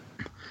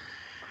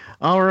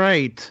 All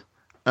right.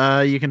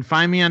 You can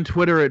find me on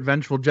Twitter at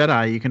Vengeful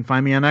Jedi. You can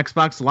find me on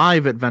Xbox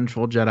Live at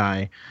Vengeful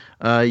Jedi.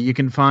 You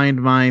can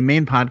find my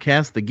main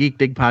podcast, the Geek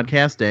Dig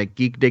Podcast, at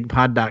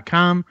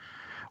geekdigpod.com,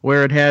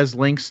 where it has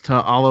links to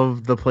all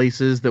of the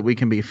places that we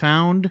can be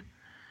found.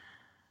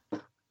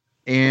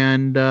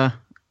 And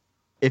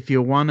if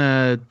you want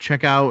to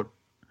check out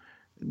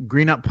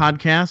Green Up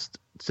Podcast,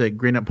 it's at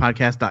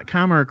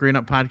greenuppodcast.com or Green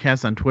Up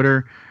Podcast on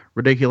Twitter.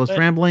 Ridiculous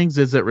Ramblings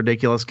is at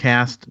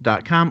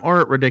ridiculouscast.com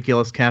or at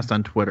ridiculouscast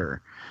on Twitter.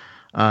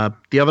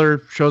 The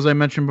other shows I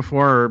mentioned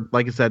before are,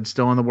 like I said,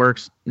 still in the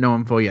works. No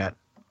info yet.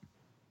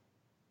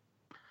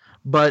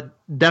 But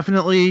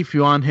definitely, if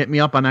you want, hit me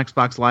up on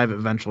Xbox Live at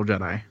Vengeful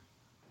Jedi.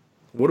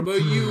 What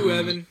about you,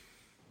 Evan?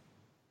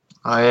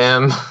 I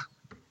am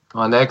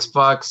on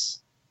Xbox,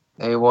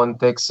 A1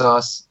 Thick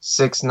Sauce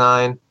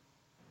 6'9",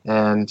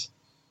 and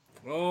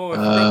I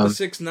forgot the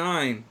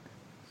 6'9".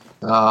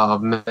 Oh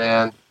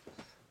man,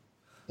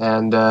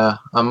 and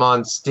I'm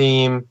on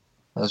Steam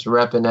as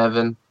Reppin'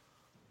 Evan,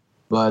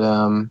 but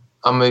I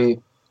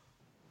don't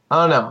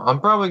know. I'm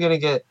probably gonna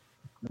get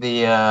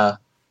the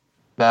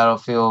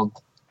Battlefield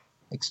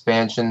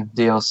expansion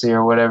DLC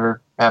or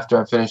whatever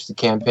after I finish the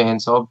campaign.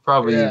 So I'll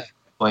probably be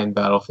playing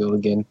Battlefield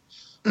again.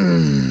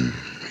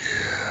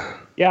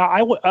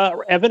 Yeah,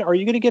 Evan, are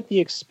you going to get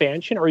the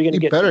expansion or are you going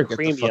to get the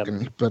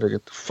premium? You better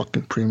get the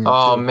fucking premium.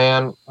 Oh,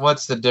 man.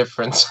 What's the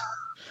difference?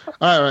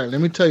 All right,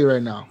 let me tell you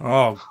right now.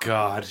 Oh,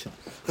 God.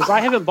 Because I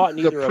haven't bought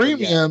neither of them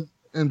yet.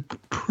 And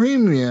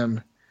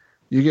premium,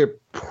 you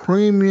get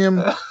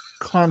premium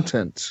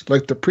content.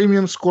 Like the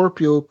premium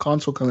Scorpio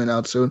console coming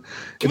out soon.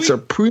 It's a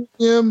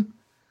premium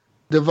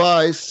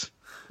device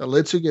that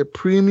lets you get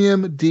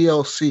premium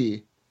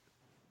DLC.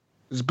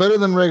 It's better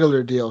than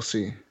regular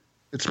DLC.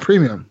 It's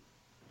premium.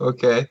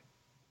 Okay.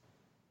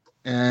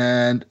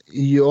 And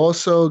you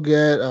also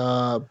get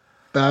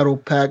battle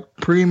pack,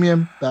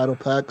 premium battle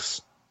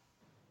packs.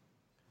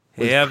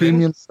 Hey, Evan,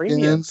 premium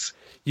skins.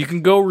 You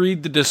can go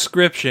read the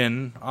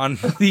description on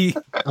the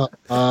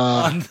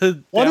on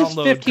the what is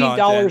download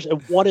 $15 and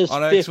what is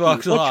on $50?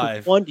 Xbox Live.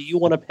 Which one do you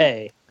want to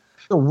pay?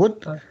 So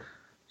what?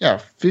 Yeah,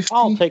 50.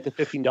 I'll take the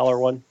 $15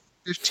 one.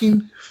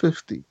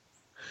 $15.50.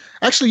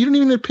 Actually, you don't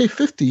even pay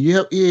 $50. You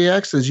have EA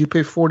Access. You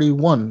pay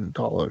 $41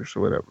 or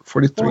whatever.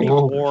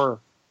 $43.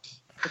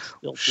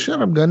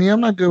 Shut up, Gunny.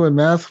 I'm not good with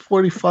math.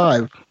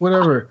 45.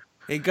 Whatever.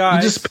 Hey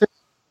guys,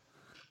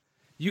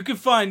 you can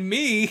find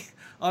me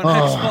on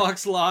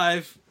Xbox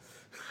Live.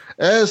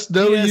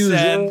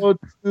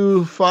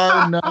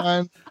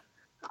 SW0259.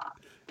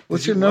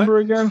 What's your number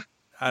again?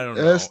 I don't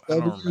know.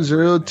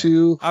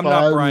 SW0259. I'm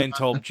not Brian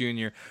Tulp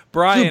Jr.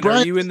 Brian,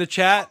 are you in the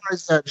chat?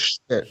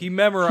 He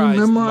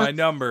memorized my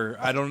number.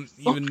 I don't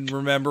even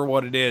remember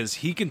what it is.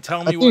 He can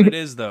tell me what it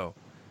is, though.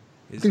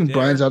 I think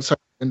Brian's outside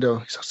your window.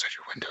 He's outside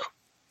your window.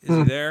 Is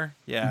he there?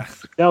 Yeah.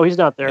 No, he's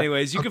not there.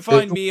 Anyways, you can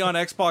find me on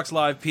Xbox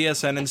Live,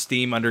 PSN, and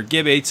Steam under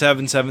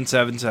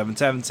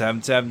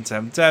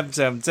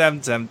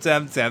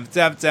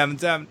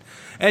Gib8777777777777777777777777777.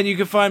 And you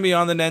can find me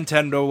on the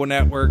Nintendo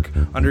Network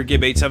under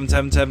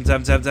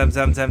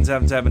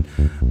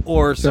Gib877777777777.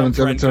 or some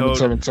friend code.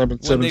 When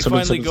they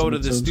finally go to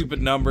the 777.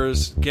 stupid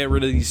numbers, get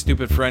rid of these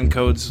stupid friend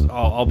codes.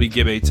 I'll be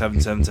Gib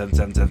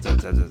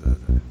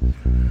 877777777.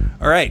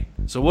 All right.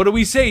 So what do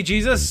we say,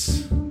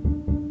 Jesus?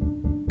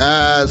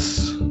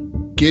 As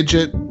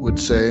Gidget would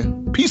say,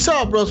 peace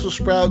out, Brussels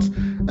sprouts,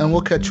 and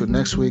we'll catch you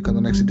next week on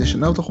the next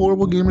edition of the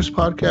Horrible Gamers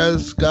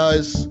Podcast.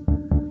 Guys,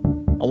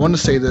 I want to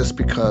say this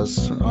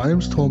because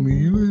Iams told me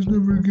you guys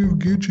never give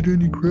Gidget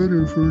any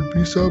credit for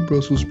Peace Out,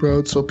 Brussels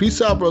sprouts. So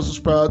Peace Out, Brussels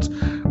sprouts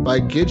by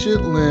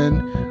Gidget Lynn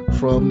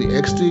from the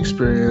XD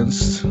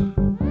Experience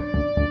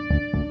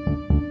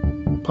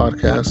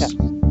podcast.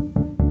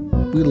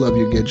 We love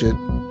you, Gidget.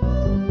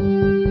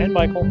 And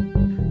Michael.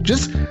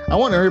 I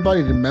want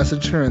everybody to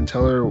message her and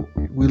tell her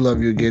we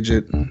love you,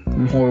 Gidget.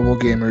 Horrible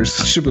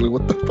Gamers. She'll be like,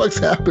 what the fuck's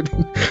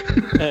happening?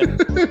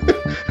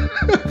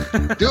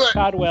 Do it.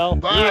 God well.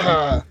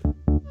 Bye.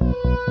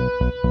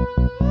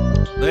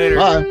 Later.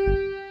 Bye.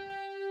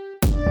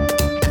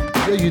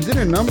 Yeah, you did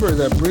a number of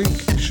that Brink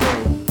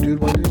show. Dude,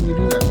 why didn't you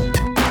do that?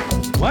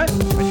 What?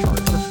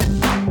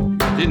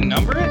 Didn't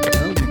number it?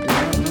 No, you did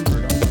not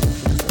number it.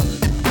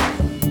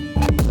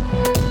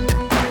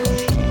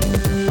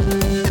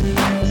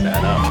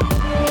 Set up.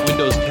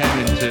 Windows 10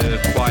 into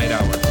quiet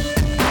hours.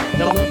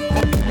 Go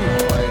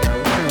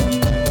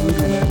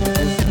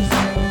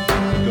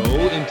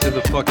into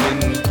the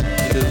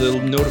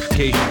little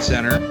notification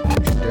center,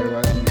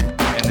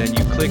 and then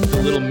you click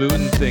the little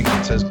moon thing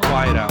that says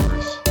quiet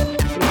hours. What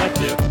does that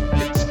do?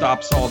 It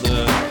stops all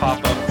the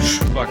pop-up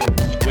fucking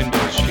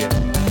Windows shit.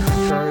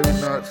 Try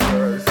not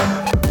stars.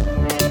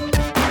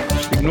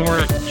 Just ignore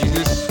it,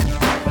 Jesus.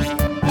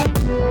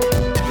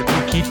 If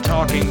you keep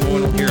talking, no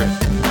one will hear it.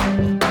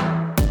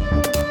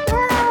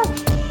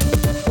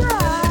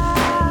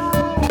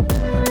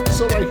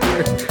 So I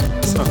hear.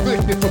 That's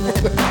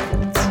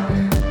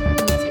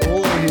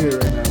all I hear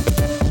right now.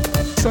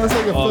 Sounds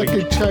like a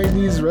fucking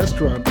Chinese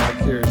restaurant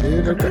back here,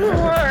 dude.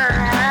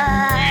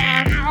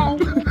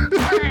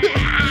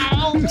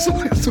 It's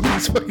like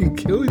someone's fucking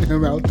killing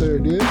him out there,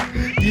 dude.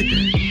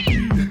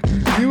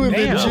 You would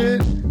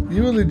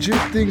legit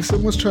think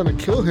someone's trying to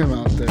kill him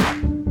out there.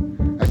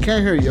 I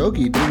can't hear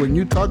Yogi, dude. When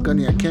you talk,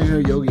 Gunny, I can't hear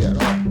Yogi at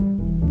all.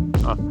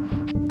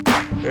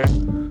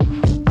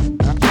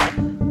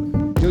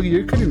 Yogi,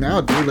 you're cutting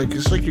out, dude. Like,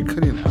 it's like you're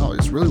cutting out.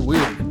 It's really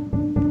weird.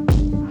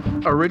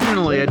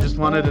 Originally, I just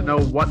wanted to know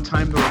what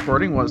time the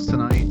recording was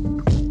tonight.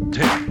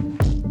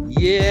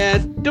 Yeah,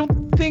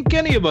 don't think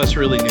any of us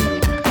really knew.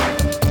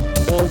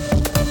 Well,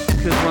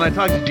 because when I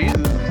talked to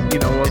Jesus,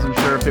 wasn't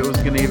sure if it was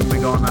going to even be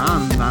going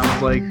on. And I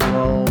was like,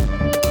 well,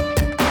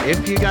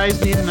 if you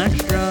guys need an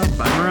extra,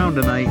 I'm around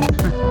tonight.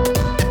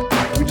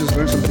 We just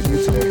learned something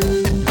new today.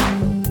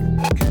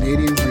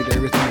 Canadians read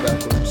everything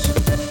backwards.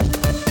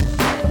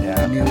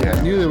 Yeah. I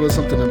knew there was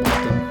something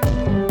about them.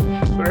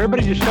 So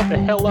everybody just shut the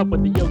hell up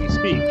when the Yogi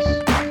speaks.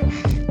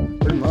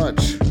 Pretty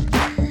much.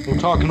 We're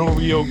talking over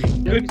Yogi.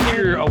 Couldn't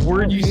hear a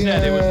word you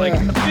said. It was like...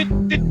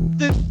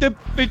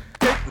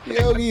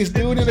 Yogi's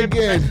doing it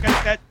again.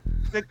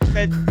 He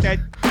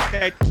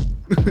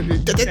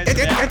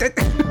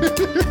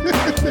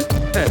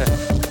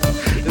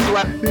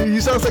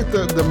sounds like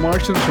the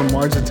Martians from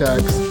Mars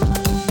Attacks.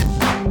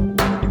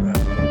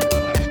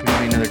 Give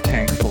me another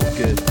tank full of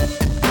good.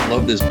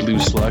 Love this blue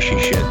slushy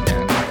shit,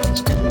 man.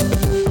 It's cool.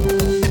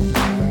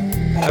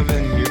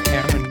 Evan, your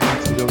camera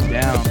needs to go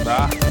down,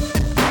 brah.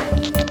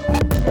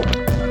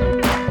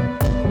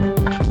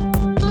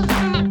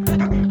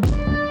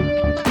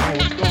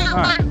 What's going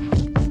on?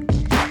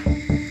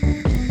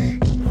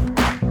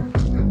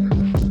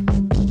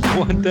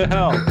 What the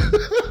hell?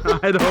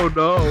 I don't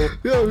know.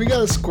 Yo, we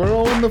got a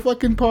squirrel in the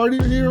fucking party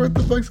here? What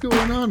the fuck's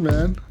going on,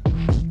 man?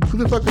 Who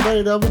the fuck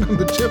invited Alvin and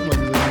the Chipmunks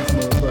in this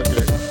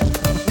motherfucker?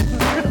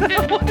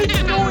 What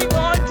is going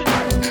on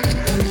today?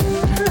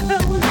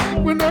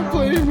 We're not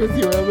playing with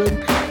you,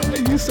 Evan.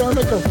 You sound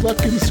like a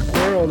fucking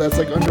squirrel that's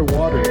like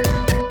underwater.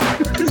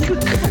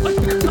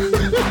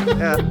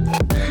 Yeah.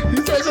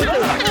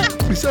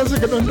 He sounds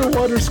like an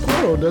underwater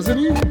squirrel, doesn't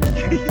he?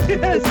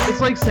 Yes. It's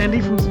like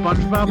Sandy from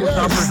SpongeBob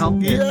without her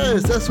helmet.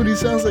 Yes, that's what he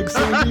sounds like,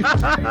 Sandy.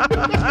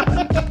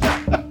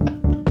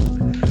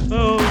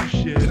 Oh,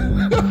 shit.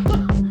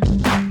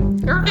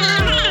 What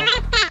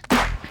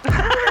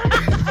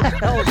the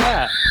hell is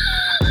that?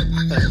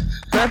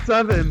 That's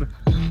Evan.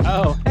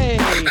 Oh, hey,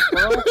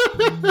 bro.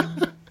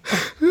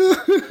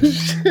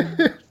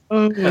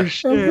 Oh,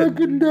 shit. I'm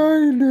fucking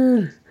dying,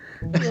 dude.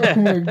 Oh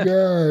my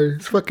god.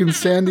 It's fucking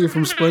Sandy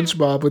from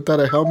SpongeBob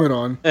without a helmet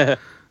on.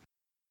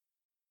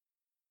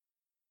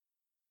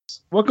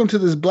 Welcome to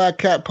this Black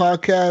Cat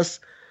podcast,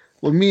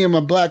 where me and my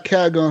black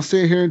cat gonna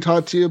sit here and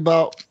talk to you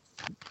about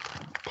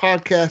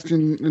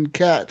podcasting and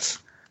cats.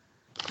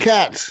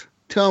 Cats,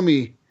 tell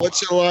me,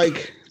 what's it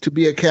like to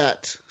be a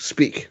cat?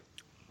 Speak.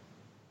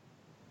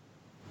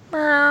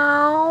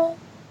 Meow.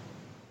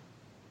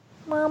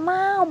 Meow,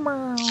 meow,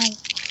 meow.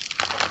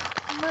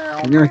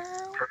 Meow, Yeah.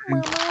 meow,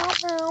 meow,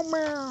 meow,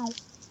 meow.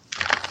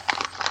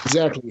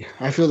 Exactly.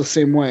 I feel the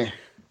same way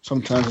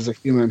sometimes as a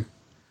human.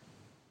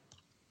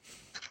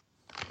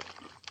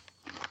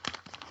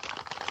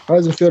 How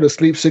does it feel to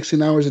sleep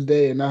 16 hours a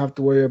day and not have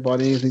to worry about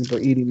anything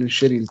but eating and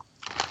shitting?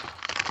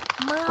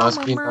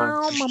 Must be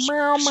nice.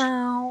 Meow,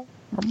 meow,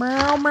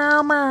 meow, meow,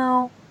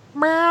 meow,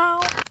 meow,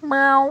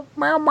 meow,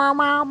 meow, meow,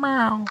 meow,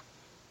 meow.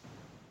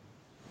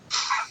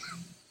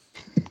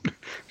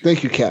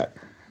 Thank you, Kat.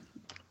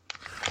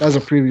 That's a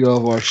preview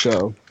of our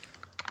show.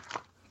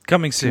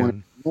 Coming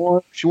soon.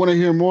 If you want to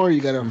hear more, you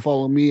got to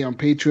follow me on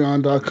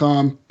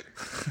patreon.com.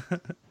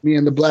 Me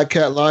and the Black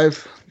Cat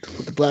Live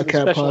with the Black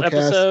Cat Special podcast.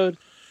 episode.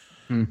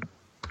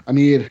 I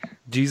need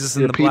Jesus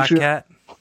and the Black Cat.